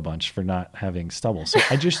video a bunch for not having stubble. So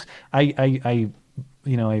I just, I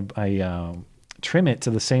trim it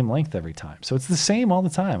to the same length every time. So it's the same all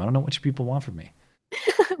the time. I don't know what you people want from me.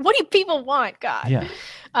 What do people want? God. Yeah.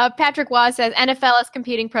 Patrick Waz says NFL has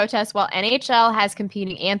competing protests while NHL has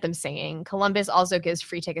competing anthem singing. Columbus also gives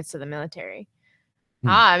free tickets to the military.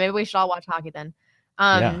 Maybe we should all watch hockey then.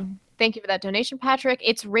 Thank you for that donation, Patrick.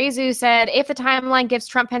 It's Rezu said, if the timeline gives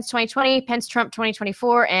Trump Pence 2020, Pence Trump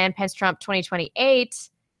 2024, and Pence Trump 2028,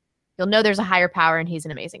 you'll know there's a higher power and he's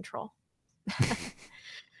an amazing troll.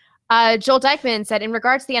 Joel Dykman said, in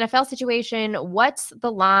regards to the NFL situation, what's the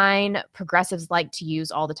line progressives like to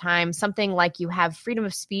use all the time? Something like you have freedom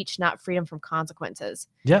of speech, not freedom from consequences.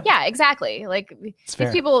 Yeah. Yeah, exactly. Like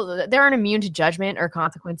these people, they aren't immune to judgment or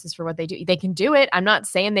consequences for what they do. They can do it. I'm not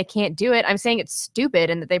saying they can't do it. I'm saying it's stupid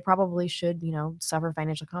and that they probably should, suffer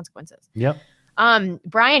financial consequences. Yep.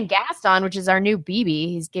 Brian Gaston, which is our new BB,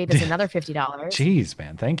 he gave us another $50. Jeez,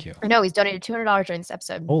 man. Thank you. I know he's donated $200 during this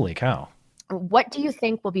episode. Holy cow. What do you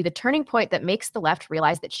think will be the turning point that makes the left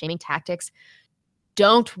realize that shaming tactics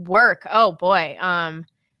don't work? Oh boy.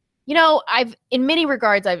 I've in many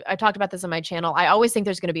regards, I've talked about this on my channel. I always think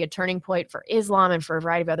there's going to be a turning point for Islam and for a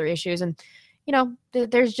variety of other issues. And,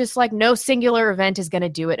 there's just like no singular event is going to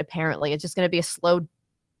do it. Apparently it's just going to be a slow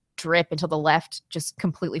drip until the left just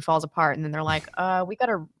completely falls apart. And then they're like, we got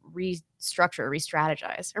to restructure,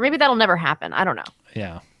 re-strategize, or maybe that'll never happen. I don't know.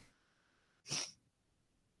 Yeah.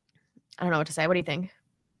 I don't know what to say. What do you think?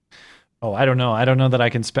 Oh, I don't know. I don't know that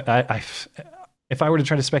I can. If I were to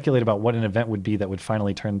try to speculate about what an event would be that would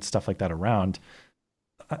finally turn stuff like that around,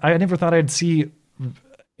 I never thought I'd see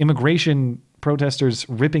immigration protesters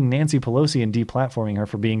ripping Nancy Pelosi and deplatforming her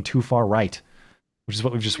for being too far right, which is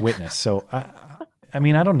what we've just witnessed. So, I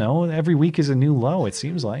mean, I don't know. Every week is a new low, it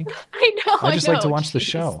seems like. I know. I just like to watch the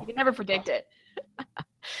show. You can never predict it.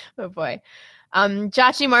 Oh, boy.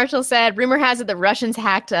 Joshi Marshall said, rumor has it the Russians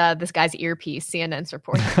hacked this guy's earpiece. CNN's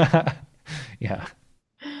reporting. Yeah.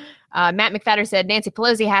 Matt McFadder said, Nancy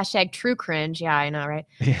Pelosi, hashtag true cringe. Yeah, I know, right?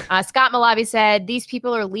 Yeah. Scott Malavi said, these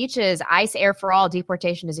people are leeches. ICE air for all.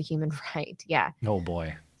 Deportation is a human right. Yeah. Oh,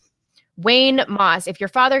 boy. Wayne Moss, if your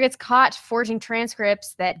father gets caught forging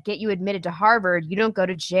transcripts that get you admitted to Harvard, you don't go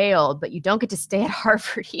to jail, but you don't get to stay at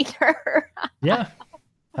Harvard either. Yeah,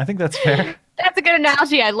 I think that's fair. That's a good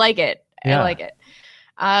analogy. I like it. Yeah. I like it.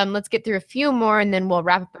 Let's get through a few more and then we'll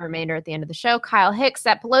wrap up the remainder at the end of the show. Kyle Hicks,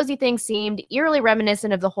 that Pelosi thing seemed eerily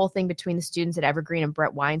reminiscent of the whole thing between the students at Evergreen and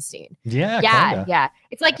Brett Weinstein. Yeah. Yeah.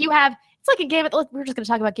 It's like it's like a Game of, we're just going to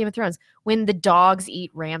talk about Game of Thrones. When the dogs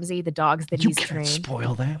eat Ramsay, the dogs that he's trained. You can't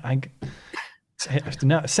spoil that.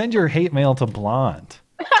 No, send your hate mail to Blonde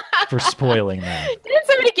for spoiling that. Didn't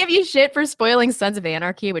somebody give you shit for spoiling Sons of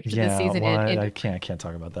Anarchy, which is the season I can't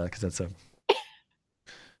talk about that because that's a...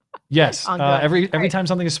 Yes. Every time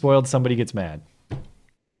something is spoiled, somebody gets mad.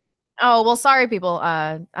 Oh, well, sorry, people.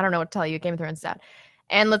 I don't know what to tell you. Game of Thrones is out.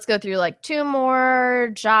 And let's go through like two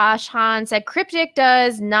more. Josh Hahn said cryptic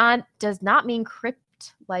does not mean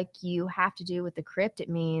crypt like you have to do with the crypt. It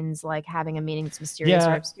means like having a meaning that's mysterious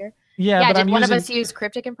or obscure. Yeah, but did one of us use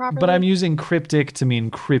cryptic improperly? But I'm using cryptic to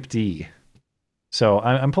mean crypty. So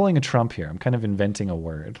I'm pulling a Trump here. I'm kind of inventing a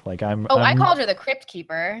word. Like I called her the crypt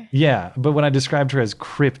keeper. Yeah, but when I described her as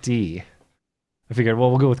crypty, I figured, well,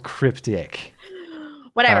 we'll go with cryptic.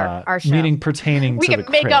 Whatever, our show. Meaning pertaining to the crypt.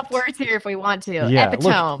 We can make up words here if we want to. Yeah,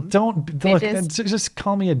 epitome. Look, just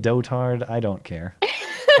call me a dotard. I don't care.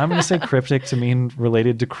 I'm going to say cryptic to mean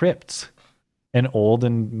related to crypts and old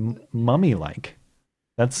and mummy-like.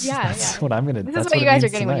 That's what I'm going to... This is what you guys are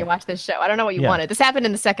getting tonight. When you watch this show. I don't know what you wanted. This happened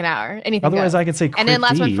in the second hour. Anything Otherwise, goes. I could say crypty, and then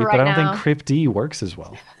last one for right but I don't now. think crypty works as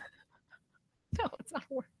well. No, it's not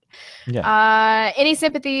a word. Yeah. Any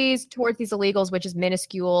sympathies towards these illegals, which is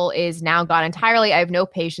minuscule, is now gone entirely. I have no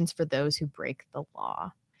patience for those who break the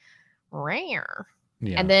law. Rare.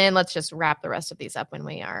 Yeah. And then let's just wrap the rest of these up when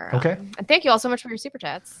we are. Okay. And thank you all so much for your super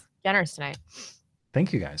chats. Generous tonight.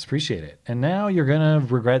 Thank you guys. Appreciate it. And now you're going to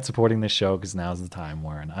regret supporting this show because now's the time,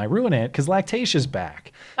 Warren. I ruin it because Lactatia's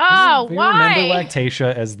back. Oh, you why? remember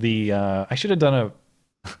Lactatia as the... I should have done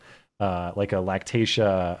like a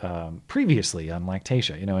Lactatia previously on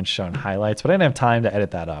Lactatia, and shown highlights, but I didn't have time to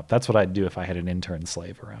edit that up. That's what I'd do if I had an intern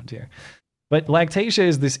slave around here. But Lactatia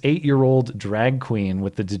is this 8-year-old drag queen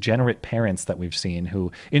with the degenerate parents that we've seen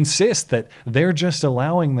who insist that they're just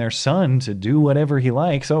allowing their son to do whatever he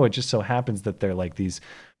likes. Oh, it just so happens that they're like these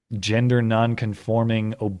gender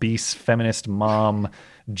non-conforming, obese, feminist mom,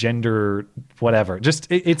 gender whatever. Just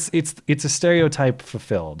it's a stereotype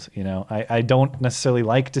fulfilled. I don't necessarily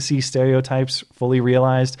like to see stereotypes fully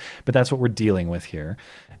realized, but that's what we're dealing with here.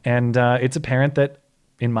 And it's a parent that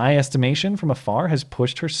in my estimation, from afar, has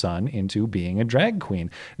pushed her son into being a drag queen.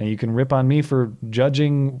 Now, you can rip on me for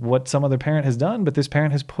judging what some other parent has done, but this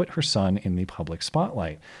parent has put her son in the public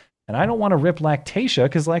spotlight. And I don't want to rip Lactatia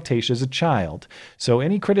because Lactatia is a child. So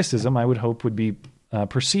any criticism I would hope would be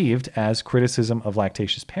perceived as criticism of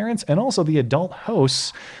Lactatia's parents and also the adult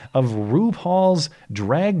hosts of RuPaul's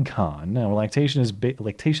Drag Con. Now,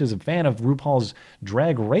 Lactatia is a fan of RuPaul's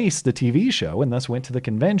Drag Race, the TV show, and thus went to the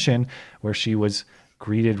convention where she was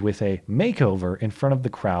greeted with a makeover in front of the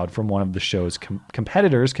crowd from one of the show's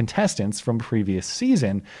contestants from previous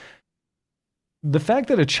season. The fact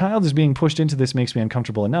that a child is being pushed into this makes me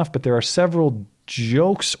uncomfortable enough, but there are several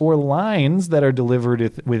jokes or lines that are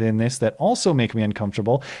delivered within this that also make me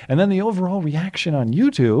uncomfortable. And then the overall reaction on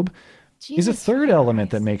YouTube is a third element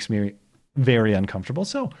that makes me very uncomfortable.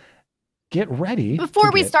 So get ready. Before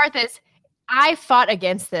we start this, I fought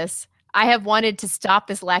against this. I have wanted to stop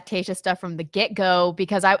this Lactatia stuff from the get-go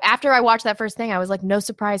because after I watched that first thing, I was like, no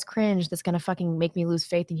surprise cringe that's going to fucking make me lose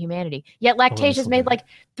faith in humanity. Yet Lactatia's made like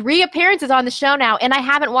 3 appearances on the show now, and I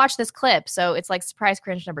haven't watched this clip, so it's like surprise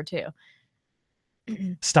cringe number 2.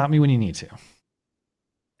 Stop me when you need to.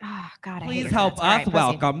 Oh, God, Please help us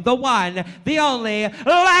welcome the one, the only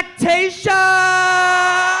Lactatia!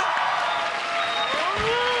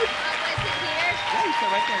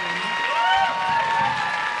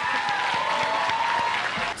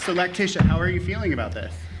 So Lactatia, how are you feeling about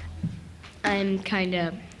this? I'm kind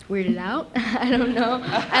of weirded out. I don't know.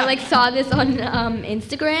 I saw this on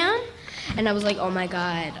Instagram, and I was like, oh my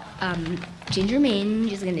God, Ginger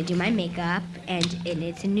Minge is gonna do my makeup, and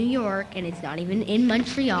it's in New York, and it's not even in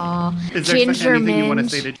Montreal. Is there anything you want to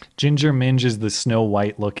say to Ginger Minge is the Snow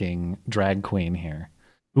White looking drag queen here,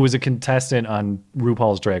 who was a contestant on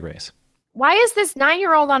RuPaul's Drag Race. Why is this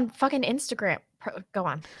 9-year-old on fucking Instagram? Go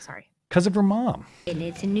on. Sorry. Because of her mom. And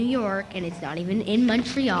it's in New York, and it's not even in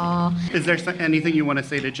Montreal. Is there anything you want to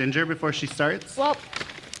say to Ginger before she starts? Well,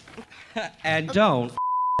 and don't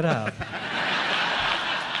it up.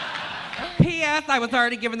 P.S. I was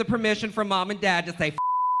already given the permission from Mom and Dad to say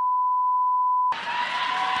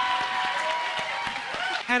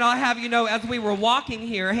And I'll have you know, as we were walking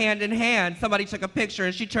here hand in hand, somebody took a picture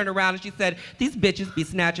and she turned around and she said, these bitches be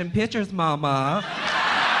snatching pictures, Mama.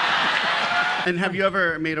 And have you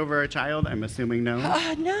ever made over a child? I'm assuming no.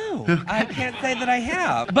 No, I can't say that I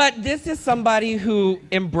have. But this is somebody who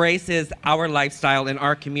embraces our lifestyle in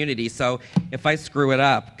our community. So if I screw it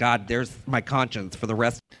up, God, there's my conscience for the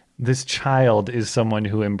rest. This child is someone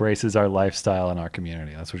who embraces our lifestyle in our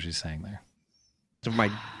community. That's what she's saying there. Of my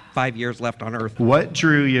 5 years left on Earth. What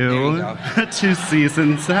drew you to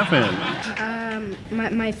season 7?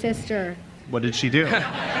 My sister. What did she do?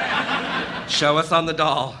 Show us on the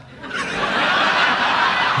doll.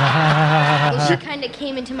 Well, she kind of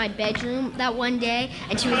came into my bedroom that one day,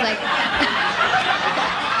 and she was like...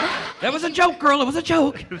 That was a joke, girl. It was a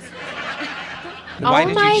joke. Why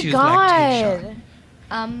did you choose Lactatia?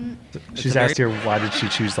 She's asked here, why did she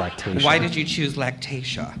choose Lactatia? Why did you choose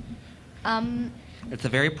Lactatia? It's a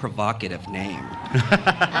very provocative name.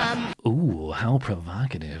 Ooh, how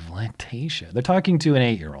provocative. Lactatia. They're talking to an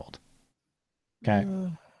 8-year-old. Okay.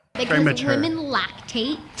 Because women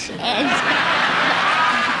lactate, and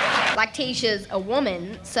Lactatia's a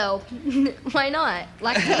woman, so why not?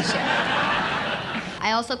 Lactatia.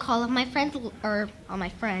 I also call all my friends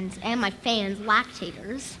and my fans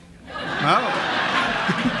lactators.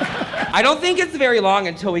 I don't think it's very long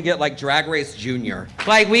until we get like Drag Race Junior.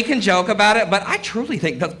 Like, we can joke about it, but I truly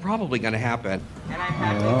think that's probably going to happen. And I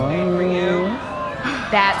have to explain for you.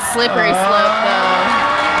 That slippery slope,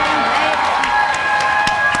 though.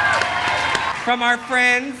 From our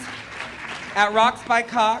friends at Rocks by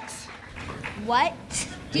Cox. What?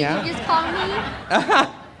 Did you just call me?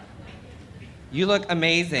 You look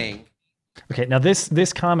amazing. Okay, now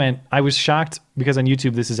this comment, I was shocked because on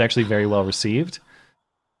YouTube this is actually very well received.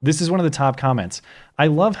 This is one of the top comments. I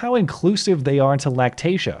love how inclusive they are to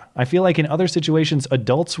Lactatia. I feel like in other situations,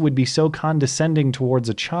 adults would be so condescending towards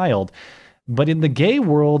a child. But in the gay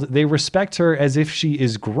world, they respect her as if she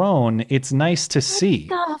is grown. It's nice to see.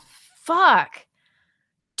 What the fuck?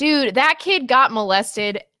 Dude, that kid got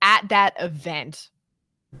molested at that event.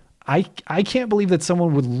 I can't believe that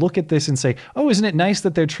someone would look at this and say, oh, isn't it nice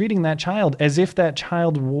that they're treating that child as if that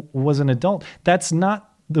child was an adult? That's not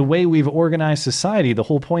the way we've organized society. The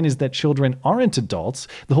whole point is that children aren't adults.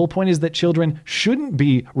 The whole point is that children shouldn't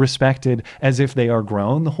be respected as if they are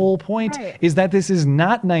grown. The whole point is that this is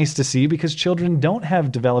not nice to see because children don't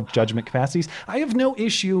have developed judgment capacities. I have no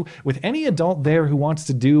issue with any adult there who wants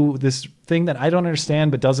to do this thing that I don't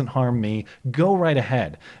understand but doesn't harm me. Go right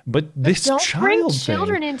ahead. But this don't child bring thing,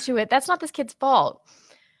 children into it. That's not this kid's fault.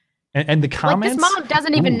 And the comments. Like, this mom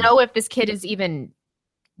doesn't even Ooh. know if this kid is even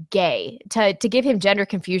gay. To give him gender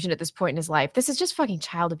confusion at this point in his life, this is just fucking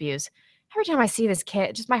child abuse. Every time I see this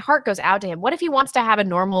kid, just my heart goes out to him. What if he wants to have a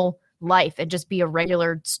normal life and just be a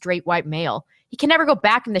regular straight white male? He can never go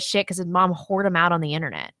back from the shit because his mom whored him out on the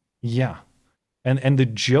internet. Yeah. And the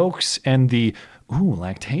jokes and the,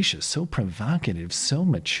 Lactatia, so provocative, so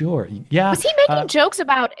mature. Yeah. Was he making jokes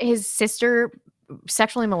about his sister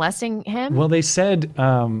sexually molesting him? Well, they said,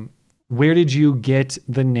 where did you get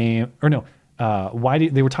the name? Or no,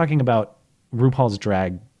 they were talking about RuPaul's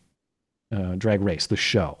drag race, the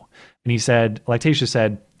show. And he said, Lactatia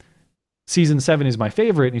said, season 7 is my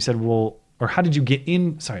favorite. And he said, well, or how did you get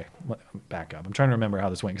in? Sorry, back up. I'm trying to remember how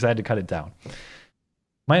this went because I had to cut it down.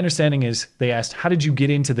 My understanding is they asked, how did you get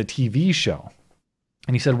into the TV show?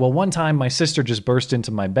 And he said, well, one time my sister just burst into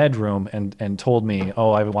my bedroom and told me,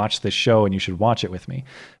 oh, I watched this show and you should watch it with me.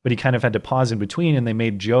 But he kind of had to pause in between and they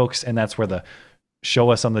made jokes. And that's where the show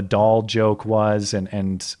us on the doll joke was.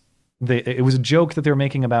 And it was a joke that they were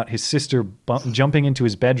making about his sister jumping into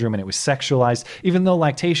his bedroom and it was sexualized, even though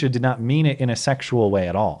Lactatia did not mean it in a sexual way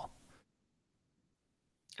at all.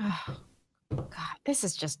 Oh, God, this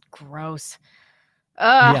is just gross.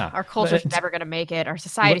 Yeah, our culture's never going to make it. Our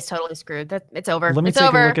society's totally screwed. It's over. Let me it's take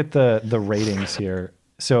over. a look at the ratings here.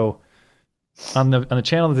 So on the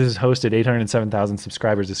channel that this is hosted, 807,000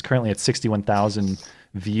 subscribers, is currently at 61,000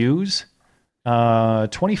 views.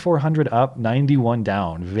 2,400 up, 91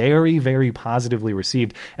 down. Very, very positively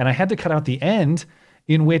received. And I had to cut out the end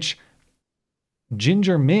in which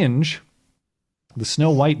Ginger Minge, the Snow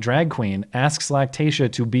White drag queen, asks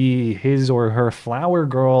Lactatia to be his or her flower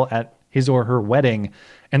girl at his or her wedding.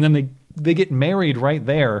 And then they get married right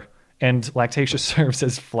there. And Lactatia serves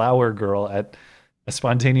as flower girl at a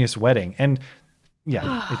spontaneous wedding. And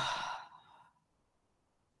yeah,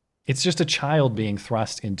 it's just a child being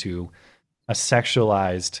thrust into a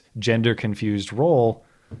sexualized, gender-confused role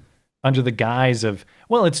under the guise of,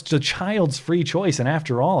 well, it's the child's free choice. And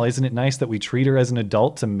after all, isn't it nice that we treat her as an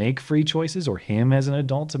adult to make free choices, or him as an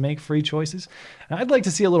adult to make free choices? And I'd like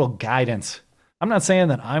to see a little guidance. I'm not saying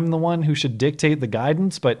that I'm the one who should dictate the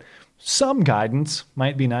guidance, but some guidance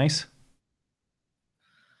might be nice.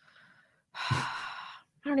 I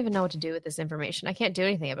don't even know what to do with this information. I can't do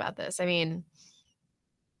anything about this. I mean,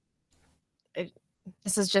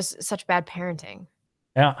 this is just such bad parenting.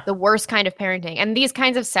 Yeah. The worst kind of parenting. And these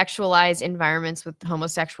kinds of sexualized environments with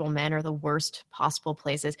homosexual men are the worst possible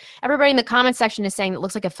places. Everybody in the comment section is saying it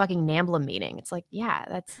looks like a fucking NAMBLA meeting. It's like,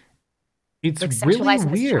 yeah, it's like really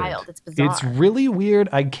sexualizing this weird. child. It's bizarre. It's really weird.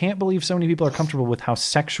 I can't believe so many people are comfortable with how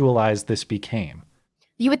sexualized this became.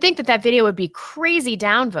 You would think that video would be crazy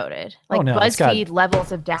downvoted. Like BuzzFeed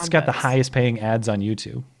levels of downvotes. It's got the highest paying ads on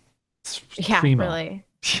YouTube. Yeah, primo. really.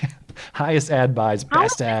 Highest ad buys,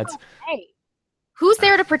 best ads. Hey, who's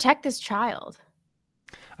there to protect this child?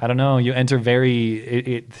 I don't know. You enter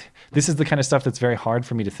this is the kind of stuff that's very hard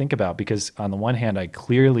for me to think about, because on the one hand, I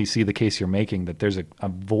clearly see the case you're making that there's a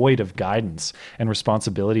void of guidance and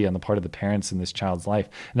responsibility on the part of the parents in this child's life.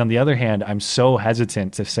 And on the other hand, I'm so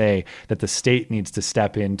hesitant to say that the state needs to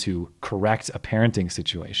step in to correct a parenting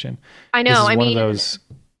situation. I know. I mean, those,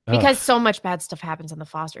 because so much bad stuff happens in the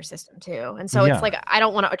foster system too. And so it's like, I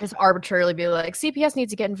don't want to just arbitrarily be like, CPS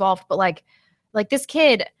needs to get involved, but like this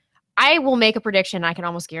kid, I will make a prediction. I can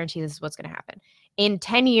almost guarantee this is what's going to happen. In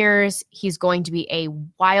 10 years, he's going to be a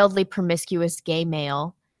wildly promiscuous gay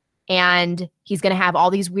male, and he's going to have all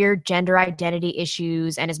these weird gender identity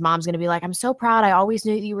issues, and his mom's going to be like, I'm so proud. I always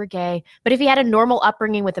knew that you were gay. But if he had a normal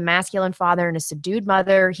upbringing with a masculine father and a subdued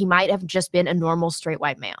mother, he might have just been a normal straight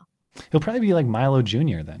white male. He'll probably be like Milo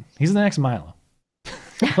Jr. then. He's the next Milo.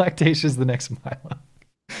 Lactatia's the next Milo.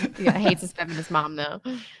 Yeah, hates his feminist mom, though.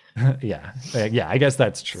 Yeah, I guess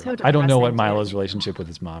that's true. So I don't know what Milo's relationship with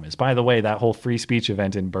his mom is. By the way, that whole free speech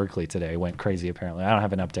event in Berkeley today went crazy, apparently. I don't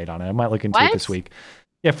have an update on it. I might look into it this week.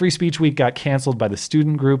 Yeah, Free Speech Week got canceled by the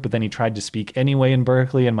student group, but then he tried to speak anyway in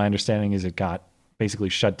Berkeley, and my understanding is it got basically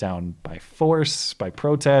shut down by force, by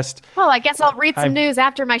protest. Well, I guess I'll read some news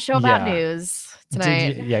after my show about news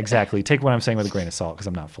tonight. Yeah, exactly. Take what I'm saying with a grain of salt, because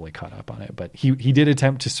I'm not fully caught up on it. But he did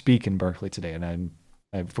attempt to speak in Berkeley today, and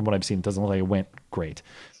from what I've seen, it doesn't look like it went great.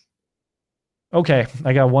 Okay,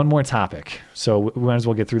 I got one more topic. So we might as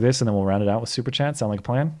well get through this, and then we'll round it out with Super Chat. Sound like a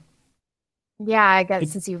plan? Yeah, I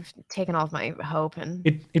guess since you've taken all of my hope. And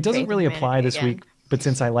it doesn't really apply this week, but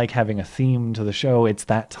since I like having a theme to the show, it's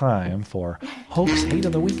that time for Hope's Hate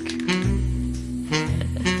of the Week.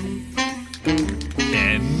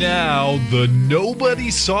 And now, the nobody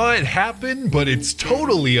saw it happen, but it's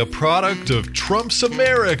totally a product of Trump's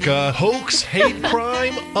America hoax hate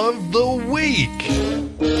crime of the week.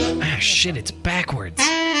 Ah, shit, it's backwards.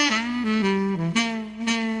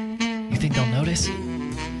 You think they'll notice?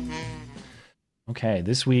 Okay,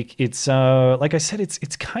 this week it's like I said,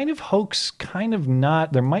 it's kind of hoax, kind of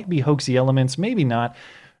not. There might be hoaxy elements, maybe not.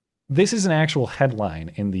 This is an actual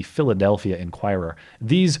headline in the Philadelphia Inquirer.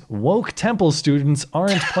 These woke Temple students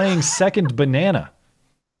aren't playing second banana.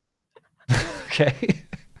 Okay.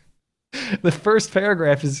 The first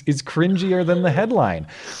paragraph is cringier than the headline.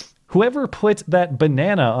 Whoever put that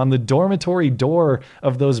banana on the dormitory door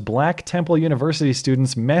of those black Temple University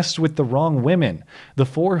students messed with the wrong women. The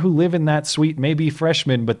 4 who live in that suite may be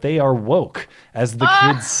freshmen, but they are woke, as the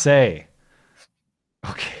kids say.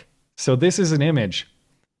 Okay, so this is an image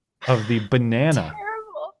of the banana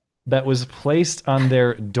that was placed on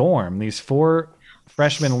their dorm. These 4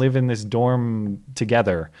 freshmen live in this dorm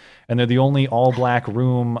together, and they're the only all-black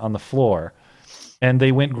room on the floor. And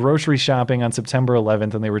they went grocery shopping on September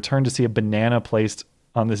 11th, and they returned to see a banana placed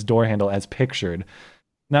on this door handle as pictured.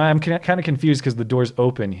 Now, I'm kind of confused because the door's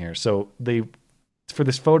open here. So for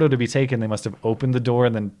this photo to be taken, they must have opened the door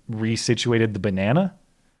and then resituated the banana?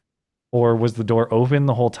 Or was the door open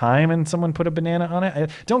the whole time and someone put a banana on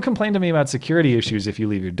it? Don't complain to me about security issues if you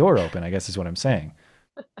leave your door open, I guess is what I'm saying.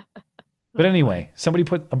 But anyway, somebody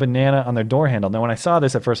put a banana on their door handle. Now, when I saw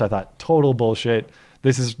this at first, I thought, total bullshit.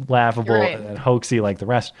 This is laughable and hoaxy like the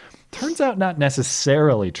rest. Turns out not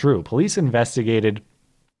necessarily true. Police investigated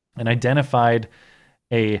and identified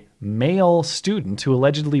a male student who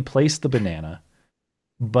allegedly placed the banana,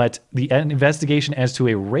 but the investigation as to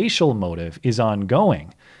a racial motive is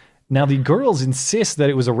ongoing. Now, the girls insist that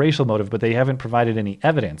it was a racial motive, but they haven't provided any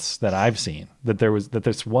evidence that I've seen that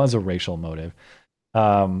this was a racial motive.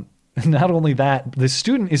 Not only that, the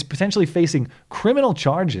student is potentially facing criminal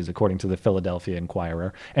charges, according to the Philadelphia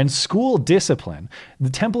Inquirer, and school discipline. The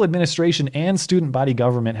Temple administration and student body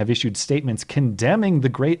government have issued statements condemning the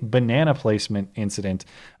great banana placement incident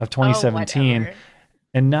of 2017.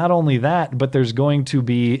 And not only that, but there's going to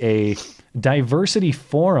be a diversity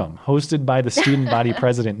forum hosted by the student body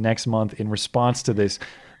president next month in response to this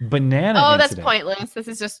banana incident. That's pointless. This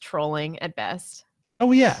is just trolling at best.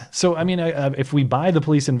 Oh, yeah. So, I mean, if we buy the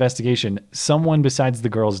police investigation, someone besides the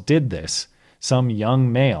girls did this, some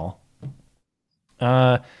young male.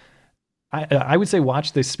 I would say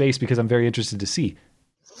watch this space because I'm very interested to see.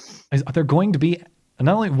 Are there going to be,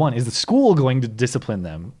 not only one, is the school going to discipline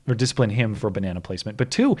them or discipline him for banana placement, but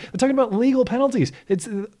 2, they're talking about legal penalties. It's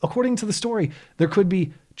according to the story, there could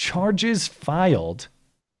be charges filed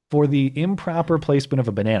for the improper placement of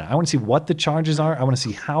a banana. I want to see what the charges are. I want to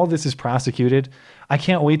see how this is prosecuted. I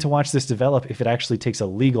can't wait to watch this develop if it actually takes a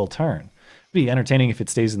legal turn. It'd be entertaining if it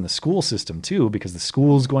stays in the school system too, because the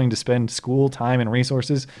school's going to spend school time and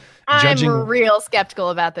resources judging. I'm real skeptical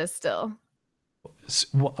about this still.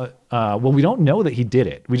 Well, we don't know that he did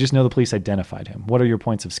it. We just know the police identified him. What are your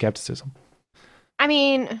points of skepticism? I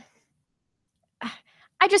mean,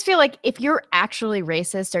 I just feel like if you're actually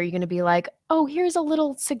racist, are you going to be like, oh, here's a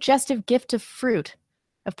little suggestive gift of fruit,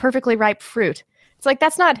 of perfectly ripe fruit? It's like,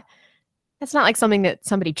 that's not like something that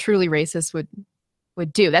somebody truly racist would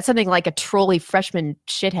do. That's something like a trolley freshman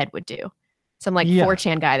shithead would do. Some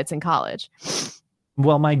 4chan guy that's in college.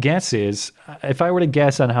 Well, my guess is, if I were to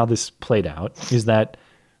guess on how this played out, is that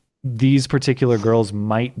these particular girls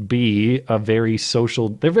might be a very social,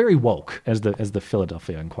 they're very woke, as the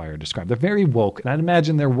Philadelphia Inquirer described. They're very woke, and I'd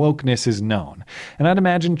imagine their wokeness is known. And I'd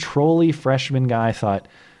imagine trolley freshman guy thought,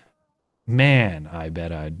 man, I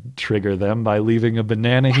bet I'd trigger them by leaving a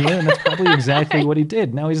banana here. And that's probably exactly what he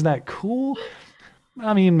did. Now, is that cool?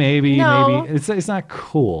 I mean, maybe. It's not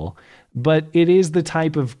cool, but it is the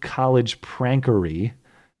type of college prankery,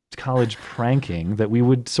 college pranking that we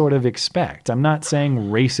would sort of expect. I'm not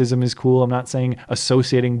saying racism is cool. I'm not saying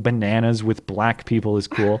associating bananas with black people is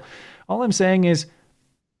cool. All I'm saying is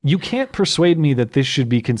you can't persuade me that this should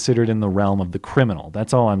be considered in the realm of the criminal.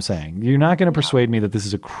 That's all I'm saying. You're not going to persuade me that this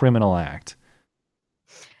is a criminal act.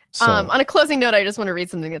 So, on a closing note, I just want to read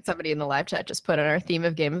something that somebody in the live chat just put on our theme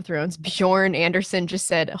of Game of Thrones. Bjorn Anderson just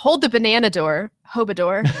said, hold the banana door,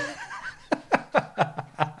 Hobador.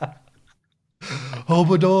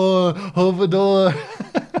 Hobador.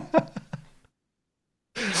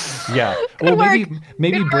 Yeah. Well,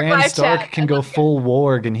 maybe Bran Stark can go full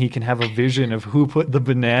warg and he can have a vision of who put the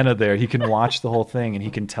banana there. He can watch the whole thing and he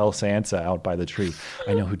can tell Sansa out by the tree,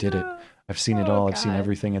 I know who did it. I've seen it all. God. I've seen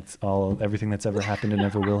everything. Everything that's ever happened and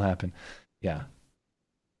ever will happen. Yeah.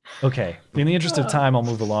 Okay. In the interest of time, I'll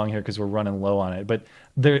move along here because we're running low on it. But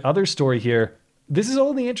the other story here, this is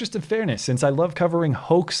all in the interest of fairness. Since I love covering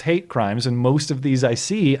hoax hate crimes, and most of these I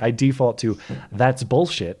see, I default to that's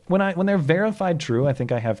bullshit. When they're verified true, I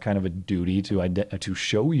think I have kind of a duty to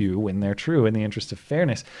show you when they're true in the interest of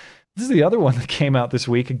fairness. This is the other one that came out this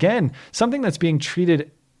week. Again, something that's being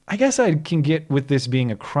treated, I guess I can get with this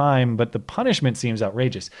being a crime, but the punishment seems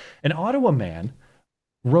outrageous. An Ottawa man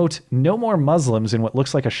wrote "No more Muslims" in what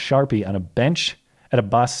looks like a Sharpie on a bench at a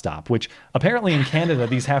bus stop, which apparently in Canada,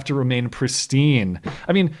 these have to remain pristine.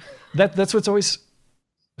 I mean, that's what's always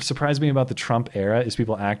surprised me about the Trump era is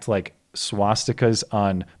people act like swastikas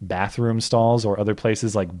on bathroom stalls or other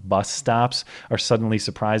places like bus stops are suddenly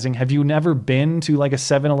surprising. Have you never been to like a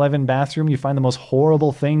 7-Eleven bathroom? You find the most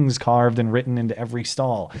horrible things carved and written into every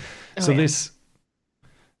stall. This,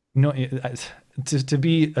 to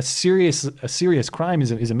be a serious crime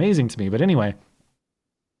is amazing to me. But anyway,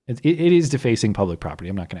 it is defacing public property.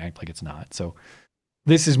 I'm not going to act like it's not. So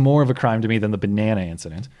this is more of a crime to me than the banana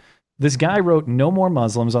incident. This guy wrote "No more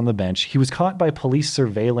Muslims" on the bench. He was caught by police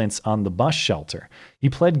surveillance on the bus shelter. He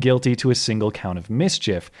pled guilty to a single count of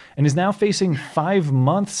mischief and is now facing 5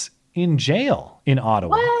 months in jail in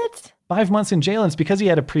Ottawa. What? 5 months in jail. And it's because he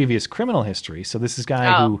had a previous criminal history. So this is a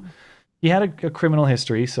guy who he had a criminal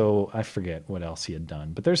history. So I forget what else he had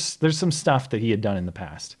done, but there's some stuff that he had done in the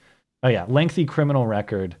past. Oh yeah. Lengthy criminal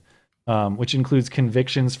record. Which includes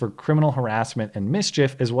convictions for criminal harassment and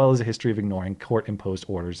mischief, as well as a history of ignoring court-imposed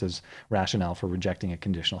orders as rationale for rejecting a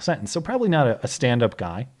conditional sentence. So probably not a stand-up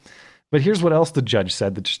guy. But here's what else the judge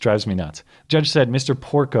said that just drives me nuts. Judge said Mr.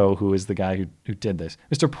 Porco, who is the guy who did this,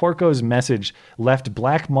 Mr. Porco's message left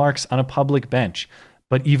black marks on a public bench,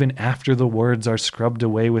 but even after the words are scrubbed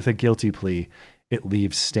away with a guilty plea, it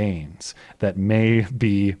leaves stains that may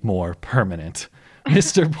be more permanent.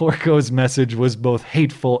 Mr. Porco's message was both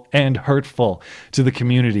hateful and hurtful to the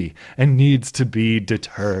community and needs to be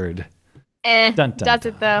deterred. Does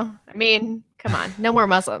it though? I mean, come on, no more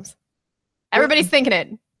Muslims. Everybody's thinking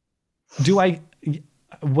it.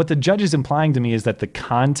 What the judge is implying to me is that the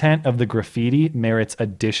content of the graffiti merits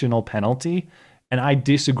additional penalty, and I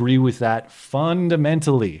disagree with that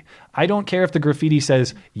fundamentally. I don't care if the graffiti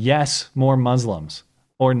says, "Yes, more Muslims,"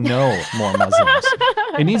 or "No, more Muslims."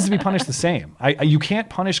 It needs to be punished the same. You can't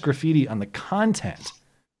punish graffiti on the content.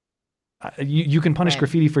 You can punish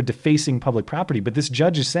graffiti for defacing public property, but this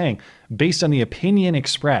judge is saying, based on the opinion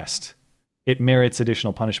expressed, it merits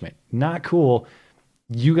additional punishment. Not cool.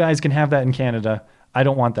 You guys can have that in Canada. I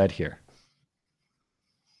don't want that here.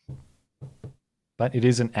 But it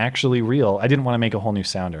isn't actually real. I didn't want to make a whole new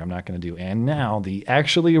sounder. I'm not going to do. And now the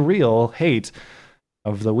actually real hate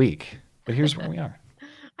of the week. But here's where we are.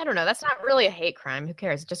 I don't know. That's not really a hate crime. Who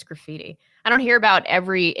cares? It's just graffiti. I don't hear about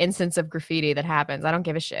every instance of graffiti that happens. I don't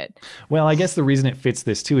give a shit. Well, I guess the reason it fits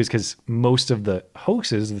this too is because most of the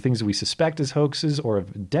hoaxes, the things that we suspect as hoaxes or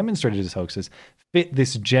have demonstrated as hoaxes, fit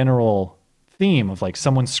this general theme of like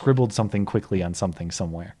someone scribbled something quickly on something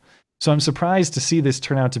somewhere. So I'm surprised to see this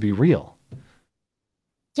turn out to be real.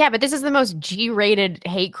 Yeah, but this is the most G-rated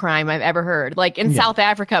hate crime I've ever heard. Like in South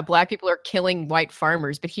Africa, black people are killing white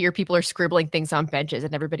farmers, but here people are scribbling things on benches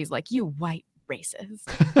and everybody's like, "You white racist."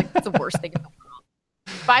 Like, that's the worst thing in the world.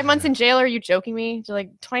 5 months in jail? Are you joking me? You're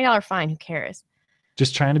like, $20 fine. Who cares?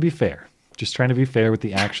 Just trying to be fair. Just trying to be fair with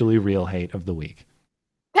the actually real hate of the week.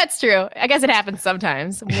 That's true. I guess it happens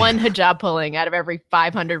sometimes. One hijab pulling out of every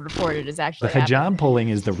 500 reported is actually The hijab pulling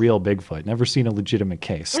is the real Bigfoot. Never seen a legitimate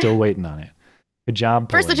case. Still waiting on it. Hijab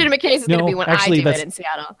pulling. First legitimate case is going to be when I do it in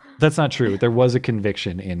Seattle. That's not true. There was a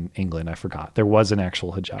conviction in England. I forgot. There was an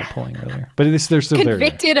actual hijab pulling earlier. But they're still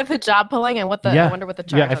convicted of hijab pulling, and I wonder what the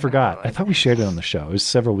charge. Yeah, I forgot. I thought we shared it on the show. It was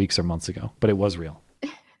several weeks or months ago, but it was real.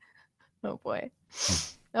 Oh boy.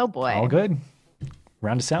 Oh boy. All good.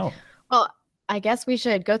 Round us out. Well, I guess we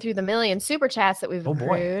should go through the million super chats that we've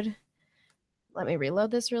accrued. Let me reload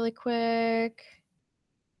this really quick.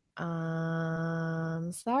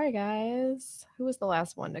 Sorry guys. Who was the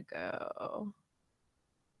last one to go?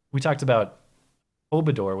 We talked about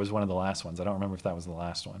Obador was one of the last ones. I don't remember if that was the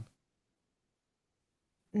last one.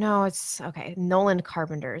 No, it's okay. Nolan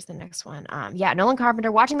Carpenter is the next one. Nolan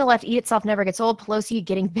Carpenter. Watching the left eat itself never gets old. Pelosi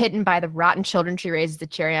getting bitten by the rotten children she raises the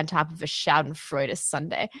cherry on top of a Schadenfreude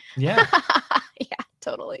Sunday. Yeah. Yeah,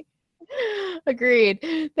 totally. Agreed.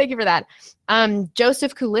 Thank you for that.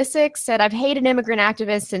 Joseph Kulisic said, "I've hated immigrant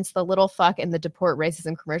activists since the little fuck in the deport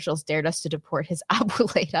racism commercials dared us to deport his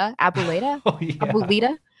abuelita." Abuelita? Oh, yeah.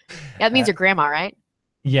 Abuelita? Yeah, that means your grandma, right?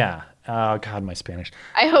 Yeah. Oh, God, my Spanish.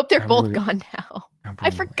 I hope they're both gone now.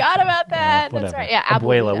 I forgot about that. That's right. Yeah,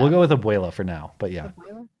 Abuela. We'll go with Abuela for now, but yeah.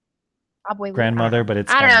 Abuela. Grandmother, but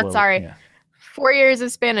it's I don't know. Abuela. Sorry. Yeah. 4 years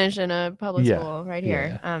of Spanish in a public school right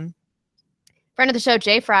here. Yeah. Friend of the show,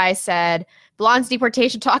 Jay Fry, said, Blonde's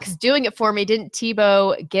deportation talk is doing it for me. Didn't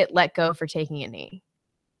Tebow get let go for taking a knee?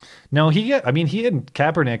 No, he and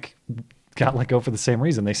Kaepernick got let go for the same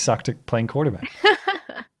reason. They sucked at playing quarterback.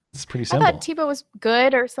 It's pretty simple. I thought Tebow was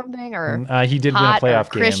good or something, or he did win a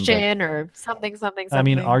playoff game. Christian or something. I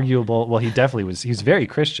mean, arguable. Well, he definitely was. He's very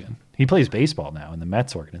Christian. He plays baseball now in the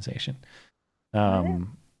Mets organization.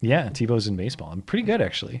 Yeah, Tebow's in baseball. I'm pretty good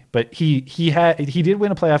actually, but he did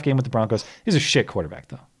win a playoff game with the Broncos. He's a shit quarterback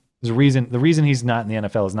though. There's a reason. The reason he's not in the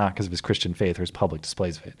NFL is not because of his Christian faith or his public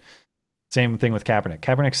displays of it. Same thing with Kaepernick.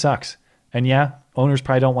 Kaepernick sucks. And yeah, owners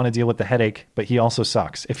probably don't want to deal with the headache, but he also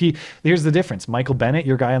sucks. Here's the difference. Michael Bennett,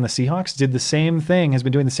 your guy on the Seahawks, did the same thing, has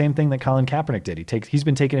been doing the same thing that Colin Kaepernick did. He's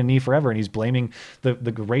been taking a knee forever, and he's blaming the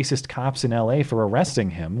racist cops in LA for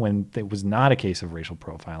arresting him when it was not a case of racial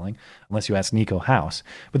profiling, unless you ask Nico House.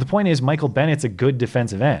 But the point is, Michael Bennett's a good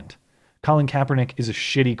defensive end. Colin Kaepernick is a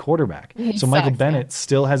shitty quarterback. So Michael Bennett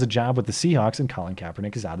still has a job with the Seahawks, and Colin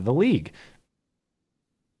Kaepernick is out of the league.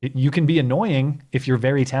 You can be annoying if you're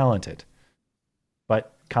very talented.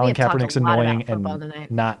 But Colin Kaepernick's annoying and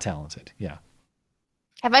not talented. Yeah.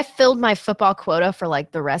 Have I filled my football quota for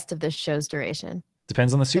like the rest of this show's duration?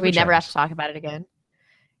 Depends on the super. We never have to talk about it again.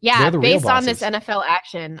 Yeah, based on this NFL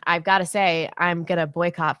action, I've got to say I'm gonna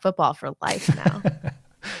boycott football for life now.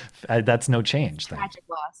 That's no change. Tragic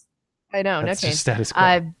loss. I know, that's no change. Just status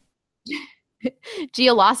quo.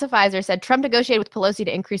 Geolossifizer said Trump negotiated with Pelosi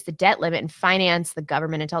to increase the debt limit and finance the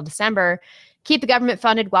government until December. Keep the government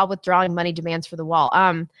funded while withdrawing money demands for the wall.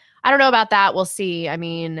 I don't know about that. We'll see. I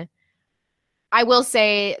mean, I will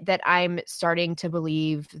say that I'm starting to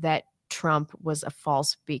believe that Trump was a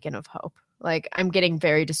false beacon of hope. Like, I'm getting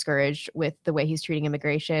very discouraged with the way he's treating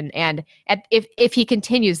immigration. And if he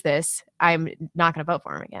continues this, I'm not going to vote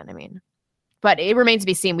for him again. I mean, but it remains to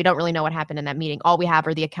be seen. We don't really know what happened in that meeting. All we have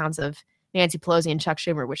are the accounts of Nancy Pelosi and Chuck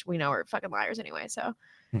Schumer, which we know are fucking liars anyway. So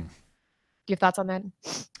do you have thoughts on that?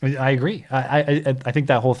 I agree. I think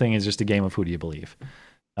that whole thing is just a game of who do you believe.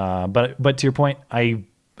 But to your point, I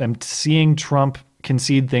am seeing Trump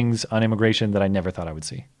concede things on immigration that I never thought I would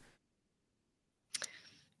see.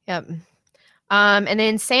 Yep. And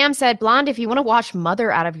then Sam said, Blonde, if you want to wash Mother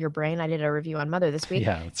out of your brain, I did a review on Mother this week.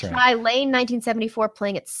 Yeah, that's right. Try Lane 1974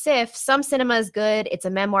 playing at SIF. Some cinema is good. It's a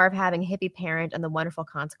memoir of having a hippie parent and the wonderful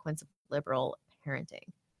consequence of liberal parenting.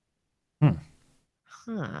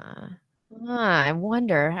 I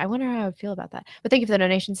wonder how I would feel about that. But thank you for the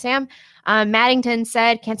donation, Sam. Maddington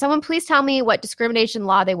said, can someone please tell me what discrimination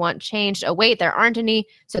law they want changed? Oh, wait, there aren't any,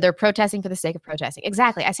 so they're protesting for the sake of protesting.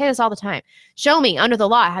 Exactly. I say this all the time. Show me under the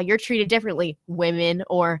law how you're treated differently, women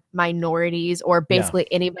or minorities or basically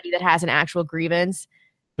anybody that has an actual grievance.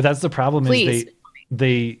 But that's the problem. Please.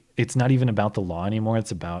 Is it's not even about the law anymore.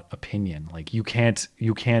 It's about opinion. Like you can't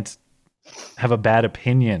have a bad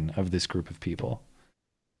opinion of this group of people.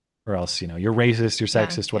 Or else, you're racist, you're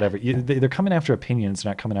sexist, whatever. They're coming after opinions,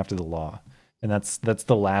 not coming after the law. And that's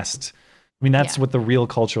the last. I mean, that's what the real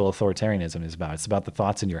cultural authoritarianism is about. It's about the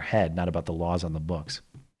thoughts in your head, not about the laws on the books.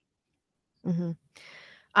 Mm-hmm.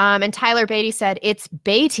 And Tyler Beatty said, it's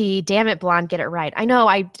Beatty. Damn it, Blonde, get it right. I know.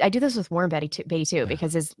 I do this with Warren Beatty too,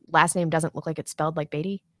 because his last name doesn't look like it's spelled like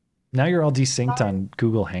Beatty. Now you're all desynced on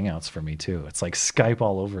Google Hangouts for me too. It's like Skype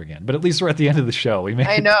all over again. But at least we're at the end of the show. We made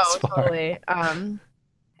it this far. Totally.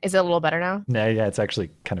 Is it a little better now? Yeah, it's actually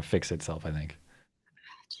kind of fixed itself, I think.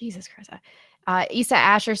 Jesus Christ. Issa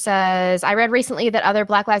Asher says, I read recently that other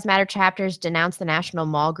Black Lives Matter chapters denounced the National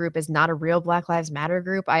Mall group as not a real Black Lives Matter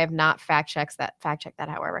group. I have not fact-checked that,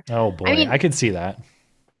 however. Oh, boy. I mean, I could see that.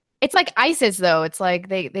 It's like ISIS, though. It's like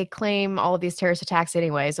they claim all of these terrorist attacks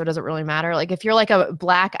anyway, so it doesn't really matter. Like, if you're like a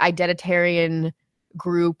Black identitarian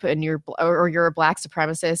group and you're a Black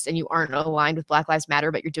supremacist and you aren't aligned with Black Lives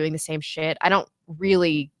Matter, but you're doing the same shit, I don't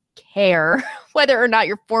really care whether or not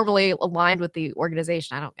you're formally aligned with the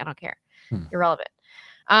organization. I don't care. Irrelevant.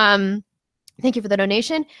 Thank you for the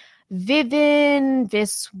donation. Vivin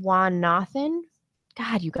Viswanathan.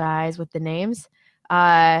 God, you guys with the names.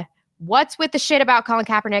 What's with the shit about Colin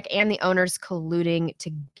Kaepernick and the owners colluding to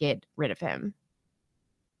get rid of him?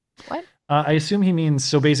 What? I assume he means,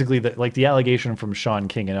 so basically the allegation from Sean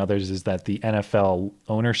King and others is that the NFL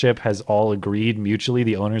ownership has all agreed mutually.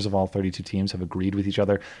 The owners of all 32 teams have agreed with each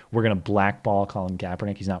other. We're going to blackball Colin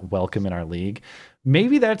Kaepernick. He's not welcome in our league.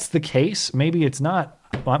 Maybe that's the case. Maybe it's not.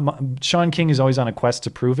 Sean King is always on a quest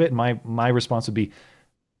to prove it. My response would be,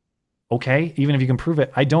 okay, even if you can prove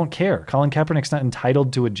it, I don't care. Colin Kaepernick's not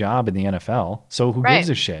entitled to a job in the NFL. So who gives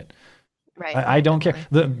a shit? Right. I don't care.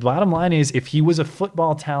 The bottom line is, if he was a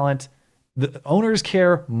football talent, the owners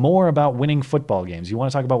care more about winning football games. You want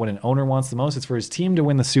to talk about what an owner wants the most? It's for his team to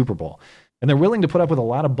win the Super Bowl. And they're willing to put up with a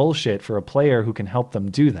lot of bullshit for a player who can help them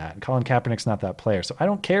do that. Colin Kaepernick's not that player. So I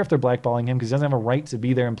don't care if they're blackballing him because he doesn't have a right to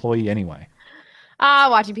be their employee anyway.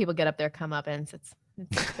 Watching people get up their comeuppance. It's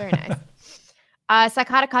very nice.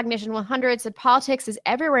 Psychotic Cognition 100 said, politics is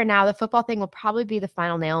everywhere now. The football thing will probably be the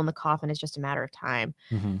final nail in the coffin. It's just a matter of time.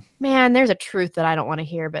 Mm-hmm. Man, there's a truth that I don't want to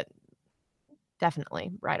hear, but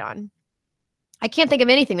definitely right on. I can't think of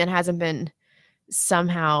anything that hasn't been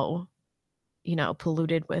somehow,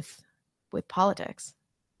 polluted with politics.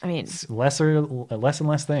 I mean, it's less and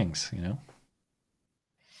less things,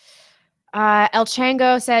 El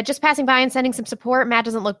Chango said, just passing by and sending some support. Matt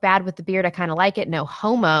doesn't look bad with the beard. I kind of like it. No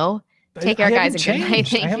homo. Take care, guys. And good night.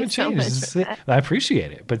 Thank you so much. I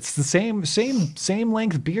appreciate it, but it's the same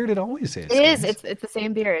length beard it always is. It is. It's the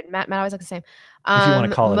same beard. Matt always looks the same. If you want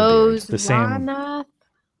to call it a beard,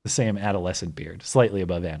 the same adolescent beard, slightly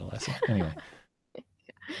above adolescent. Anyway.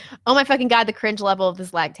 Oh my fucking God, the cringe level of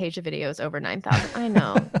this Lactatia video is over 9,000. I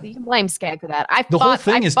know. You can blame Skag for that. I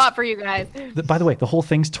fought for you guys. By the way, the whole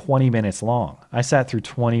thing's 20 minutes long. I sat through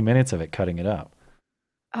 20 minutes of it cutting it up.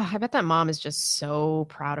 Oh, I bet that mom is just so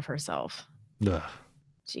proud of herself. Ugh.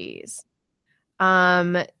 Jeez.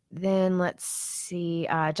 Then let's see.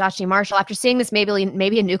 Josh G. Marshall, after seeing this,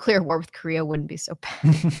 maybe a nuclear war with Korea wouldn't be so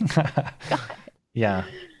bad. Yeah.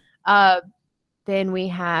 Then we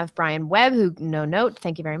have Brian Webb, who no note.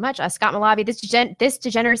 Thank you very much. Scott Malavi, this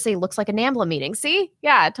degeneracy looks like a NAMBLA meeting. See?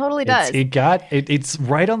 Yeah, it totally does. It's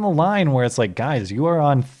right on the line where it's like, guys, you are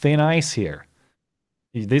on thin ice here.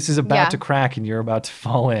 This is about to crack and you're about to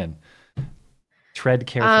fall in. Tread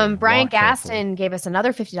carefully. Brian Gaston gave us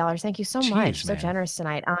another $50. Thank you so much. So generous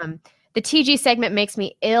tonight. The TG segment makes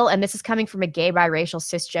me ill, and this is coming from a gay, biracial,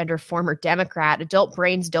 cisgender, former Democrat. Adult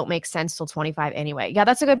brains don't make sense till 25 anyway. Yeah,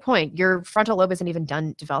 that's a good point. Your frontal lobe isn't even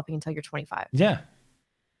done developing until you're 25. Yeah.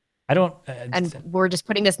 I don't... and we're just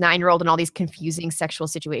putting this 9-year-old in all these confusing sexual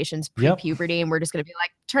situations pre-puberty, and we're just going to be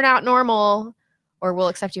like, turn out normal, or we'll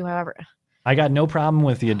accept you however. I got no problem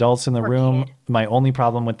with the adults in the room. My only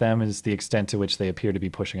problem with them is the extent to which they appear to be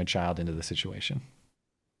pushing a child into the situation.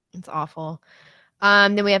 It's awful.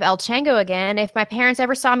 Then we have El Chango again. If my parents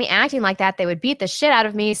ever saw me acting like that, they would beat the shit out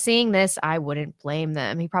of me. Seeing this, I wouldn't blame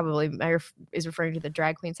them. He probably is referring to the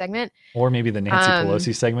drag queen segment. Or maybe the Nancy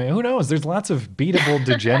Pelosi segment. Who knows? There's lots of beatable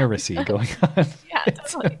degeneracy going on. Yeah,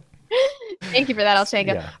 totally. Thank you for that, El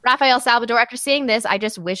Chango. Yeah. Rafael Salvador, after seeing this, I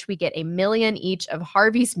just wish we get 1 million each of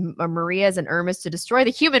Harvey's, Maria's, and Irma's to destroy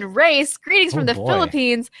the human race. Greetings from the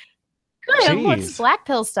Philippines. Good. I want some black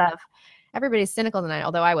pill stuff. Everybody's cynical tonight,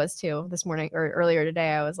 although I was too this morning or earlier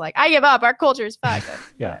today. I was like, I give up. Our culture is fucked.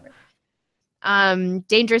 Yeah.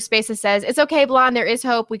 Dangerous Spaces says, it's okay, Blonde. There is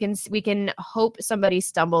hope. We can hope somebody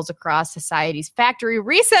stumbles across society's factory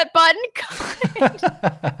reset button.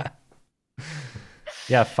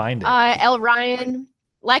 Yeah, find it. L. Ryan,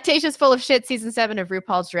 Lactatia's full of shit. Season 7 of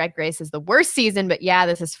RuPaul's Drag Race is the worst season, but yeah,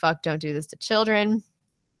 this is fuck. Don't do this to children.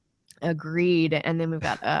 Agreed. And then we've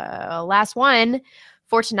got last one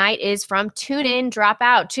for tonight is from Tune In, Drop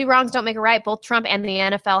Out. 2 wrongs don't make a right. Both Trump and the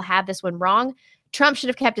NFL have this one wrong. Trump should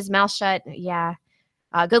have kept his mouth shut. Yeah.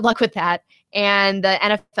 Good luck with that. And the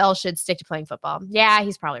NFL should stick to playing football. Yeah,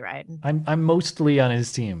 he's probably right. I'm mostly on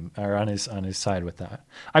his team or on his side with that.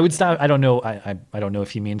 I would stop. I don't know. I don't know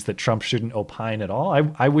if he means that Trump shouldn't opine at all.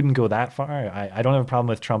 I wouldn't go that far. I don't have a problem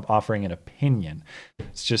with Trump offering an opinion.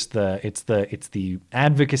 It's just it's the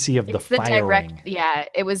advocacy of the firing.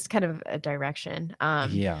 It was kind of a direction.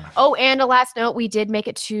 Yeah. Oh, and a last note, we did make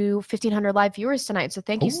it to 1,500 live viewers tonight. So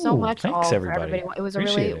thank you so much. Thanks, everybody. It was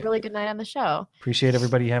Appreciate a really good night on the show. Appreciate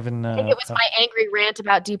everybody having. I think it was my angry rant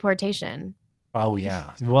about deportation. Oh, yeah.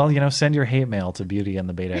 Well, send your hate mail to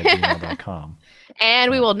beautyandthebeta@gmail.com. And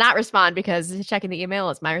we will not respond because checking the email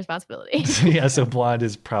is my responsibility. Yeah, so Blonde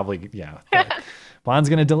is probably, Blonde's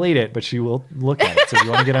going to delete it, but she will look at it. So if you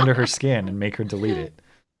want to get under her skin and make her delete it,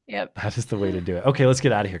 yep, that is the way to do it. Okay, let's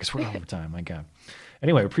get out of here because we're over time. My God.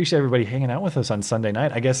 Anyway, appreciate everybody hanging out with us on Sunday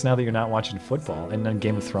night. I guess now that you're not watching football and then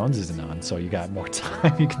Game of Thrones isn't on, so you got more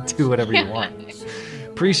time. You can do whatever you want.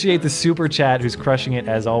 Appreciate the super chat who's crushing it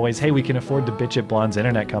as always. Hey, we can afford to bitch at Blonde's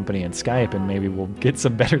internet company and Skype, and maybe we'll get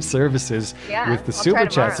some better services with the super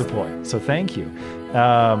chat support. So thank you.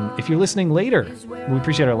 If you're listening later, we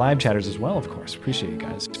appreciate our live chatters as well, of course. Appreciate you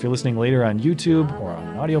guys. If you're listening later on YouTube or on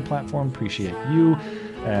an audio platform, appreciate you.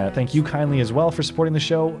 Thank you kindly as well for supporting the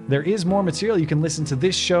show. There is more material. You can listen to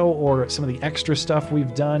this show or some of the extra stuff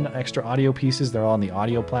we've done, extra audio pieces. They're all on the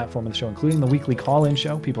audio platform of the show, including the weekly call-in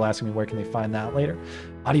show. People asking me where can they find that later.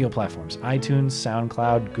 Audio platforms, iTunes,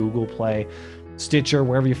 SoundCloud, Google Play, Stitcher,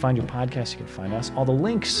 wherever you find your podcast, you can find us. All the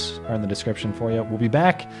links are in the description for you. We'll be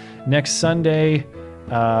back next Sunday.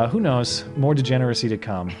 Who knows? More degeneracy to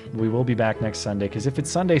come. We will be back next Sunday, because if it's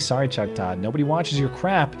Sunday, sorry, Chuck Todd. Nobody watches your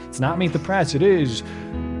crap. It's not Meet the Press. It is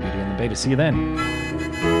Beauty and the Beta. See you then.